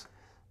less.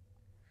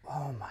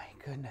 Oh my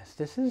goodness,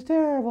 this is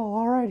terrible.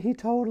 All right, he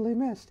totally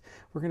missed.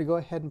 We're going to go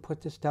ahead and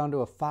put this down to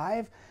a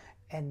 5.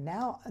 And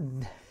now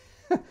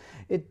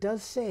it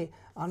does say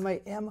on my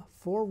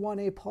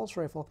M41A pulse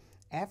rifle,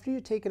 after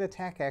you take an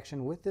attack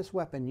action with this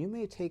weapon, you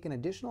may take an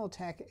additional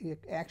attack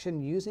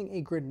action using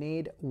a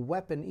grenade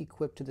weapon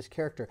equipped to this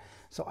character.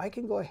 So I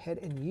can go ahead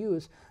and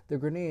use the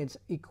grenades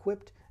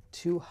equipped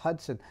to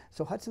Hudson.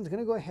 So Hudson's going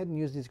to go ahead and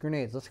use these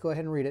grenades. Let's go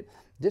ahead and read it.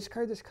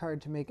 Discard this card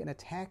to make an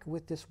attack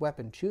with this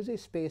weapon. Choose a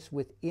space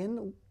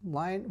within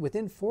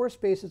 4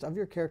 spaces of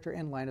your character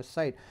and line of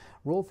sight.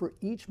 Roll for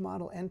each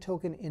model and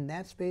token in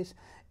that space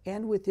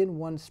and within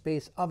 1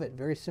 space of it.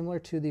 Very similar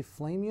to the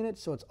flame unit,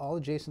 so it's all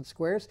adjacent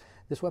squares.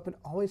 This weapon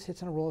always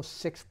hits on a roll of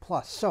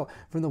 6+. So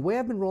from the way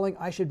I've been rolling,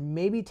 I should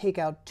maybe take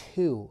out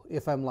 2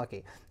 if I'm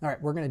lucky. All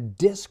right, we're going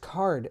to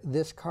discard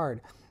this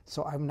card.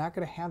 So I'm not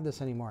going to have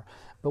this anymore,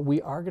 but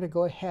we are going to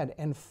go ahead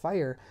and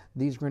fire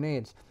these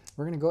grenades.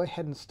 We're going to go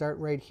ahead and start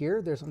right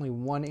here. There's only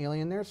 1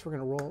 alien there, so we're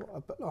going to roll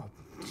up. Oh,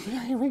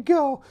 here we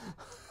go.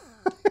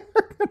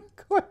 We're going to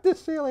go at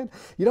this alien.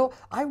 You know,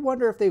 I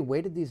wonder if they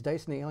weighted these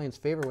dice in the alien's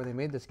favor when they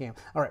made this game.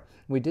 All right,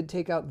 we did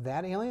take out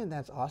that alien.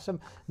 That's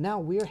awesome. Now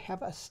we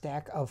have a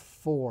stack of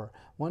 4.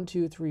 1,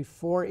 2, 3,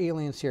 4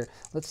 aliens here.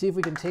 Let's see if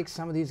we can take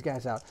some of these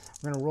guys out.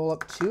 We're going to roll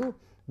up 2.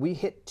 We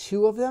hit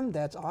 2 of them.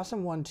 That's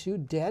awesome. 1, 2,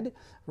 dead.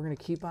 We're going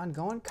to keep on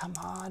going. Come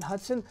on,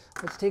 Hudson.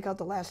 Let's take out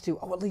the last 2.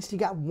 Oh, at least he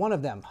got 1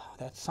 of them. Oh,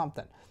 that's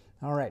something.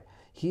 All right.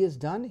 He is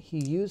done. He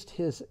used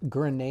his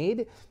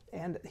grenade,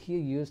 and he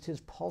used his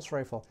pulse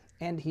rifle,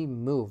 and he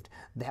moved.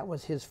 That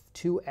was his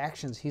 2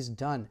 actions. He's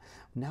done.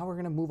 Now we're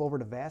going to move over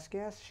to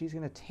Vasquez. She's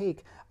going to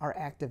take our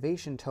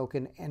activation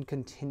token and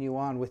continue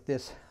on with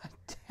this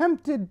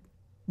attempted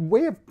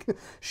way of...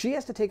 She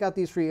has to take out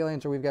these 3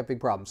 aliens or we've got big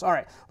problems. All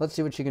right. Let's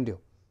see what she can do.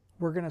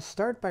 We're going to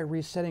start by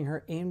resetting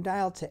her aim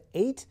dial to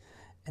 8,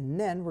 and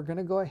then we're going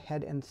to go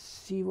ahead and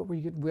see what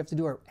we have to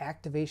do our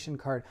activation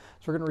card.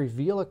 So we're going to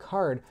reveal a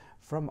card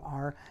from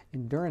our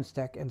endurance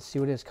deck and see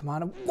what it is. Come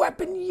on, a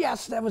weapon.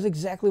 Yes, that was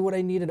exactly what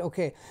I needed.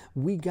 Okay,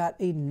 we got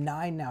a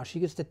 9 now. She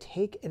gets to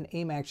take an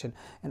aim action,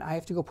 and I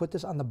have to go put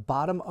this on the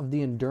bottom of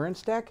the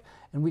endurance deck,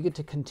 and we get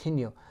to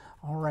continue.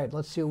 All right,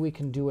 let's see what we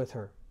can do with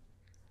her.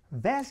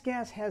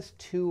 Vasquez has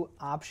 2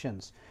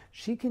 options.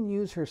 She can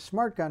use her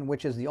smart gun,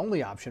 which is the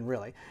only option,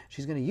 really.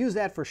 She's going to use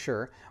that for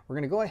sure. We're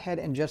going to go ahead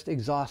and just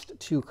exhaust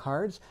 2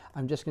 cards.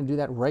 I'm just going to do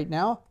that right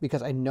now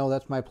because I know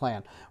that's my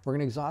plan. We're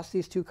going to exhaust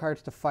these 2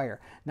 cards to fire.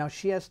 Now,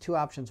 she has 2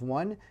 options.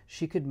 One,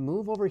 she could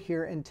move over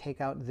here and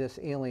take out this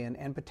alien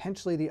and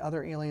potentially the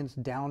other aliens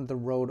down the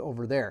road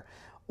over there.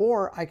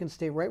 Or I can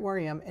stay right where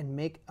I am and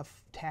make an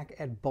attack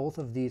at both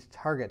of these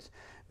targets.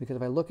 Because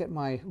if I look at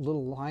my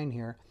little line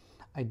here,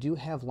 I do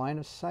have line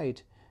of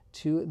sight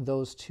to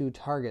those 2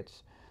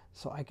 targets.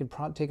 So I could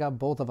take out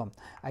both of them.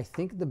 I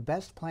think the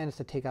best plan is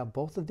to take out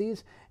both of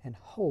these and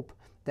hope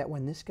that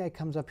when this guy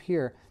comes up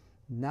here,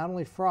 not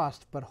only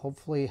Frost, but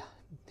hopefully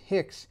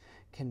Hicks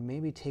can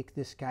maybe take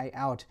this guy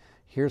out.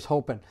 Here's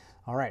hoping.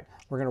 All right,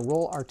 we're going to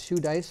roll our 2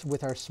 dice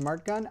with our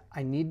smart gun.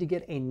 I need to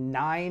get a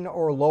 9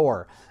 or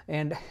lower.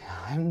 And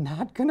I'm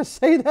not going to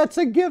say that's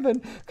a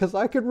given because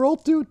I could roll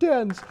 2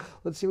 10s.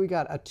 Let's see, we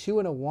got a 2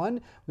 and a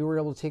 1. We were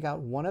able to take out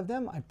one of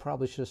them. I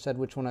probably should have said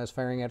which one I was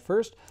firing at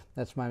first.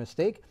 That's my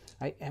mistake.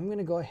 I am going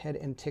to go ahead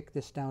and tick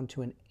this down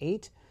to an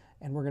 8.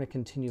 And we're going to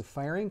continue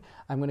firing.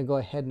 I'm going to go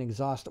ahead and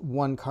exhaust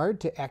 1 card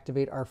to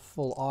activate our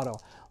full auto.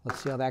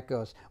 Let's see how that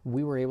goes.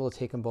 We were able to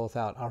take them both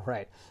out. All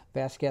right,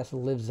 Vasquez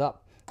lives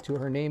up to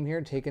her name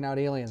here, taking out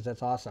aliens.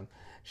 That's awesome.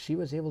 She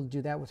was able to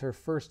do that with her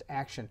first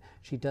action.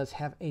 She does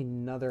have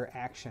another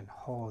action.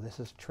 Oh, this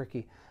is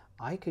tricky.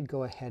 I could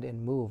go ahead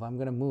and move. I'm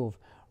going to move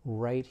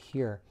right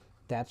here.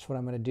 That's what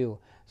I'm going to do.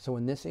 So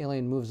when this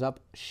alien moves up,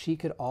 she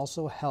could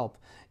also help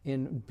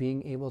in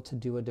being able to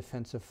do a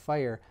defensive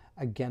fire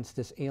against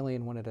this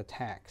alien when it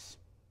attacks.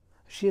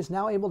 She is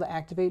now able to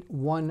activate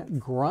 1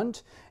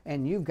 grunt,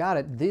 and you've got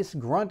it. This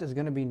grunt is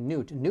going to be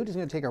Newt. Newt is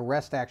going to take a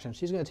rest action.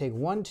 She's going to take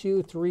 1,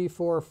 2, 3,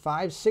 4,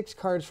 5, 6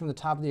 cards from the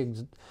top of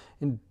the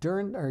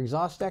endurance or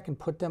exhaust deck and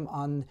put them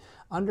on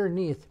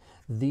underneath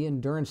the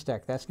endurance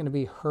deck. That's going to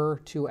be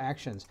her 2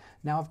 actions.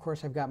 Now, of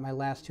course, I've got my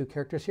last 2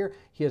 characters here.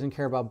 He doesn't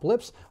care about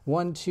blips.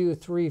 1, 2,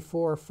 3,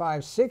 4,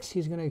 5, 6.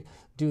 He's going to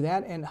do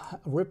that. And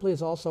Ripley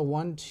is also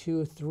 1,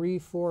 2, 3,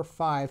 4,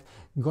 5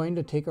 going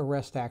to take a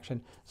rest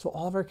action. So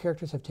all of our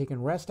characters have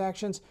taken rest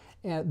actions,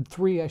 and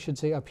 3, I should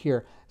say, up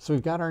here. So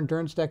we've got our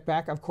endurance deck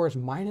back, of course,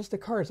 minus the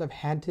cards I've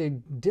had to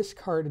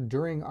discard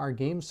during our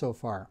game so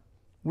far.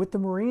 With the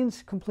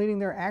Marines completing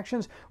their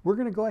actions, we're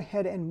going to go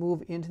ahead and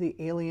move into the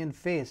alien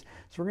phase.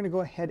 So we're going to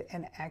go ahead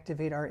and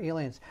activate our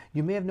aliens.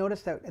 You may have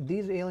noticed that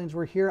these aliens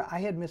were here. I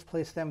had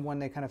misplaced them when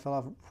they kind of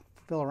fell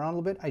around a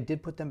little bit. I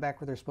did put them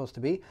back where they're supposed to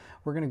be.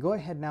 We're going to go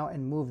ahead now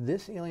and move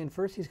this alien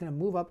first. He's going to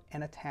move up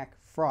and attack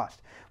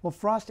Frost. Well,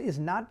 Frost is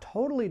not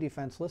totally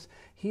defenseless.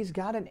 He's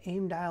got an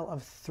aim dial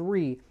of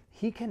 3.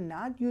 He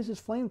cannot use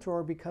his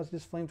flamethrower because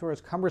this flamethrower is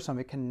cumbersome.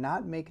 It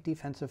cannot make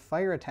defensive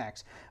fire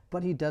attacks,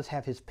 but he does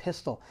have his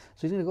pistol.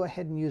 So he's going to go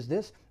ahead and use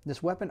this.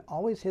 This weapon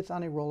always hits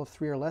on a roll of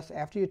 3 or less.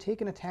 After you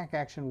take an attack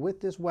action with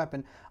this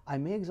weapon, I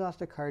may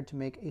exhaust a card to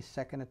make a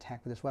second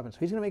attack with this weapon. So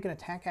he's going to make an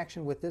attack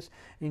action with this,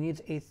 and he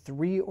needs a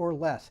 3 or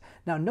less.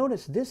 Now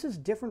notice, this is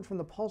different from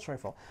the pulse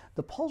rifle.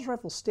 The pulse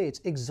rifle states,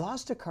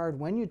 exhaust a card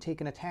when you take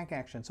an attack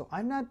action. So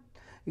I'm not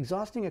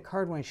exhausting a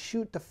card when I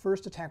shoot the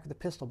first attack with the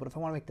pistol, but if I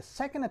want to make the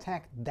second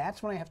attack,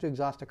 that's when I have to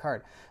exhaust a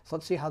card. So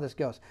let's see how this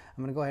goes.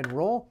 I'm going to go ahead and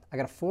roll. I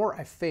got a 4,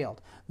 I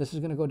failed. This is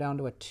going to go down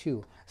to a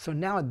 2. So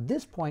now at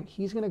this point,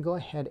 he's going to go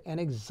ahead and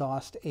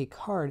exhaust a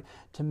card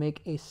to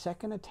make a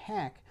second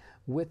attack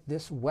with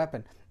this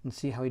weapon, and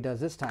see how he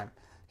does this time.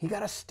 He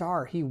got a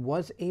star. He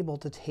was able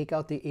to take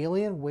out the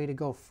alien. Way to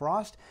go,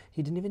 Frost.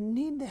 He didn't even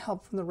need the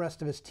help from the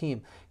rest of his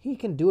team. He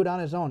can do it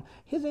on his own.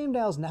 His aim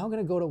dial is now going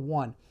to go to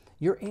 1.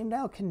 Your aim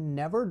dial can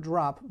never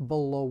drop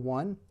below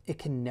 1. It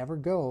can never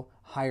go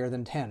higher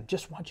than 10.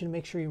 Just want you to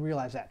make sure you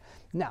realize that.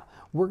 Now,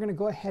 we're going to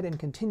go ahead and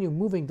continue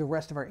moving the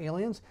rest of our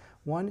aliens.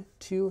 1,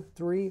 2,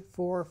 3,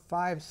 4,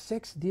 5,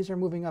 6. These are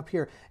moving up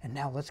here. And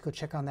now let's go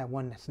check on that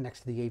one that's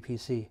next to the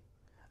APC.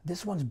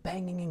 This one's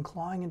banging and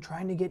clawing and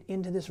trying to get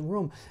into this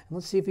room. And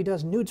let's see if he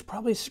does. Newt's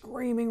probably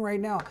screaming right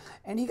now.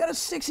 And he got a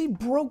 6. He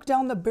broke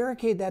down the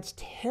barricade. That's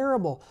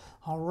terrible.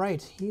 All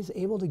right, he's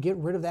able to get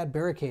rid of that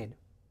barricade.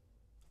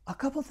 A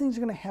couple things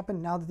are going to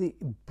happen now that the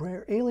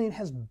alien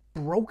has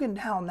broken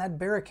down that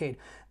barricade.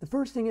 The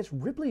first thing is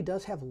Ripley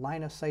does have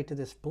line of sight to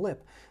this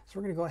blip. So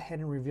we're going to go ahead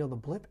and reveal the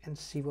blip and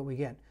see what we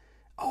get.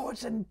 Oh,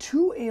 it's in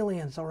 2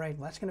 aliens. All right,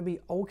 that's going to be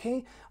okay.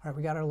 All right,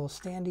 we got our little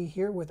standee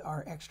here with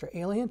our extra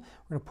alien.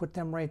 We're going to put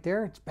them right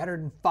there. It's better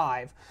than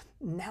 5.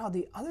 Now,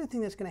 the other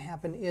thing that's going to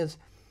happen is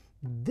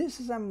this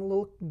is, I'm a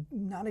little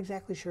not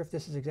exactly sure if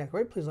this is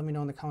exactly right. Please let me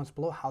know in the comments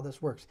below how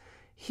this works.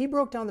 He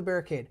broke down the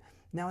barricade.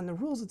 Now, in the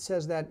rules, it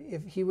says that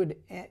if he would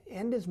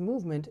end his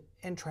movement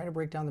and try to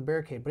break down the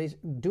barricade, but he's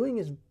doing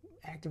his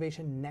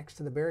activation next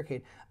to the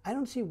barricade, I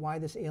don't see why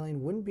this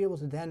alien wouldn't be able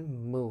to then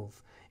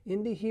move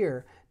into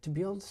here to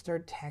be able to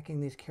start attacking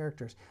these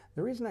characters.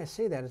 The reason I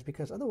say that is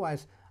because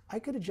otherwise, I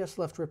could have just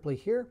left Ripley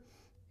here,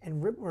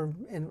 and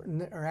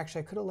or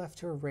actually, I could have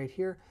left her right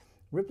here.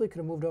 Ripley could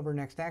have moved over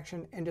next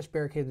action and just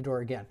barricaded the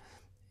door again.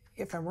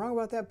 If I'm wrong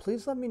about that,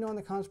 please let me know in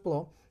the comments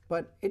below.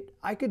 But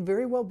I could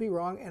very well be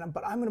wrong,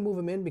 but I'm going to move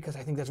him in because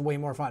I think that's way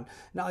more fun.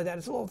 Not only that,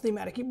 it's a little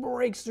thematic. He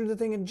breaks through the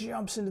thing and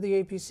jumps into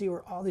the APC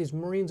where all these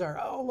Marines are.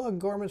 Oh, look,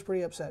 Gorman's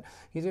pretty upset.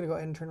 He's going to go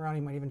ahead and turn around.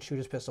 He might even shoot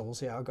his pistol. We'll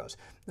see how it goes.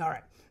 All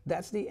right,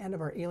 that's the end of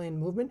our alien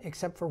movement,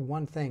 except for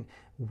one thing.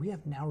 We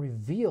have now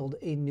revealed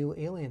a new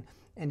alien,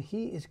 and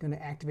he is going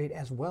to activate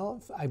as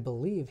well. I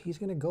believe he's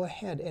going to go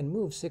ahead and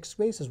move 6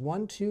 spaces.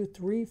 1, 2,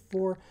 3,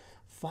 4,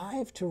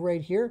 5 to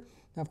right here.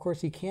 Now, of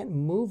course, he can't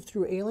move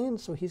through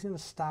aliens, so he's going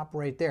to stop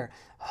right there.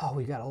 Oh,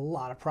 we got a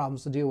lot of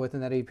problems to deal with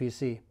in that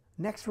APC.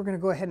 Next, we're going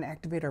to go ahead and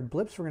activate our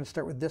blips. We're going to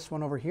start with this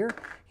one over here.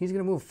 He's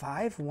going to move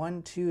 5.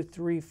 1, 2,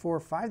 3, 4,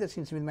 5. That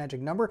seems to be the magic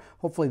number.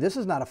 Hopefully, this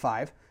is not a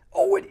 5.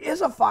 Oh, it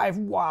is a 5.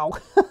 Wow.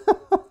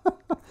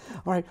 All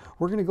right,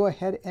 we're going to go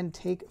ahead and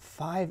take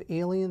 5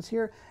 aliens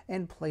here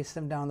and place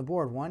them down the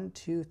board. 1,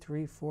 2,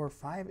 3, 4,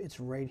 5. It's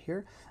right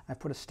here. I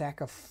put a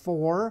stack of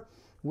 4.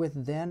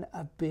 With then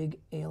a big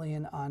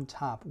alien on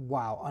top.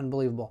 Wow,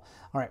 unbelievable.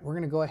 All right, we're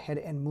going to go ahead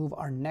and move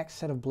our next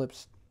set of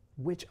blips,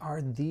 which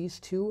are these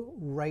 2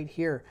 right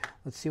here.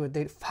 Let's see what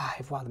they...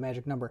 5. Wow, the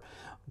magic number.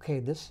 Okay,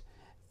 this,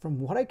 from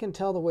what I can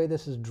tell the way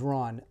this is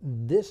drawn,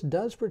 this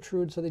does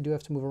protrude, so they do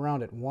have to move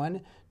around it. 1,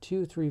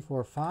 2, 3,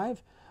 4,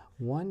 5.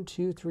 1,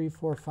 2, 3,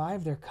 4,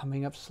 5. They're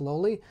coming up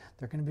slowly.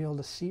 They're going to be able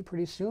to see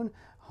pretty soon.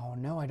 Oh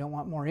no, I don't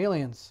want more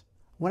aliens.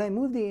 When I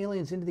moved the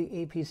aliens into the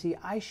APC,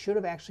 I should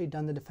have actually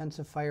done the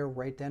defensive fire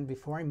right then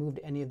before I moved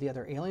any of the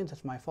other aliens.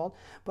 That's my fault,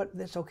 but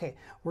that's okay.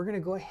 We're going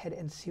to go ahead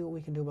and see what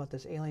we can do about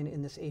this alien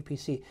in this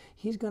APC.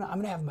 I'm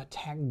going to have him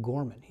attack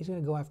Gorman. He's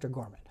going to go after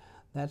Gorman.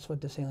 That's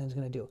what this alien's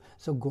going to do.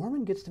 So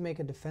Gorman gets to make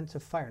a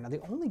defensive fire. Now, the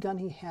only gun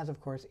he has,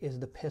 of course, is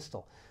the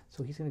pistol.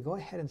 So he's going to go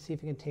ahead and see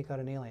if he can take out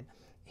an alien.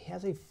 He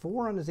has a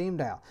 4 on his aim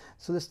dial.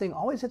 So this thing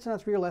always hits on a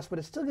 3 or less, but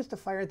it still gets to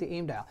fire at the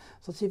aim dial.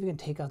 So let's see if we can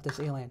take out this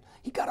alien.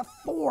 He got a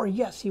 4.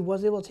 Yes, he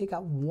was able to take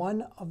out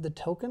one of the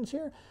tokens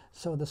here.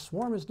 So the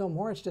swarm is no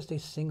more. It's just a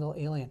single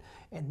alien.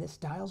 And this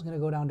dial is going to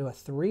go down to a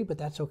 3, but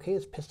that's okay.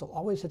 His pistol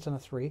always hits on a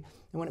 3.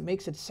 And when it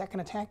makes its second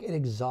attack, it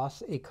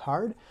exhausts a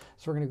card.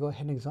 So we're going to go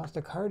ahead and exhaust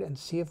a card and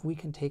see if we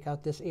can take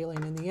out this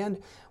alien in the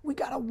end. We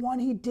got a 1.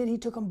 He did. He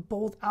took them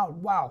both out.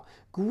 Wow.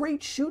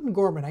 Great shooting,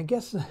 Gorman. I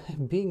guess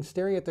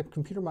staring at the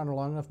computer monitor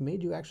long enough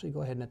made you actually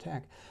go ahead and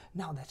attack.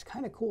 Now, that's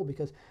kind of cool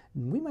because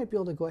we might be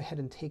able to go ahead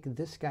and take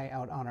this guy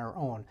out on our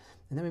own.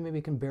 And then we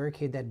maybe can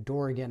barricade that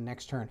door again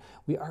next turn.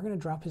 We are going to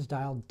drop his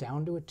dial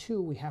down to a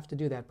 2. We have to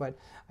do that, but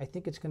I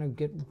think it's going to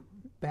get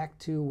back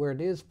to where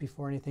it is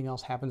before anything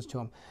else happens to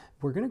him.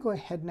 We're going to go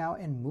ahead now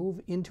and move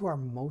into our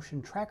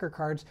motion tracker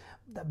cards,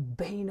 the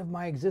bane of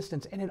my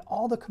existence. And in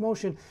all the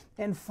commotion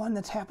and fun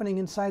that's happening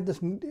inside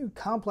this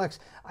complex,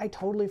 I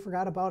totally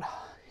forgot about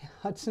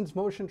Hudson's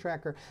motion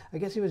tracker. I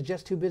guess he was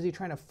just too busy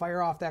trying to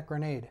fire off that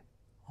grenade.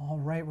 All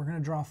right, we're going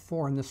to draw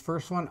 4. And this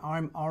first one,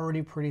 I'm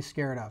already pretty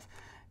scared of.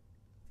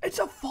 It's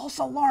a false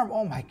alarm.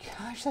 Oh my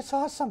gosh, that's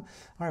awesome.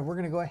 All right, we're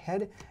going to go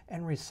ahead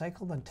and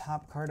recycle the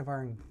top card of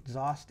our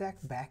exhaust deck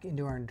back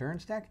into our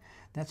endurance deck.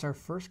 That's our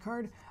first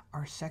card.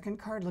 Our second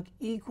card look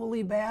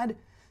equally bad.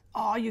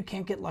 Oh, you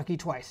can't get lucky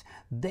twice.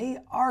 They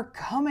are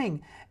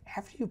coming.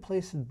 After you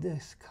place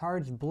this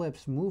card's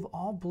blips, move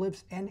all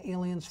blips and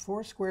aliens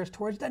 4 squares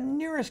towards the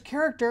nearest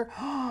character.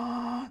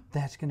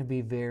 That's going to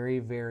be very,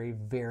 very,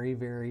 very,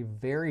 very,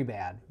 very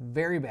bad.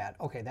 Very bad.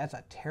 Okay, that's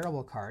a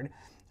terrible card.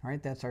 All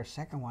right, that's our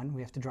second one.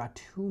 We have to draw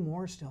 2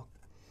 more still.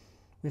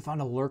 We found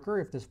a lurker.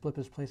 If this blip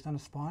is placed on a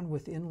spawn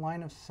within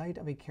line of sight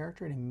of a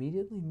character, it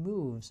immediately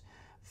moves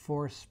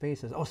 4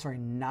 spaces. Oh, sorry,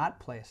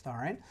 not placed. All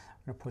right,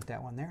 I'm going to put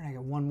that one there. And I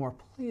got one more.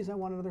 Please, I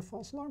want another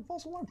false alarm,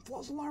 false alarm,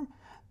 false alarm.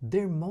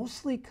 They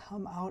mostly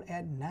come out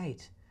at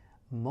night.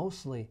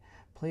 Mostly.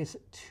 Place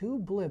 2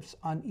 blips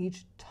on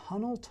each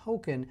tunnel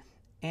token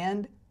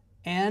and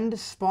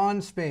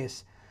spawn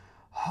space.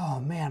 Oh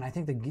man, I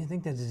think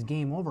this is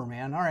game over,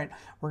 man. All right,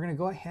 we're going to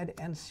go ahead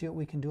and see what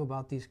we can do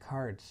about these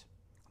cards.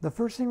 The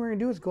first thing we're going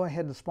to do is go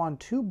ahead and spawn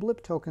 2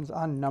 blip tokens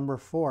on number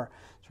 4.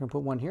 So we're going to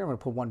put one here, I'm going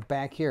to put one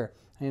back here.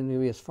 I need to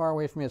be as far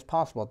away from me as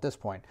possible at this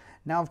point.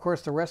 Now, of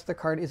course, the rest of the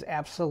card is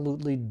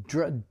absolutely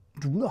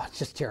it's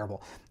just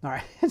terrible. All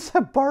right, it's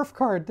a barf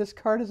card. This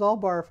card is all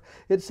barf.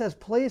 It says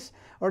place,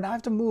 or now I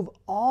have to move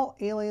all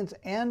aliens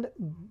and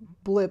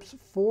blips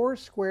 4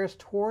 squares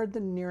toward the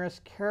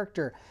nearest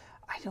character.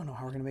 I don't know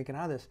how we're going to make it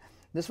out of this.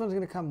 This one's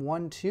going to come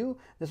 1, 2.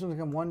 This one's going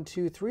to come 1,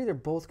 2, 3. They're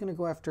both going to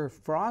go after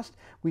Frost.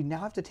 We now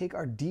have to take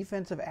our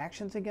defensive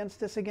actions against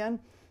this again.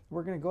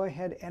 We're going to go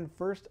ahead and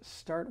first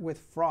start with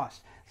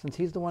Frost. Since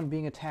he's the one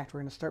being attacked,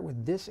 we're going to start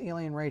with this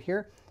alien right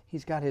here.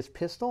 He's got his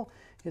pistol.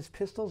 His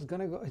pistol's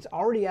going to go, it's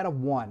already at a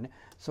 1,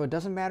 so it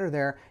doesn't matter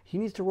there. He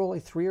needs to roll a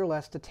 3 or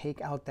less to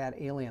take out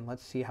that alien.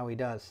 Let's see how he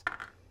does.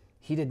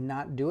 He did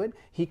not do it.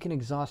 He can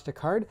exhaust a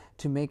card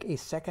to make a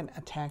second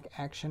attack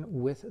action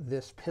with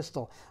this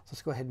pistol. So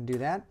let's go ahead and do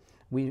that.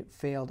 We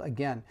failed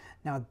again.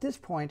 Now at this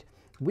point,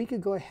 we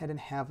could go ahead and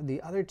have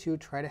the other 2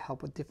 try to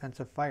help with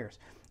defensive fires.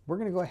 We're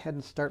going to go ahead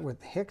and start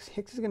with Hicks.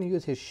 Hicks is going to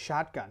use his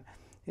shotgun.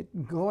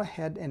 Go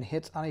ahead and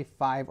hits on a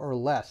 5 or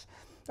less.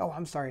 Oh,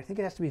 I'm sorry. I think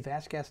it has to be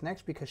Vasquez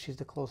next because she's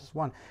the closest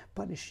one.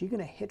 But is she going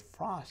to hit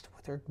Frost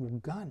with her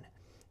gun?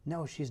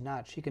 No, she's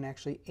not. She can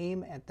actually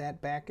aim at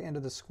that back end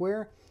of the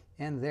square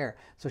and there.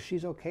 So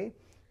she's okay.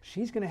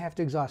 She's going to have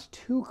to exhaust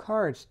 2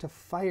 cards to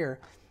fire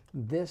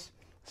this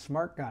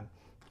smart gun.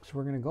 So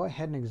we're going to go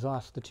ahead and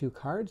exhaust the 2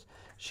 cards.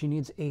 She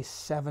needs a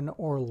 7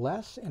 or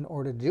less in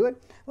order to do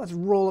it. Let's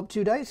roll up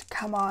 2 dice.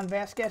 Come on,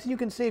 Vasquez. You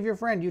can save your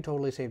friend. You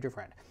totally saved your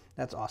friend.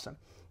 That's awesome.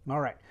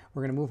 All right.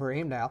 We're going to move her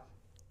aim dial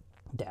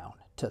down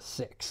to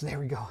 6. There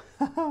we go.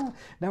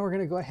 Now we're going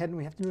to go ahead and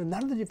we have to do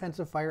none of the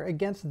defensive fire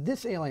against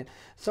this alien.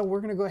 So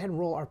we're going to go ahead and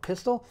roll our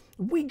pistol.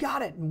 We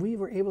got it. We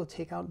were able to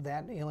take out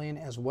that alien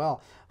as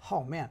well.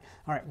 Oh, man.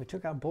 All right. We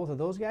took out both of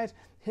those guys.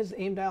 His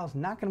aim dial is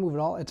not going to move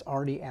at all. It's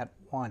already at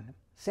 1.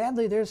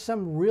 Sadly, there's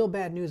some real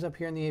bad news up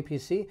here in the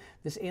APC.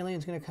 This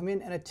alien's going to come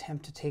in and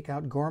attempt to take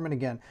out Gorman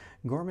again.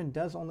 Gorman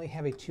does only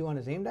have a 2 on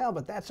his aim dial,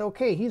 but that's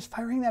okay. He's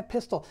firing that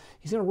pistol.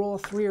 He's going to roll a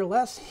 3 or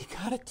less. He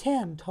got a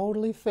 10.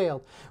 Totally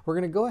failed. We're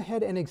going to go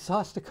ahead and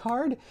exhaust a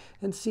card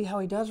and see how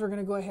he does. We're going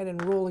to go ahead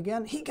and roll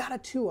again. He got a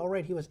 2. All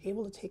right, he was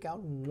able to take out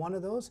one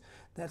of those.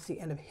 That's the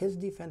end of his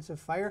defensive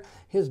fire.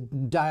 His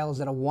dial is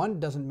at a 1.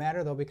 Doesn't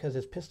matter, though, because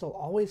his pistol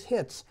always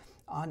hits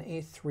on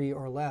a 3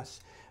 or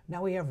less.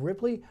 Now we have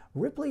Ripley.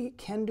 Ripley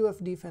can do a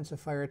defensive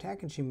fire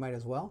attack, and she might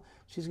as well.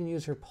 She's going to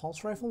use her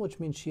pulse rifle, which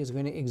means she is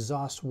going to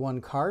exhaust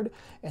 1 card,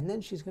 and then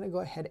she's going to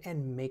go ahead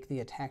and make the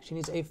attack. She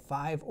needs a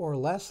 5 or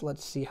less.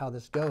 Let's see how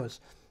this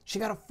goes. She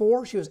got a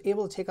 4. She was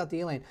able to take out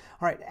the alien.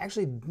 All right,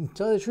 actually, to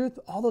tell you the truth,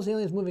 all those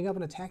aliens moving up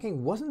and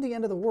attacking wasn't the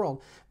end of the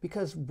world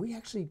because we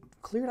actually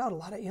cleared out a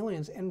lot of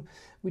aliens, and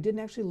we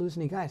didn't actually lose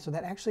any guys, so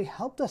that actually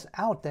helped us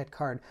out, that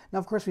card. Now,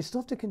 of course, we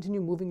still have to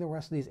continue moving the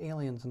rest of these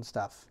aliens and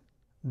stuff.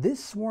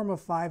 This swarm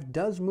of 5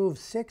 does move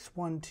 6,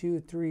 1, 2,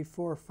 3,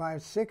 4,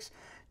 5, 6,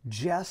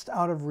 just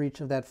out of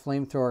reach of that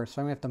flamethrower.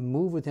 So I'm going to have to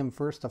move with him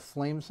first to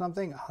flame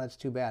something. Oh, that's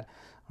too bad.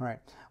 All right.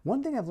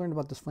 One thing I've learned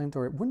about this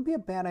flamethrower, it wouldn't be a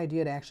bad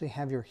idea to actually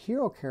have your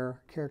hero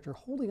character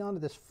holding on to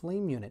this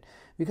flame unit,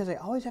 because I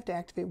always have to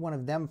activate one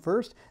of them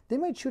first. They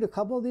might shoot a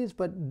couple of these,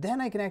 but then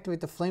I can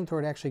activate the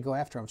flamethrower to actually go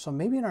after them. So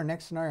maybe in our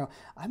next scenario,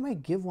 I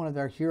might give one of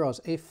our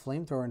heroes a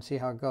flamethrower and see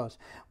how it goes.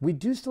 We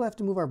do still have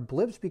to move our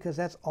blips because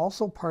that's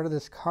also part of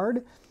this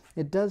card.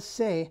 It does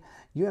say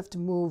you have to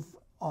move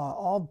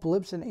all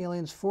blips and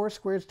aliens 4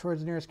 squares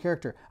towards the nearest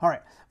character. All right,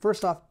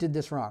 first off, did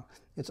this wrong.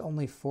 It's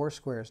only 4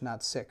 squares,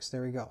 not 6.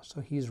 There we go. So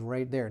he's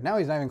right there. Now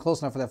he's not even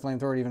close enough for that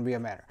flamethrower to even be a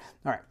matter.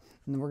 All right,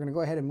 and then we're going to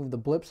go ahead and move the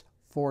blips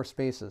 4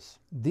 spaces.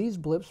 These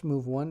blips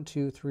move 1,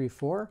 2, 3,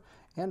 4,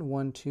 and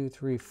 1, 2,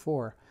 3,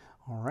 4.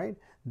 All right,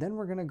 then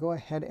we're going to go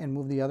ahead and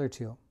move the other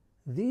 2.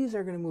 These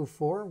are going to move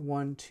 4,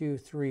 1, 2,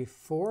 3,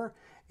 4,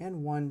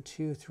 and 1,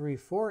 2, 3,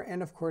 4.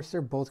 And of course,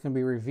 they're both going to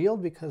be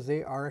revealed because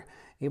they are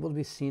able to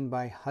be seen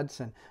by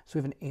Hudson. So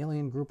we have an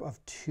alien group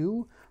of 2.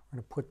 We're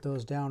going to put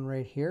those down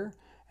right here.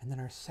 And then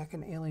our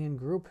second alien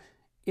group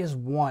is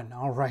 1.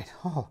 All right.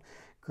 Oh,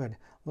 good.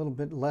 A little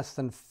bit less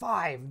than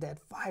 5. That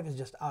 5 is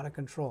just out of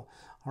control.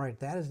 All right.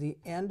 That is the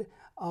end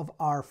of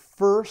our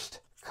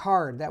first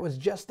card. That was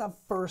just the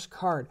first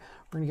card.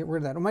 We're going to get rid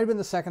of that. It might have been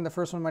the second. The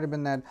first one might have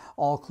been that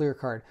all clear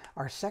card.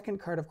 Our second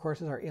card, of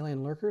course, is our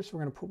alien lurkers. So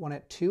we're going to put one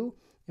at 2.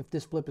 If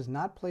this blip is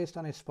not placed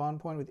on a spawn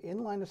point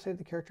within line of sight of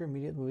the character,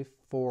 immediately move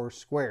 4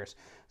 squares.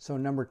 So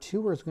number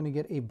 2 is going to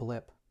get a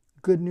blip.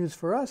 Good news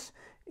for us,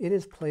 it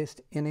is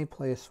placed in a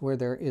place where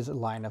there is a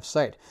line of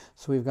sight.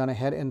 So we've gone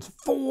ahead and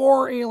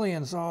 4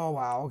 aliens. Oh,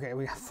 wow. Okay,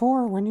 we got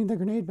 4. We need the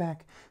grenade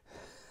back.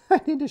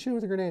 I need to shoot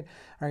with a grenade.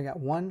 All right, got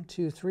 1,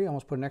 2, 3.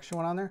 Almost put an extra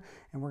one on there.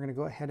 And we're going to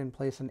go ahead and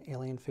place an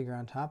alien figure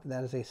on top.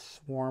 That is a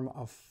swarm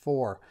of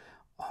 4.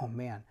 Oh,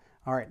 man.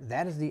 All right,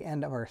 that is the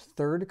end of our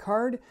third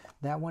card.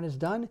 That one is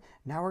done.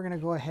 Now we're going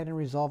to go ahead and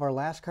resolve our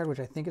last card,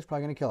 which I think is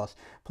probably going to kill us.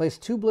 Place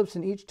 2 blips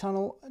in each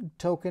tunnel,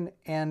 token,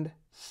 and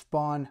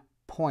spawn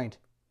point.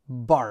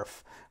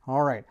 Barf.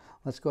 All right,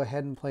 let's go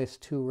ahead and place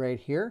 2 right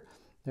here.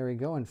 There we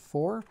go, in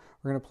 4.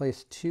 We're going to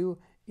place 2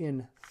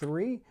 in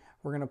 3.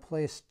 We're going to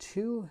place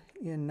 2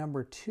 in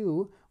number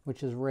 2,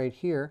 which is right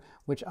here,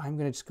 which I'm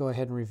going to just go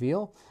ahead and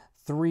reveal.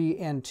 3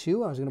 and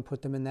 2, I was going to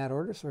put them in that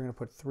order, so we're going to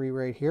put 3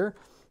 right here.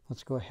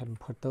 Let's go ahead and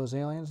put those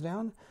aliens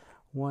down.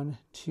 1,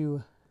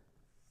 2,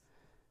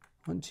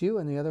 1, 2,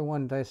 and the other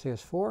one, did I say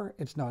is 4?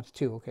 It's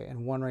 2, okay,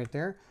 and 1 right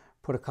there.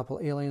 Put a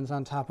couple aliens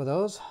on top of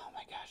those. Oh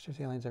my gosh,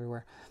 there's aliens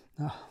everywhere.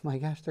 Oh my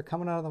gosh, they're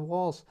coming out of the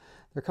walls.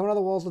 They're coming out of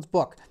the walls, let's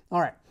book.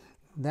 All right,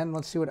 then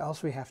let's see what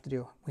else we have to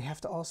do. We have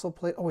to also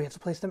place, we have to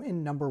place them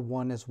in number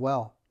 1 as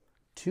well.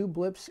 2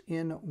 blips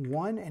in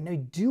 1, and we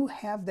do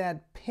have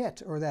that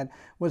pit, or that,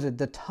 was it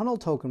the tunnel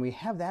token? We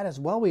have that as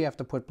well we have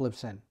to put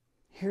blips in.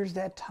 Here's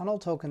that tunnel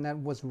token that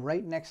was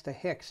right next to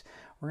Hicks.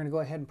 We're going to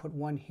go ahead and put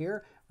 1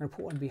 here. We're going to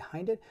put 1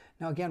 behind it.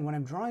 Now again, when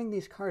I'm drawing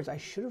these cards, I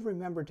should have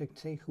remembered to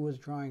say who was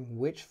drawing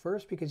which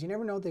first, because you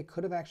never know, they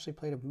could have actually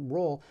played a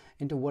role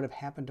into what have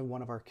happened to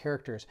one of our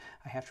characters.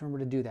 I have to remember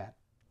to do that.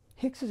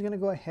 Hicks is going to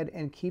go ahead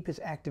and keep his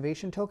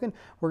activation token.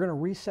 We're going to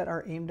reset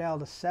our aim dial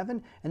to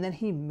 7, and then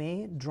he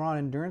may draw an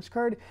endurance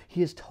card.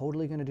 He is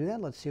totally going to do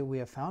that. Let's see what we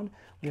have found.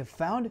 We have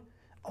found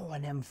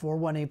an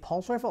M418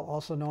 pulse rifle,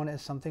 also known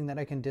as something that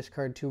I can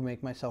discard to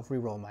make myself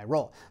re-roll my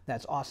roll.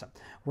 That's awesome.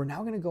 We're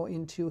now going to go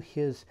into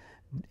his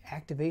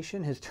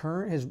activation, his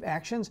turn, his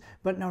actions.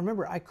 But now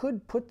remember, I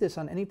could put this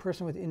on any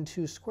person within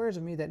 2 squares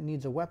of me that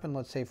needs a weapon,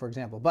 let's say, for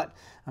example. But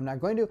I'm not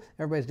going to.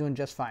 Everybody's doing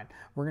just fine.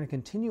 We're going to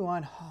continue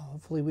on.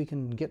 Hopefully we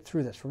can get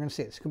through this. We're going to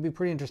see. This could be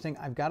pretty interesting.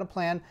 I've got a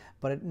plan,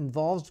 but it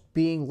involves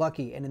being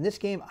lucky. And in this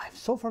game, I've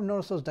so far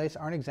noticed those dice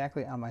aren't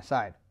exactly on my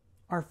side.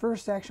 Our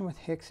first action with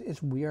Hicks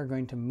is we are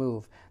going to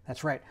move.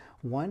 That's right.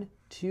 1,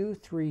 2,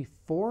 3,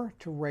 4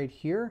 to right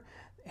here.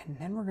 And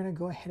then we're going to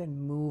go ahead and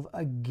move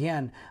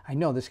again. I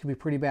know this could be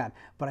pretty bad,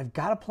 but I've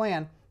got a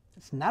plan.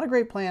 It's not a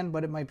great plan,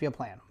 but it might be a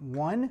plan.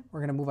 1, we're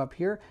going to move up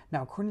here.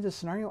 Now, according to the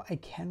scenario, I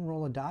can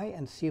roll a die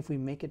and see if we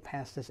make it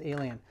past this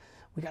alien.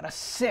 We got a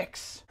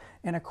 6.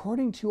 And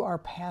according to our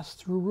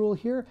pass-through rule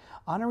here,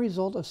 on a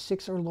result of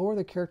 6 or lower,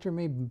 the character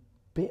may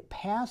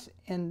pass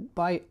and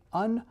by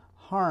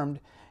unharmed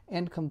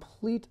and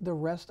complete the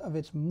rest of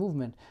its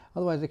movement.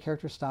 Otherwise, the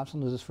character stops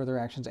and loses further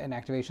actions and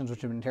activations,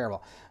 which have been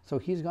terrible. So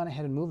he's gone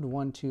ahead and moved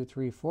 1, 2,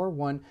 3, 4.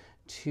 1,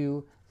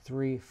 2,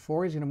 3,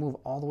 4. He's going to move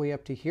all the way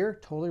up to here,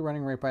 totally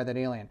running right by that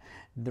alien.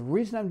 The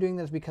reason I'm doing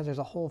this is because there's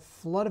a whole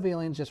flood of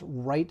aliens just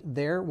right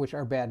there, which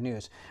are bad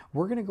news.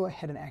 We're going to go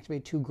ahead and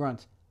activate 2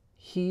 grunts.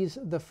 He's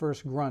the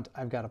first grunt.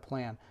 I've got a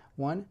plan.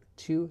 1,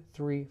 2,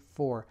 3,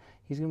 4.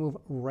 He's going to move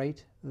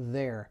right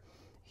there.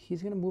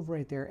 He's going to move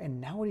right there,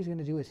 and now what he's going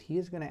to do is he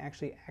is going to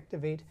actually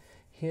activate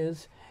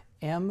his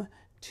M240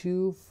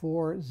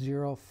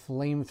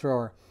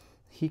 flamethrower.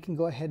 he can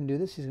go ahead and do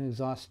this. He's going to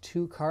exhaust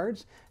 2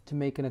 cards to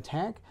make an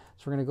attack.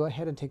 So we're going to go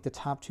ahead and take the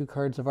top 2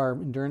 cards of our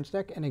endurance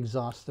deck and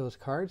exhaust those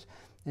cards.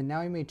 And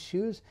now he may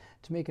choose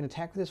to make an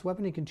attack with this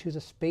weapon. He can choose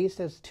a space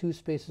that's 2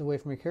 spaces away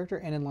from your character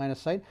and in line of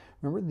sight.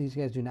 Remember, these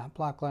guys do not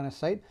block line of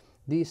sight.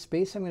 The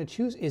space I'm going to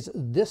choose is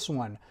this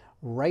one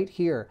right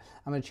here.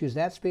 I'm going to choose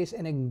that space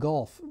and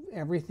engulf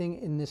everything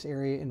in this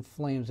area in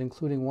flames,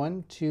 including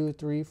 1, 2,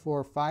 3,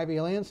 4, 5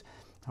 aliens.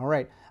 All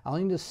right, I'll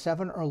need a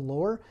 7 or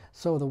lower.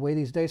 So the way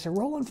these dice are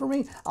rolling for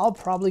me, I'll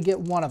probably get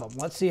one of them.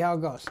 Let's see how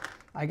it goes.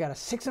 I got a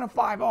 6 and a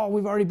 5. Oh,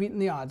 we've already beaten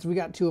the odds. We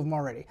got 2 of them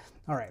already.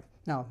 All right.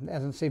 Now,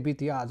 as I say beat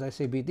the odds, I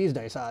say beat these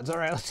dice odds. All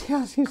right, let's see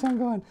how I'm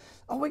going.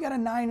 Oh, we got a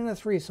 9 and a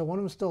 3, so one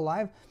of them's still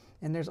alive,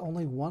 and there's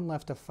only 1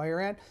 left to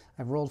fire at.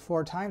 I've rolled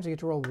 4 times. I get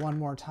to roll 1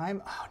 more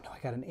time. Oh, no, I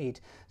got an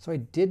 8. So I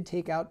did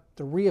take out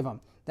 3 of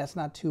them. That's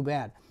not too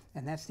bad.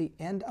 And that's the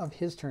end of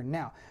his turn.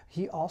 Now,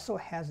 he also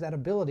has that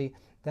ability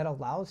that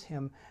allows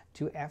him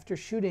to, after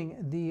shooting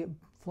the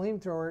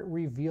flamethrower,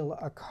 reveal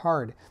a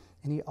card.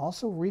 And he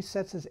also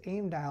resets his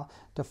aim dial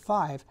to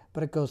 5,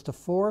 but it goes to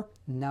 4.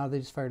 Now that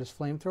he's fired his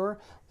flamethrower,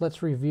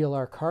 let's reveal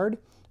our card.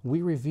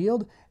 We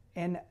revealed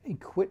an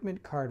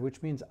equipment card,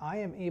 which means I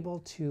am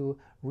able to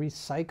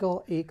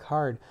recycle a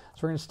card.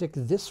 So we're going to stick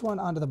this one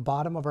onto the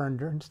bottom of our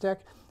endurance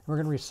deck.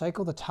 We're going to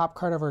recycle the top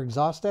card of our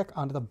exhaust deck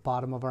onto the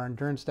bottom of our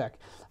endurance deck.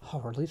 Oh,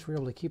 or at least we're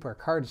able to keep our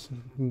cards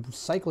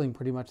cycling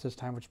pretty much this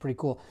time, which is pretty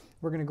cool.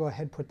 We're going to go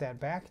ahead and put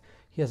that back.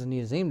 He doesn't need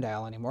his aim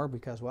dial anymore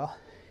because, well,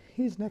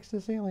 he's next to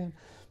this alien.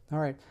 All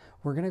right,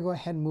 we're going to go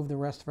ahead and move the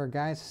rest of our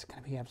guys. It's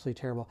going to be absolutely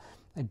terrible.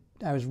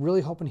 I was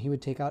really hoping he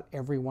would take out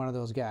every one of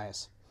those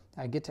guys.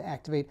 I get to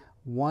activate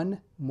 1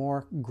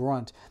 more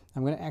grunt.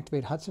 I'm going to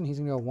activate Hudson. He's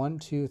going to go 1,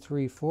 2,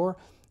 3, 4.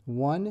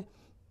 1,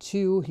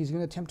 2. He's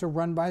going to attempt to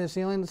run by this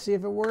alien to see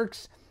if it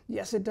works.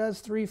 Yes, it does.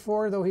 3,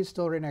 4, though he's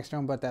still right next to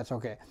him, but that's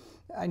okay.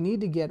 I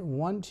need to get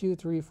 1, 2,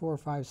 3, 4,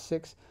 5,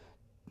 6.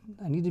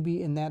 I need to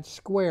be in that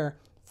square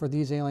for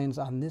these aliens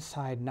on this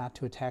side not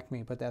to attack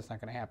me, but that's not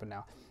going to happen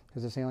now,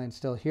 because this alien's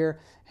still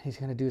here, and he's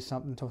going to do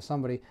something to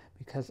somebody,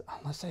 because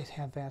unless I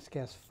have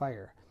Vasquez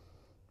fire,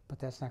 but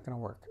that's not going to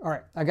work. All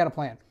right, I got a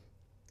plan.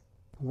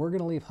 We're going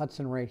to leave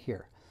Hudson right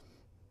here.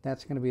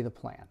 That's going to be the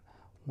plan.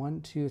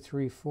 1, 2,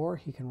 3, 4.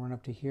 He can run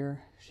up to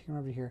here. She can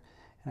run up to here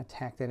and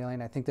attack that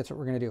alien. I think that's what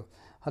we're going to do.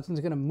 Hudson's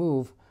going to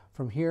move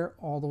from here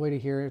all the way to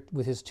here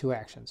with his 2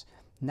 actions.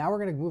 Now we're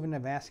going to move into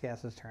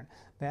Vasquez's turn.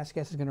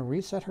 Vasquez is going to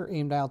reset her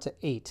aim dial to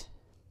 8.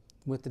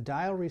 With the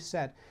dial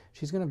reset,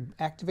 she's going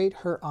to activate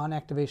her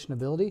on-activation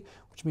ability,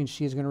 which means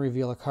she's going to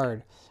reveal a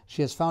card.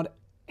 She has found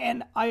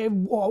an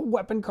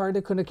weapon card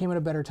that couldn't have came at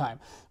a better time.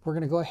 We're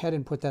going to go ahead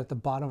and put that at the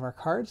bottom of our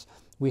cards.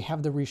 We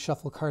have the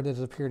reshuffle card that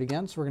has appeared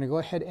again, so we're going to go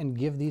ahead and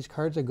give these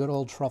cards a good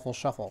old truffle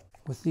shuffle.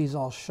 With these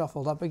all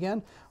shuffled up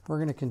again, we're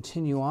going to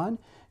continue on.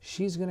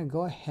 She's going to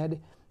go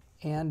ahead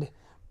and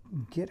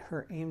get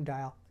her aim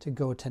dial to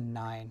go to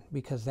 9,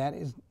 because that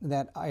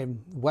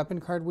weapon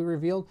card we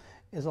revealed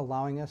is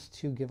allowing us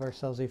to give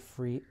ourselves a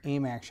free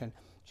aim action.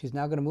 She's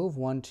now going to move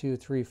 1, 2,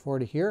 3, 4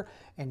 to here,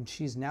 and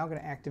she's now going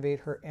to activate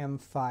her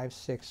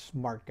M56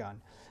 smart gun.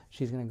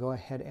 She's going to go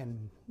ahead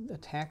and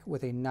attack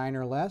with a 9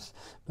 or less,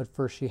 but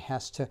first she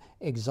has to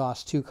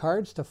exhaust 2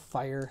 cards to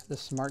fire the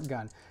smart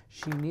gun.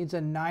 She needs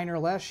a 9 or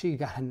less. She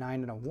got a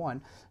 9 and a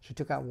 1. She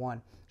took out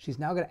 1. She's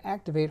now going to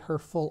activate her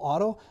full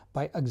auto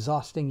by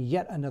exhausting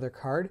yet another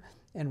card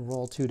and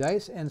roll 2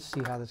 dice and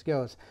see how this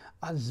goes.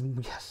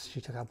 Yes, she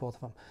took out both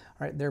of them.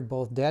 All right, they're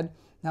both dead.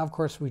 Now, of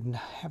course, we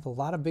have a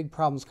lot of big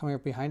problems coming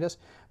up behind us,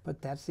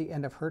 but that's the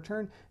end of her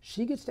turn.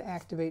 She gets to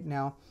activate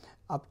now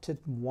up to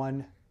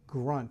 1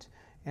 grunt.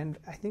 And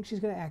I think she's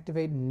going to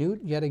activate Newt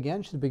yet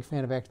again. She's a big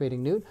fan of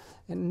activating Newt.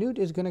 And Newt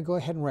is going to go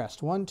ahead and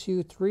rest. 1,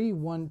 2, 3,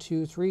 1,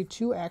 2, 3.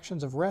 2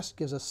 actions of rest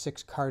gives us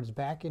 6 cards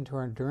back into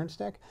our endurance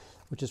deck,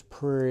 which is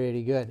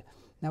pretty good.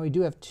 Now we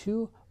do have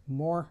 2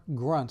 more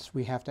grunts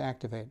we have to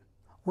activate.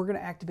 We're going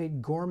to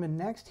activate Gorman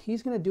next.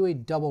 He's going to do a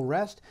double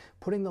rest,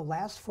 putting the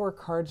last 4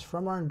 cards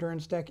from our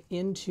endurance deck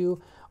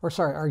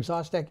our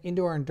exhaust deck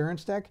into our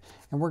endurance deck,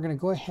 and we're going to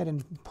go ahead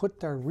and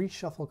put our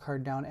reshuffle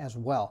card down as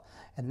well.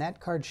 And that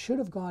card should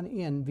have gone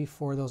in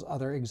before those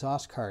other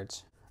exhaust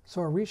cards.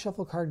 So our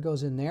reshuffle card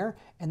goes in there,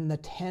 and the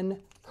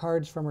 10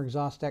 cards from our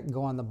exhaust deck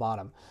go on the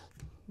bottom.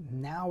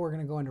 Now we're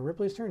going to go into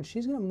Ripley's turn.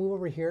 She's going to move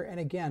over here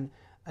and again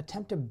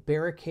attempt to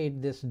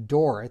barricade this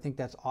door. I think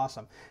that's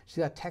awesome. She's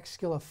got a tech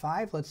skill of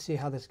 5. Let's see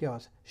how this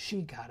goes.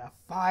 She got a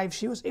 5.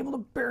 She was able to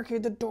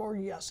barricade the door.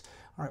 Yes.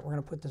 All right, we're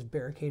going to put this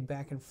barricade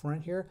back in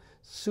front here.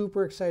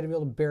 Super excited to be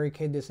able to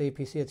barricade this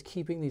APC. It's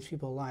keeping these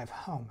people alive.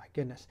 Oh my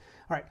goodness.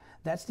 All right,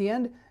 that's the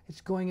end. It's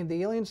going into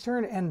the alien's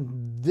turn, and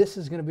this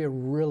is going to be a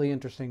really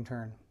interesting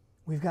turn.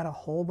 We've got a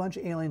whole bunch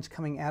of aliens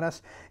coming at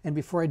us, and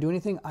before I do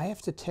anything, I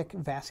have to tick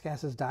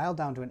Vasquez's dial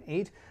down to an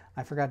 8.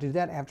 I forgot to do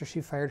that after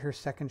she fired her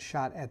second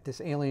shot at this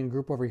alien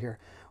group over here.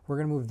 We're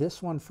going to move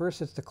this one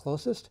first. It's the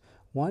closest.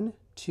 1,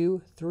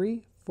 2,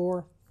 3,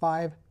 4,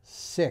 5,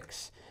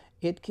 6.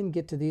 It can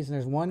get to these, and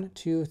there's 1,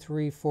 2,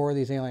 3, 4 of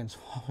these aliens.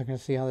 We're going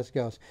to see how this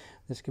goes.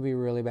 This could be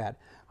really bad.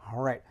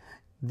 All right.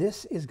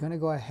 this is going to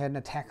go ahead and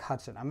attack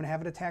Hudson. I'm going to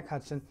have it attack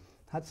Hudson.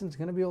 Hudson's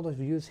going to be able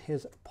to use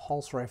his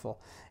pulse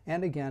rifle.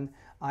 And again,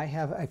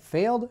 I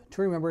failed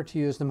to remember to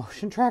use the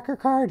motion tracker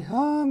card.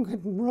 Oh, I'm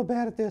getting real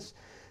bad at this.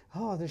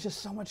 Oh, there's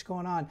just so much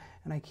going on.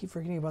 And I keep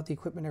forgetting about the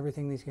equipment and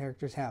everything these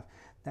characters have.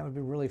 That would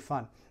be really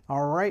fun.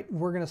 All right,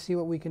 we're going to see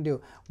what we can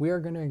do. We are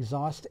going to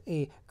exhaust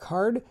a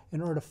card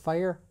in order to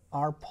fire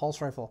our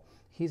pulse rifle.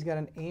 He's got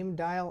an aim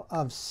dial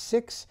of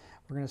 6.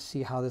 We're going to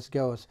see how this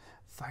goes.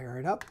 Fire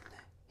it up.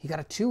 He got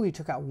a 2. He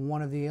took out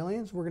one of the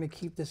aliens. We're going to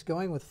keep this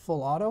going with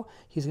full auto.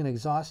 He's going to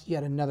exhaust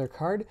yet another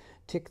card,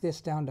 tick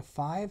this down to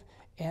 5,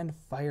 and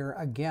fire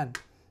again.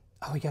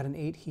 Oh, he got an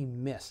 8. He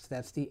missed.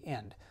 That's the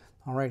end.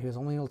 All right, he was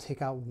only able to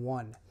take out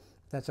 1.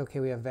 That's okay.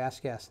 We have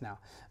Vasquez now.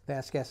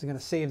 Vasquez is going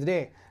to save the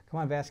day. Come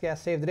on, Vasquez,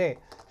 save the day.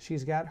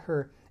 She's got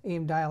her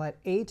aim dial at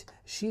 8.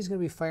 She's going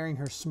to be firing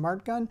her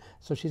smart gun,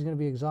 so she's going to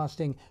be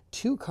exhausting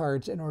 2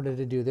 cards in order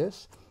to do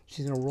this.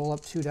 She's going to roll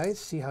up 2 dice,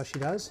 see how she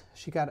does.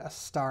 She got a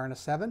star and a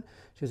 7.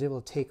 She was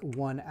able to take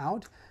 1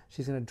 out.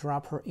 She's going to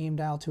drop her aim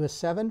dial to a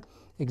 7,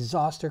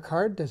 exhaust her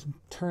card, to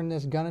turn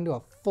this gun into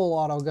a full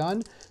auto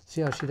gun.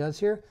 See how she does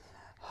here.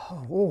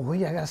 Oh,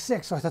 yeah, I got a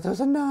 6. So I thought that was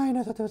a 9.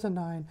 I thought that was a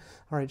 9.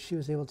 All right, she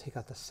was able to take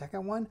out the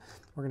second one.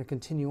 We're going to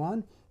continue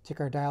on. Tick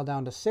our dial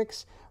down to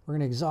 6. We're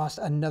going to exhaust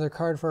another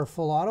card for a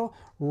full auto.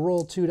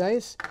 Roll 2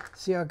 dice.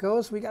 See how it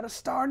goes. We got a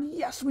star.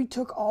 Yes, we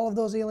took all of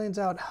those aliens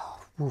out. Oh,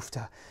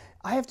 woofta.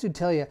 I have to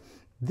tell you,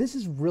 this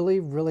is really,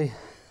 really...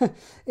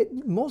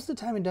 most of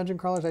the time in dungeon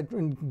crawlers,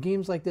 in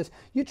games like this,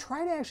 you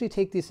try to actually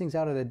take these things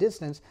out at a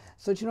distance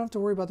so that you don't have to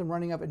worry about them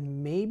running up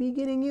and maybe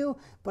getting you.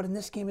 But in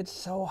this game, it's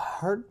so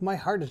hard. My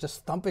heart is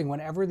just thumping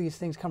whenever these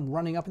things come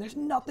running up, and there's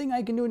nothing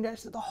I can do. And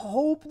there's the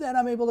hope that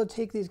I'm able to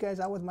take these guys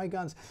out with my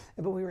guns.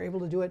 But we were able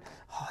to do it.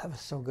 Oh, that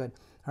was so good.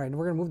 All right, and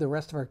we're going to move the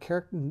rest of our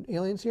character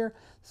aliens here.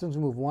 This one's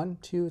going to move 1,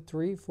 2,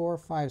 3, 4,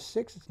 5,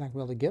 6. It's not going to be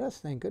able to get us,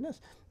 thank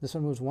goodness. This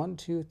one moves 1,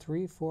 2,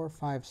 3, 4,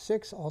 5,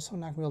 6. Also not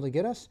going to be able to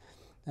get us.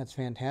 That's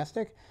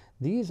fantastic.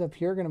 These up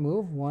here are going to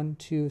move 1,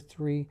 2,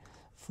 3,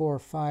 4,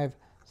 5,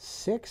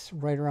 6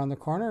 right around the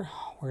corner.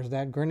 Where's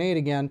that grenade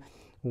again?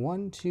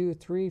 1, 2,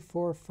 3,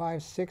 4,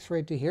 5, 6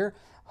 right to here.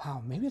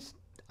 Wow, maybe it's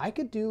I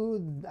could do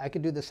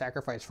the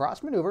sacrifice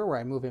frost maneuver where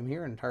I move him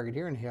here and target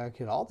here and I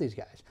kill all these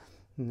guys.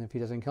 And if he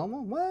doesn't kill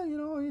them, well, you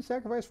know, he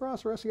sacrificed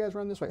frost. The rest of the guys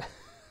run this way.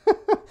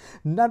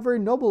 Not very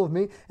noble of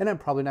me, and I'm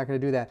probably not going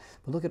to do that.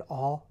 But look at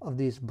all of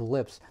these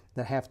blips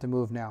that have to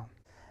move now.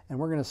 And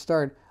we're going to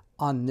start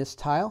on this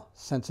tile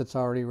since it's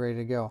already ready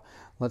to go.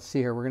 Let's see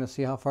here. We're going to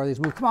see how far these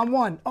move. Come on,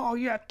 1. Oh,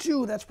 yeah,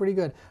 2. That's pretty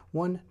good.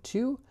 1,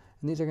 2.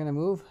 And these are going to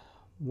move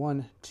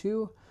 1,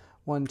 2,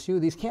 1, 2.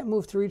 These can't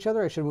move through each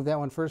other. I should move that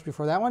one first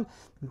before that one.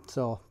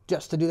 So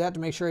just to do that, to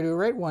make sure I do it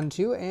right, 1,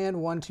 2,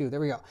 and 1, 2. There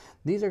we go.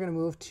 These are going to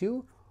move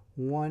 2,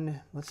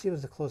 1. Let's see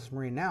what's the closest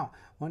Marine now.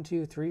 1,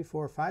 2, 3,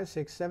 4, 5,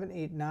 6, 7,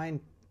 8, 9,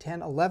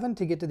 10, 11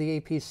 to get to the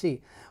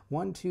APC.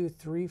 1, 2,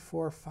 3,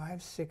 4,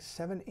 5, 6,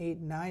 7,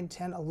 8, 9,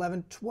 10,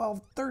 11,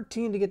 12,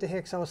 13 to get to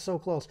Hicks. I was so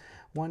close.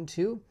 1,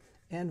 2,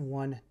 and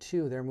 1,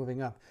 2. They're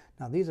moving up.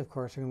 Now these, of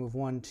course, are going to move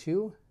 1,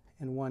 2,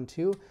 and 1,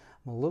 2.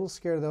 I'm a little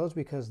scared of those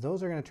because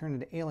those are going to turn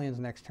into aliens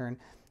next turn,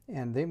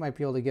 and they might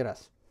be able to get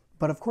us.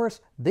 But of course,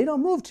 they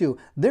don't move 2.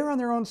 They're on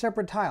their own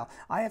separate tile.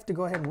 I have to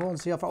go ahead and roll and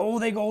see how far. Oh,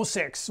 they go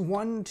 6.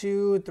 1,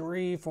 2,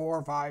 3,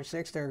 4, 5,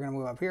 6. They're going to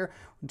move up here.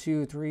 1,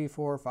 2, 3,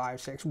 4,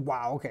 5, 6.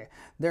 Wow, okay.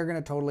 They're going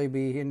to totally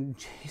be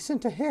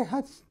adjacent to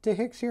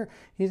Hicks here.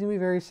 He's going to be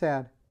very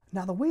sad.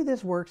 Now, the way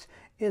this works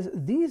is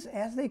these,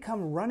 as they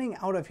come running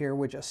out of here,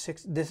 which a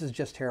 6, this is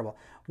just terrible.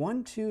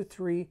 1, 2,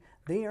 3,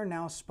 they are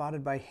now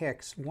spotted by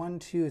Hicks. 1,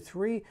 2,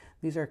 3,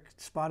 these are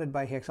spotted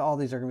by Hicks. All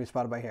these are going to be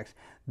spotted by Hicks.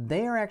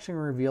 They are actually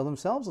going to reveal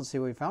themselves. Let's see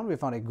what we found. We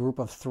found a group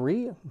of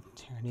 3.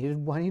 I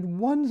need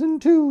 1s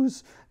and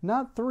 2s,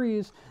 not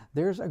 3s.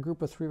 There's a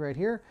group of 3 right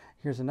here.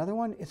 Here's another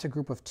one. It's a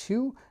group of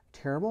 2.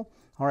 Terrible.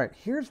 All right,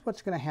 here's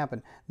what's going to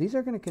happen. These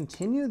are going to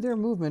continue their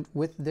movement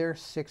with their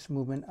 6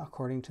 movement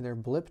according to their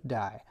blip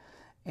die.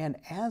 And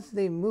as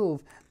they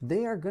move,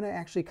 they are going to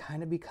actually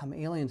kind of become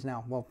aliens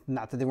now. Well,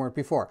 not that they weren't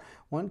before.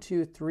 1,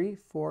 2, 3,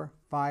 4,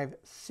 5,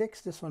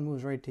 6. This one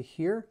moves right to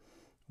here.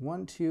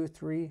 1, 2,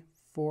 3,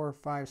 4,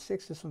 5,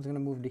 6. This one's going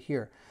to move to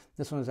here.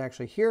 This one is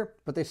actually here,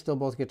 but they still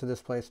both get to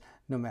this place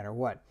no matter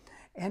what.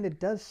 And it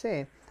does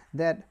say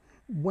that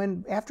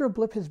after a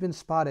blip has been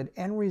spotted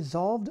and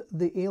resolved,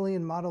 the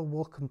alien model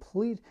will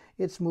complete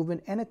its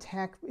movement and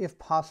attack if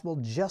possible,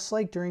 just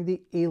like during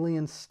the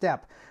alien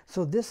step.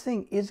 So this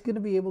thing is going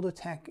to be able to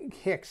attack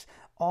Hicks.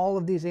 All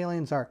of these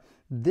aliens are.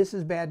 This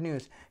is bad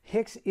news.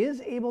 Hicks is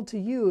able to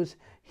use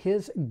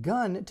his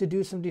gun to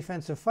do some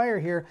defensive fire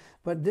here,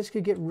 but this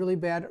could get really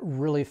bad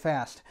really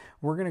fast.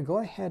 We're going to go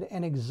ahead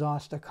and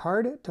exhaust a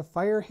card to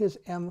fire his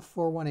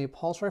M418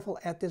 pulse rifle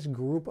at this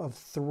group of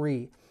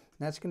 3.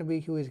 That's going to be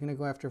who he's going to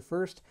go after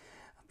first,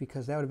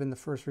 because that would have been the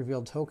first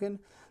revealed token.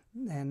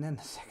 And then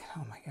the second,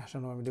 oh my gosh, I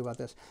don't know what I'm going to do about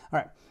this. All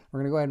right,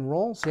 we're going to go ahead and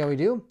roll, see how we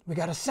do. We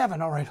got a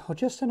 7, all right, well,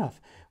 just enough.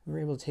 We were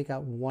able to take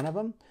out one of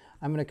them.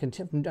 I'm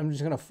just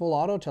going to full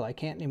auto till I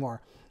can't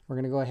anymore. We're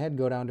going to go ahead,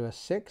 go down to a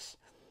 6,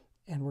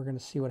 and we're going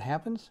to see what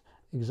happens.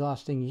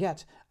 Exhausting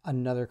yet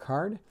another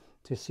card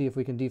to see if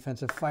we can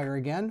defensive fire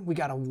again. We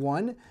got a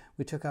 1.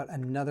 We took out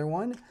another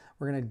one.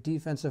 We're going to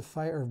defensive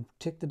fire, or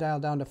tick the dial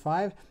down to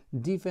 5.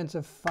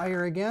 Defensive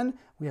fire again.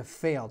 We have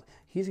failed.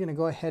 He's going to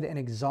go ahead and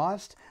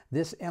exhaust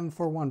this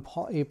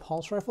M41A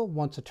pulse rifle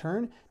once a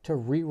turn to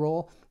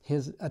re-roll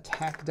his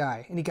attack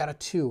die. And he got a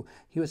 2.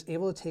 He was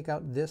able to take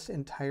out this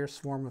entire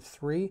swarm of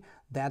 3.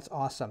 That's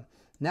awesome.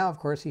 Now, of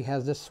course, he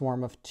has this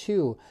swarm of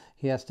 2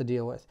 he has to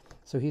deal with.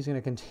 So he's going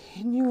to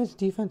continue his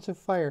defensive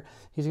fire.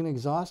 He's going to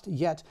exhaust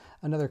yet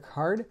another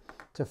card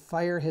to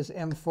fire his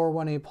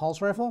M41A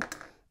pulse rifle.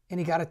 And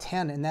he got a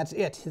 10, and that's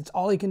it. It's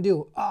all he can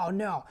do. Oh,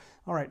 no.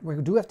 All right, we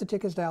do have to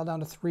tick his dial down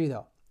to 3,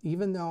 though,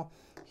 even though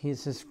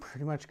he's just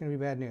pretty much going to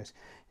be bad news.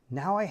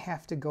 Now I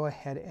have to go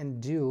ahead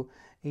and do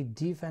a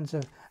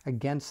defensive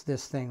against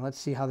this thing. Let's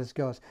see how this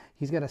goes.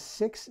 He's got a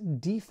 6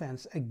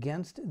 defense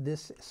against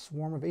this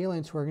swarm of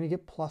aliens who are going to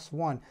get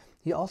 +1.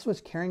 He also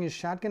is carrying his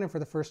shotgun, and for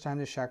the first time,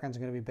 this shotgun is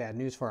going to be bad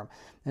news for him.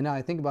 And now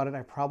I think about it,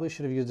 I probably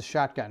should have used the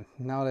shotgun.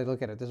 Now that I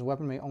look at it, this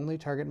weapon may only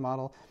target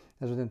model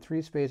that is within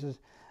 3 spaces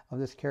of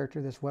this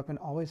character. This weapon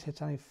always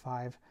hits on a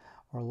 5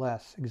 or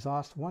less.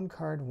 Exhaust 1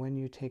 card when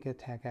you take an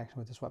attack action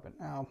with this weapon.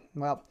 Oh,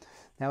 well,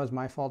 that was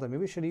my fault. I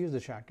maybe should have used the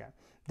shotgun.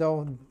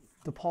 Though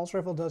the pulse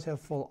rifle does have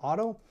full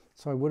auto,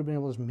 so I would have been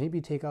able to maybe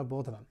take out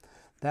both of them.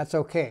 That's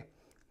okay.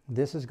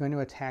 This is going to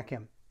attack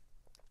him.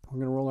 We're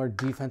going to roll our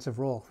defensive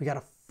roll. We got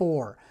a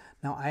 4.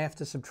 Now I have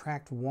to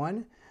subtract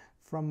 1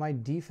 from my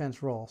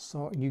defense roll.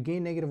 So you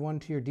gain -1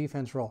 to your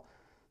defense roll.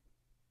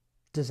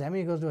 Does that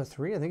mean it goes to a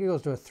 3? I think it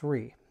goes to a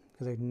 3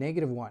 because I have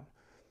 -1.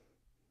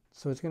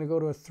 So it's going to go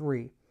to a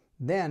 3.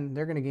 Then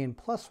they're going to gain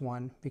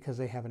 +1 because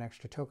they have an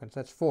extra token. So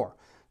that's 4.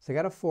 So I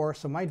got a 4.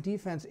 So my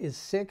defense is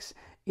 6.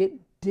 It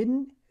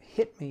didn't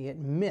hit me. It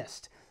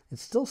missed. It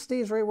still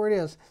stays right where it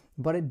is,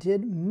 but it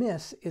did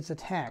miss its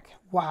attack.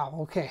 Wow.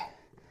 Okay.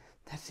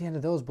 That's the end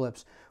of those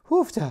blips.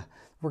 Hoofta.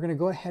 We're going to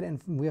go ahead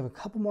and we have a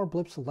couple more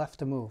blips left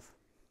to move.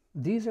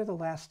 These are the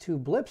last 2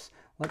 blips.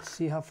 Let's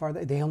see how far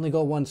they only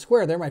go 1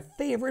 square. They're my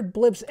favorite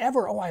blips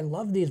ever. Oh, I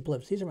love these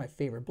blips. These are my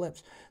favorite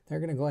blips. They're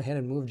going to go ahead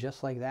and move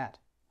just like that.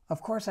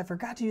 Of course, I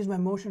forgot to use my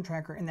motion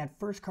tracker, and that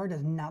first card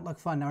does not look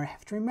fun. Now, I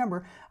have to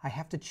remember, I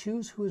have to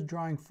choose who is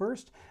drawing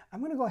first. I'm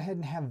going to go ahead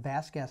and have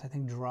Vasquez, I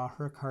think, draw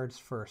her cards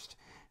first.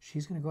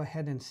 She's going to go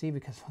ahead and see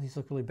because these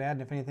look really bad,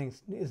 and if anything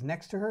is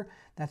next to her,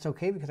 that's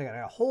okay because I got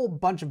a whole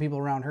bunch of people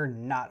around her,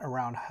 not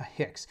around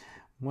Hicks.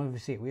 What do we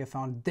see? We have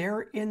found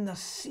they're in the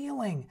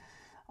ceiling.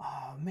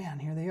 Oh, man,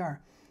 here they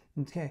are.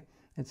 Okay,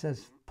 it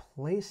says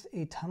place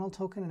a tunnel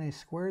token in a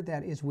square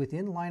that is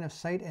within line of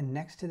sight and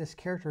next to this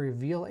character,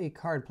 reveal a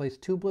card. Place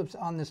 2 blips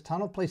on this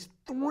tunnel. Place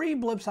 3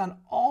 blips on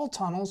all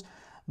tunnels.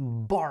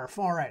 Barf.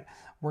 All right,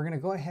 we're going to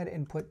go ahead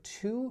and put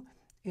 2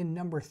 in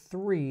number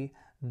 3.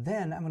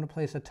 Then I'm going to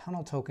place a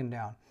tunnel token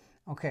down.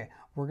 Okay,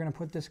 we're going to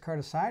put this card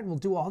aside. We'll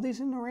do all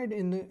these in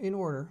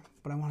order,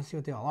 but I want to see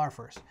what they all are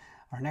first.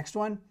 Our next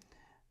one,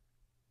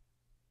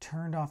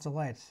 turned off the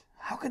lights.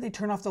 How could they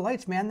turn off the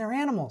lights, man? They're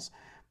animals.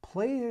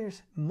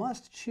 Players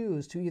must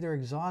choose to either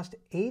exhaust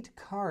 8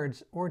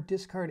 cards or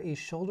discard a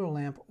shoulder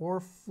lamp or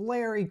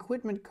flare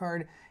equipment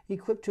card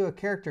equipped to a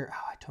character.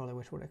 Oh, I totally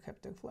wish I would have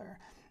kept the flare.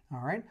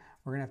 All right,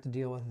 we're going to have to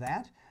deal with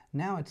that.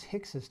 Now it's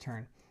Hicks's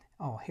turn.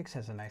 Oh, Hicks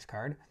has a nice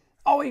card.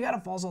 Oh, you got a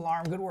false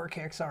alarm. Good work,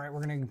 Hicks. All right,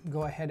 we're going to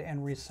go ahead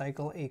and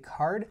recycle a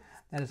card.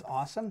 That is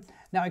awesome.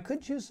 Now, I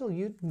could choose to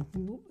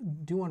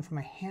do one from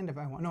my hand if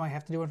I want. No, I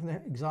have to do one from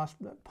the exhaust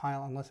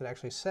pile unless it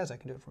actually says I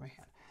can do it from my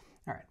hand.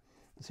 All right.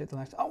 Let's hit the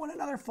next. Oh, and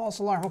another false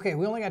alarm. Okay,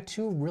 we only got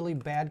 2 really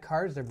bad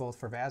cards. They're both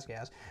for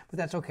Vasquez, but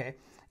that's okay.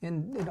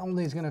 And it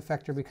only is going to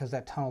affect her because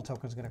that tunnel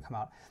token is going to come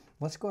out.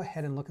 Let's go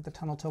ahead and look at the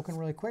tunnel token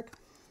really quick.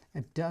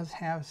 It does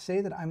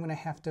say that I'm going to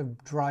have to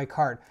draw a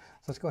card.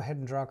 So let's go ahead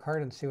and draw a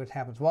card and see what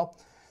happens. Well,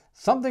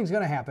 something's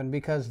going to happen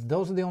because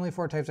those are the only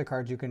 4 types of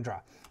cards you can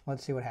draw.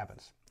 Let's see what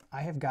happens. I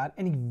have got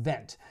an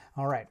event.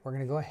 All right, we're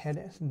going to go ahead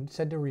and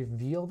said to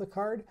reveal the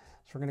card.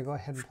 So we're going to go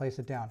ahead and place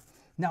it down.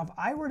 Now, if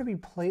I were to be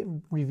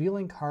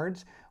revealing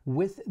cards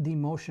with the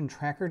motion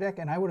tracker deck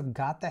and I would have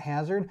got the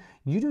hazard,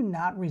 you do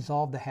not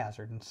resolve the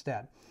hazard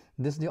instead.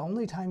 This is the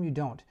only time you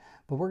don't.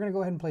 But we're going to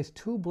go ahead and place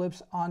 2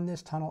 blips on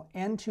this tunnel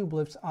and 2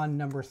 blips on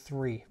number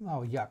 3.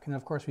 Oh, yuck. And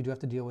of course, we do have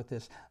to deal with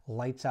this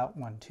lights out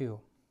one too.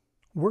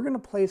 We're going to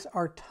place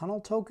our tunnel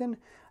token.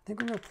 I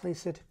think we're going to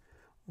place it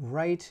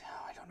right.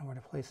 Oh, I don't know where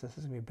to place this.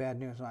 This is going to be bad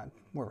news. Not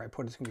where I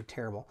put it's going to be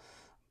terrible.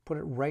 Put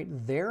it right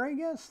there, I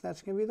guess.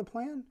 That's going to be the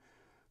plan.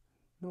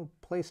 No,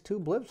 place 2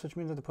 blips, which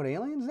means I have to put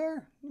aliens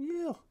there?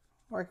 Yeah.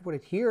 Or I can put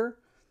it here.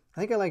 I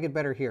think I like it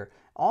better here.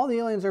 All the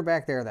aliens are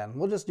back there then.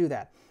 We'll just do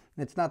that.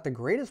 It's not the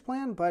greatest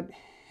plan, but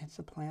it's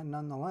a plan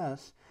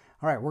nonetheless.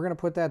 All right, we're going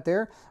to put that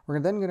there. We're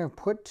then going to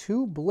put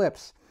 2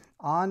 blips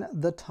on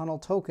the tunnel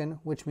token,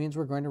 which means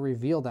we're going to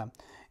reveal them.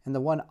 And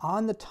the one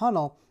on the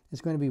tunnel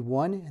is going to be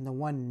 1, and the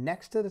one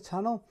next to the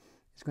tunnel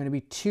is going to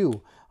be 2.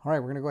 All right,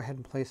 we're going to go ahead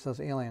and place those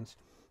aliens.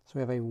 So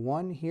we have a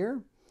 1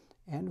 here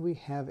And we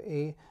have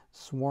a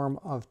swarm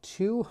of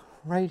 2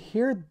 right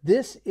here.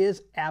 This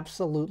is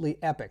absolutely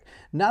epic.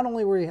 Not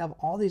only where you have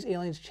all these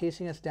aliens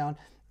chasing us down,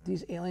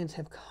 these aliens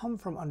have come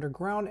from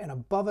underground and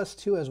above us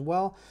too as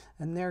well,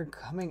 and they're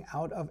coming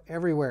out of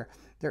everywhere.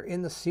 They're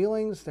in the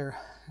ceilings, they're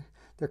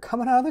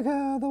coming out of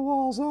the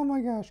walls. Oh my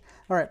gosh.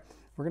 All right,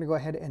 we're gonna go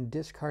ahead and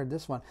discard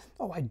this one.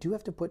 Oh, I do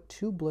have to put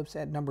 2 blips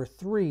at number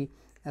 3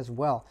 as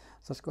well.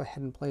 So let's go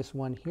ahead and place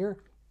 1 here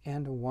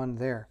and 1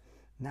 there.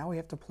 Now we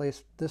have to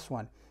place this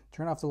one.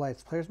 Turn off the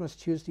lights. Players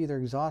must choose to either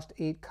exhaust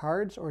 8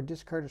 cards or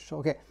discard a show.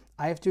 Okay,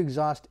 I have to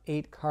exhaust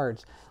 8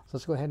 cards. So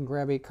let's go ahead and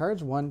grab 8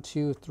 cards. 1,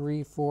 2,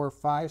 3, 4,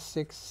 5,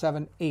 6,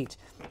 7, 8.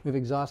 We've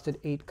exhausted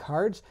 8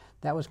 cards.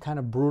 That was kind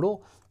of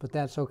brutal, but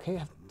that's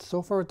okay.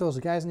 So far with those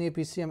guys in the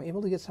APC, I'm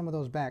able to get some of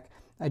those back.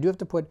 I do have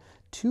to put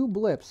 2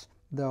 blips,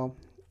 though,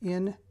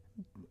 in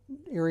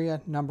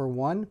area number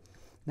 1.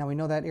 Now we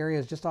know that area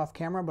is just off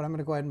camera, but I'm going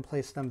to go ahead and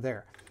place them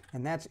there.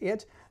 And that's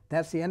it.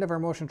 That's the end of our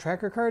motion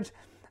tracker cards.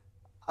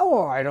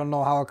 Oh, I don't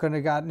know how it could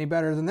have got any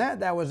better than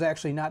that. That was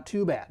actually not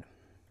too bad.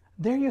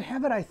 There you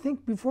have it. I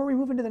think before we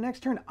move into the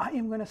next turn, I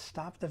am going to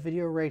stop the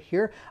video right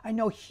here. I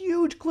know,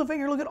 huge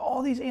cliffhanger. Look at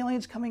all these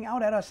aliens coming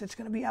out at us. It's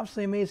going to be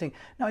absolutely amazing.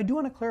 Now, I do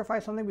want to clarify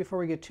something before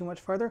we get too much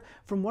farther.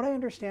 From what I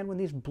understand, when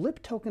these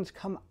blip tokens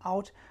come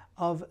out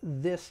of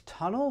this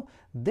tunnel,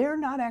 they're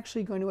not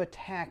actually going to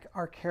attack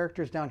our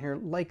characters down here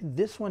like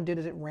this one did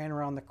as it ran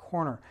around the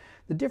corner.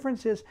 The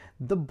difference is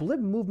the blip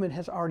movement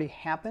has already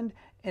happened,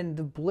 and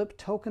the blip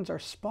tokens are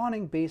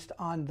spawning based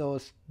on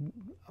those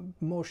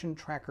motion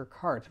tracker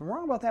cards. If I'm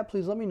wrong about that,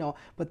 please let me know,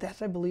 but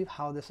that's, I believe,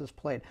 how this is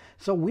played.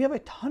 So we have a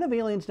ton of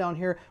aliens down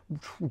here,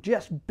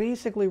 just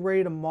basically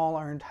ready to maul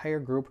our entire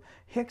group.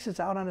 Hicks is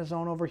out on his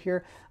own over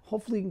here.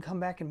 Hopefully he can come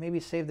back and maybe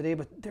save the day,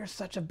 but there's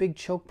such a big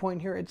choke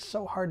point here. It's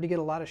so hard to get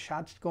a lot of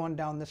shots going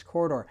down this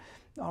corridor.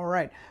 All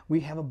right, we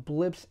have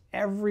blips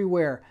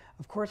everywhere.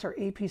 Of course, our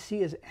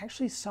APC is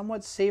actually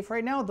somewhat safe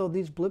right now, though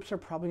these blips are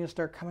probably going to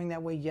start coming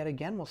that way yet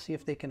again. We'll see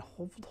if they can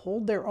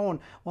hold their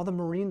own while the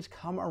Marines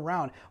come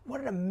around.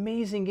 What an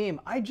amazing game.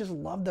 I just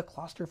love the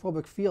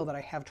claustrophobic feel that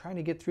I have trying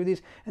to get through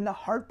these, and the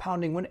heart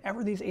pounding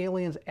whenever these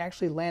aliens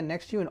actually land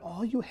next to you, and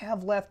all you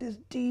have left is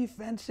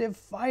defensive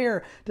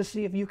fire to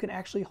see if you can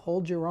actually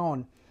hold your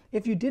own.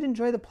 If you did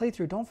enjoy the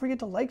playthrough, don't forget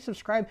to like,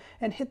 subscribe,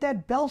 and hit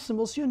that bell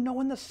symbol so you know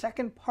when the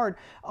second part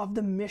of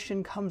the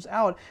mission comes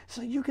out,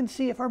 so you can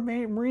see if our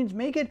Marines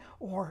make it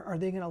or are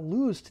they going to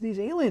lose to these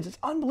aliens. It's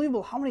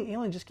unbelievable how many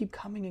aliens just keep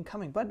coming and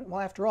coming. But,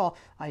 well, after all,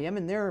 I am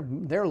in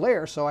their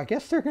lair, so I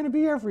guess they're going to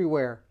be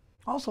everywhere.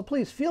 Also,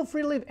 please feel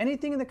free to leave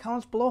anything in the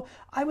comments below.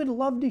 I would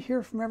love to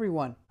hear from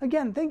everyone.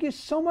 Again, thank you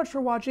so much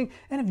for watching,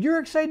 and if you're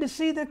excited to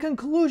see the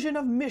conclusion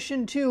of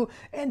Mission 2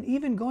 and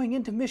even going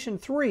into Mission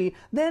 3,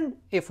 then,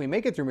 if we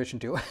make it through Mission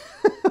 2,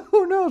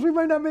 who knows, we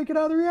might not make it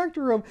out of the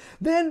reactor room,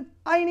 then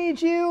I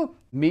need you.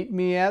 Meet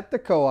me at the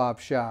co-op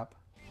shop.